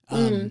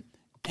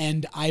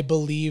 And I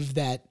believe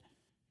that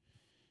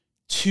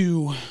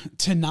to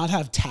not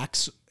have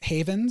tax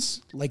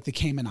havens like the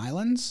Cayman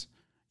Islands,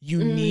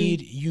 you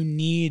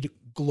need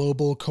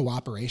global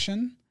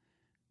cooperation.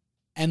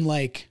 And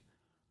like,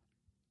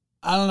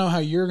 I don't know how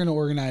you're going to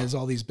organize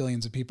all these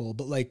billions of people,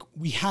 but like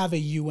we have a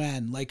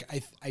UN. Like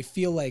I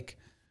feel like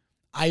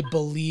I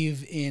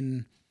believe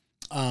in,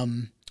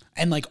 and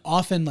like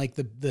often like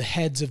the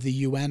heads of the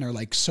UN are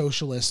like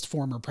socialist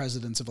former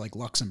presidents of like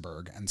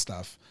Luxembourg and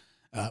stuff,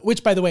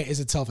 which by the way is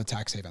itself a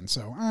tax haven.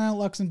 So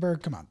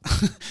Luxembourg, come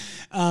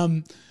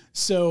on.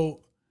 So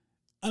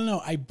I don't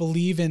know. I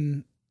believe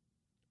in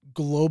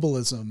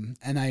globalism,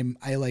 and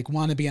I like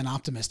want to be an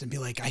optimist and be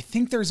like, I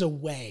think there's a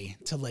way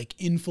to like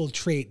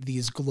infiltrate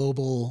these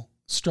global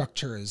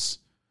structures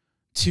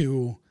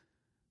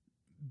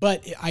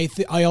but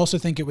I also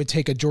think it would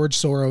take a George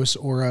Soros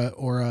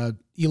or a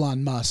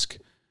Elon Musk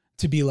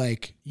to be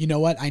like, you know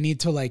what, I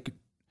need to like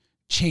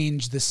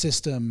change the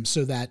system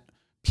so that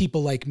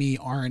people like me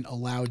aren't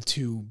allowed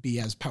to be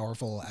as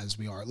powerful as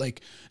we are. Like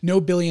no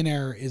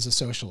billionaire is a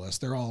socialist.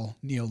 They're all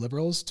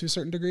neoliberals to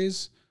certain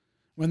degrees.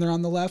 When they're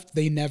on the left,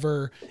 they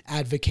never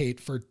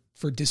advocate for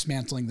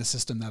dismantling the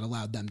system that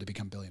allowed them to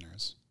become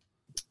billionaires.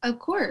 Of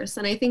course.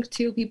 And I think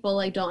too, people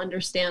like don't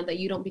understand that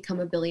you don't become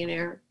a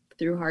billionaire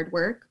through hard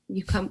work.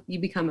 You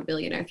become a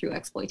billionaire through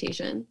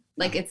exploitation.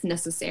 Like it's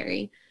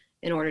necessary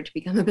in order to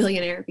become a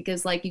billionaire,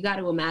 because like you got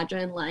to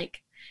imagine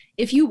like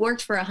if you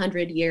worked for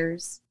 100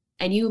 years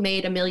and you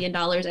made $1 million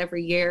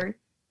every year,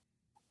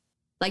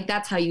 like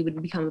that's how you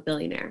would become a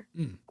billionaire,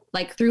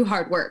 like through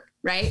hard work,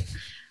 right?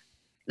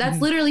 That's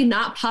literally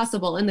not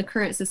possible in the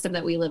current system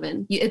that we live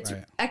in.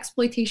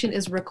 Exploitation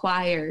is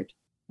required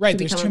to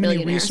become a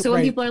billionaire. So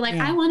when people are like,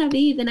 I want to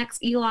be the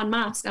next Elon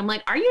Musk, I'm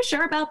like, are you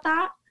sure about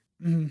that?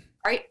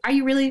 Are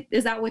you really,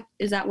 is that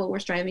what we're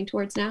striving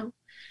towards now?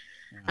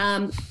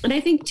 And I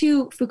think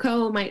too,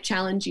 Foucault might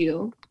challenge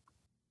you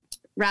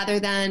rather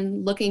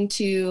than looking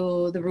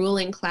to the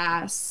ruling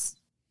class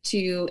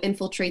to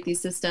infiltrate these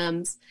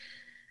systems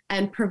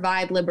and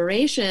provide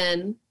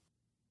liberation,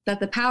 that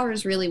the power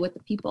is really with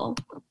the people.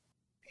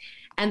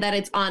 And that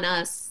it's on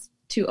us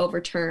to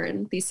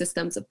overturn these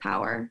systems of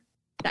power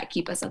that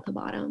keep us at the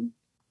bottom.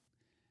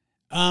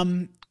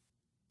 I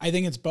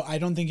think it's I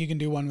don't think you can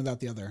do one without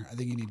the other. I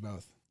think you need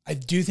both. I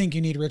do think you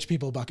need rich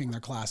people bucking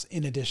their class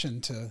in addition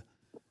to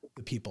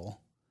the people.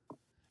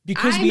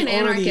 Because I'm an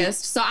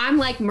anarchist, so I'm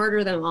like,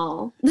 murder them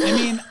all. I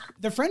mean,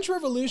 the French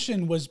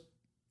Revolution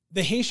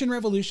the Haitian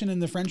Revolution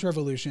and the French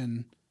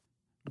Revolution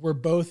were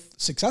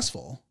both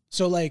successful.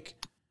 So like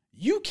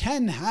you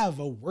can have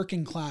a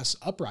working class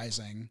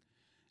uprising.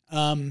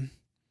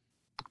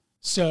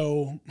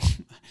 So,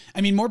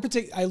 I mean,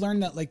 I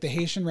learned that like the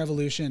Haitian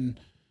Revolution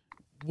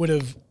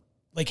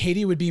like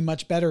Haiti would be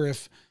much better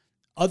if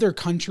other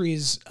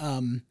countries,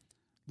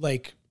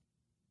 like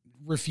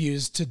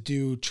refused to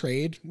do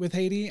trade with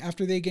Haiti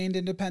after they gained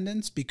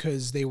independence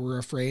because they were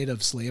afraid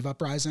of slave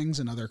uprisings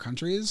in other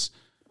countries.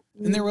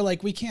 And they were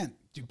like, we can't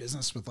do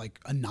business with like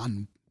a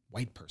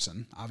white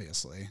person,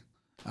 obviously.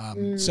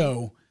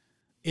 So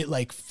it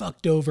like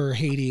fucked over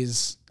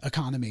Haiti's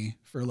economy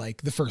for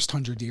like the first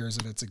 100 years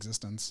of its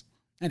existence.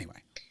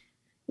 Anyway.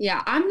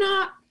 Yeah, I'm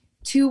not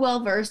too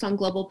well versed on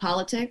global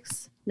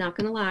politics, not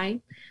gonna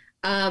lie.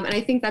 And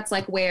I think that's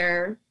like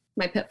where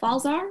my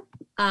pitfalls are.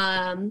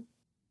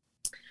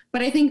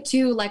 But I think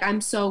too, like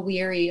I'm so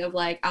weary of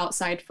like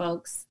outside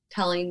folks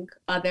telling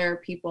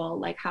other people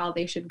like how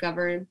they should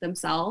govern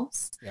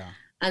themselves. Yeah.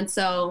 And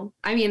so,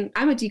 I mean,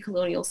 I'm a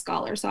decolonial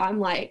scholar, so I'm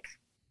like,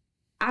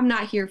 I'm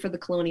not here for the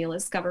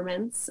colonialist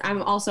governments.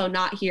 I'm also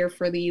not here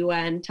for the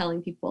UN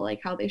telling people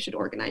like how they should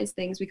organize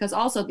things, because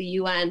also the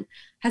UN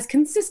has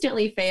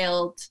consistently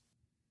failed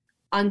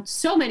on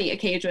so many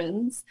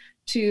occasions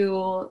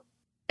to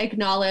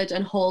acknowledge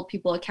and hold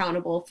people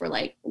accountable for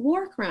like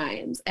war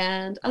crimes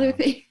and other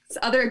things,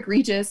 other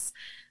egregious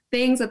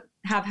things that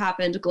have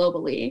happened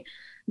globally.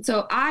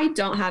 So I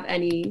don't have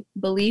any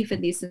belief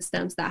in these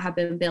systems that have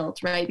been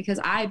built, right? Because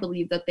I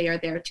believe that they are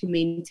there to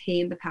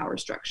maintain the power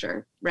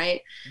structure,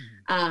 right?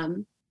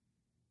 Mm-hmm.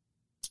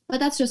 But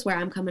that's just where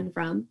I'm coming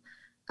from.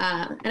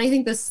 And I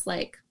think this,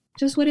 like,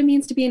 just what it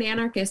means to be an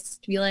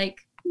anarchist, to be like,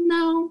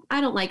 no,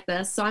 I don't like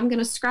this, so I'm going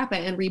to scrap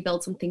it and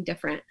rebuild something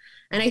different.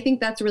 And I think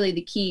that's really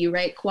the key,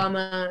 right?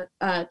 Kwame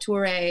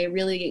Toure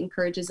really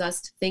encourages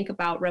us to think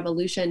about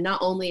revolution not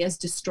only as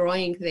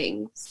destroying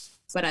things,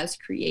 but as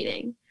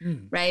creating,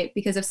 right?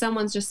 Because if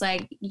someone's just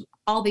like,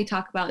 all they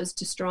talk about is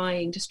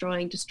destroying,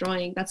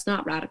 that's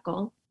not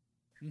radical.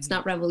 It's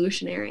not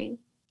revolutionary.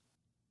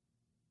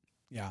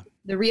 Yeah.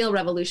 The real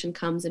revolution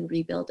comes in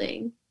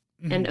rebuilding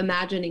and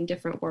imagining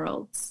different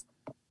worlds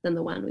than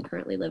the one we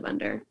currently live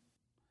under.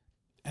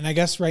 And I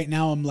guess right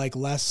now I'm like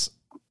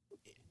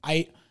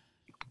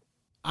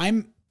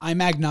I'm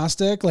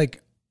agnostic.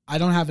 Like I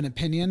don't have an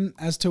opinion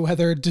as to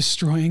whether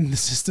destroying the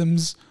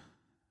systems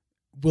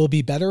will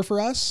be better for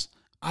us.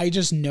 I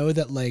just know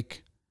that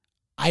like,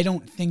 I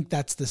don't think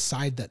that's the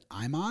side that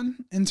I'm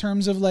on in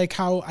terms of like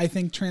how I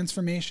think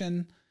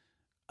transformation,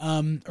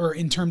 or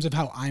in terms of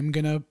how I'm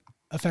going to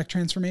affect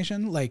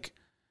transformation. Like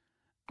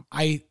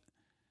I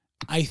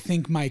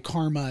think my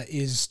karma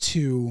is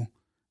to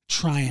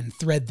try and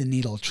thread the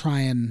needle,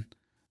 try and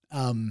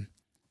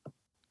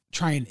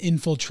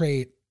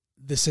infiltrate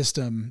the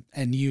system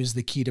and use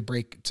the key to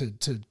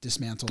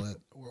dismantle it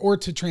or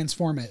to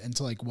transform it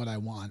into like what I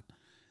want.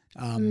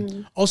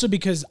 Also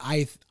because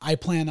I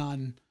plan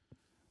on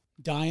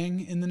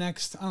dying in the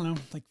next, I don't know,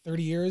 like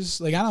 30 years.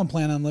 Like I don't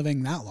plan on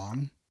living that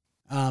long.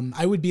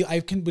 I would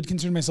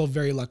consider myself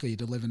very lucky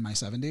to live in my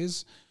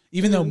 70s,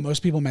 even though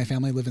most people in my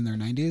family live in their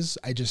 90s.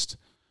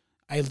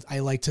 I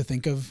like to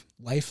think of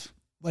life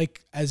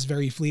like as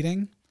very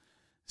fleeting.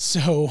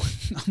 So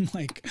I'm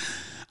like,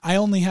 I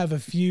only have a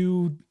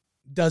few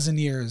dozen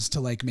years to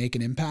like make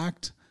an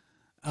impact.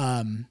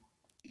 Other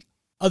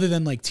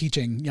than like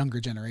teaching younger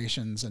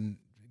generations and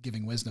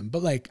giving wisdom,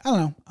 but like, I don't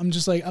know. I'm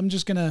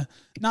just gonna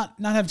not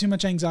have too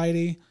much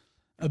anxiety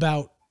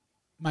about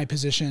my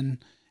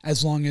position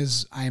as long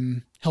as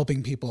I'm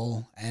helping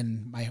people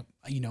and my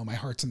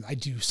heart's I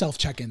do self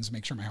check-ins,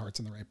 make sure my heart's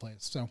in the right place.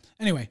 So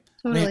anyway,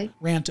 totally.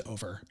 rant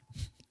over.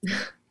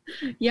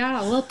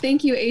 Yeah. Well,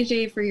 thank you,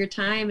 AJ, for your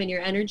time and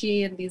your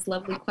energy and these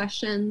lovely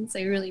questions.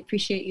 I really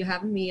appreciate you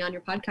having me on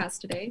your podcast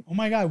today. Oh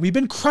my God. We've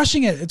been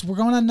crushing it. We're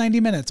going on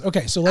 90 minutes.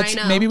 Okay. So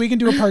maybe we can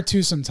do a part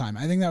 2 sometime.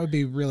 I think that would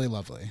be really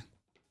lovely.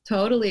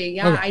 Totally.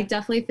 Yeah. Okay. I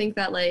definitely think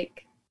that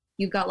like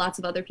you've got lots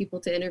of other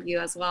people to interview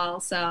as well.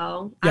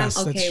 So yes,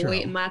 I'm okay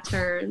waiting my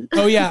turn.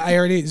 Oh yeah. I'm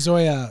already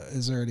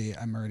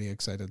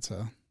excited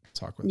to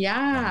talk with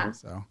them,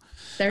 so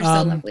they're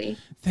so lovely.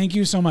 Thank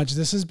you so much.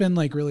 This has been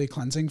like really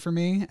cleansing for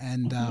me,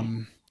 and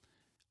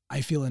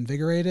I feel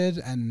invigorated,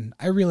 and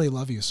I really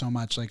love you so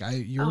much. Like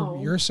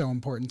you're so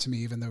important to me,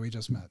 even though we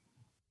just met.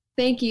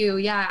 Thank you.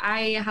 Yeah,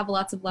 I have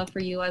lots of love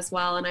for you as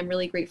well, and I'm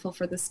really grateful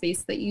for the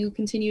space that you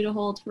continue to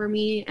hold for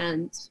me,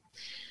 and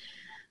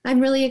I'm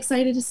really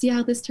excited to see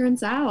how this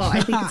turns out.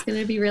 I think it's going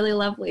to be really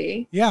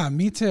lovely. Yeah,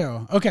 me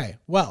too. Okay.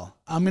 Well,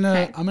 I'm going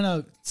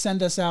to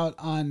send us out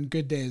on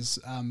Good Days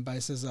by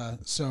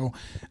SZA. So,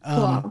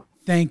 cool.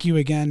 Thank you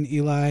again,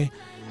 Eli.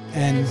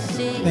 And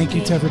thank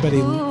you to everybody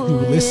who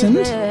listened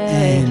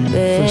and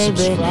for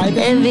subscribing.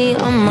 And this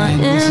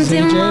is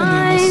AJ and the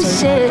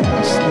Unnecessary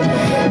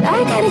Podcast.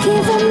 I gotta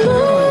keep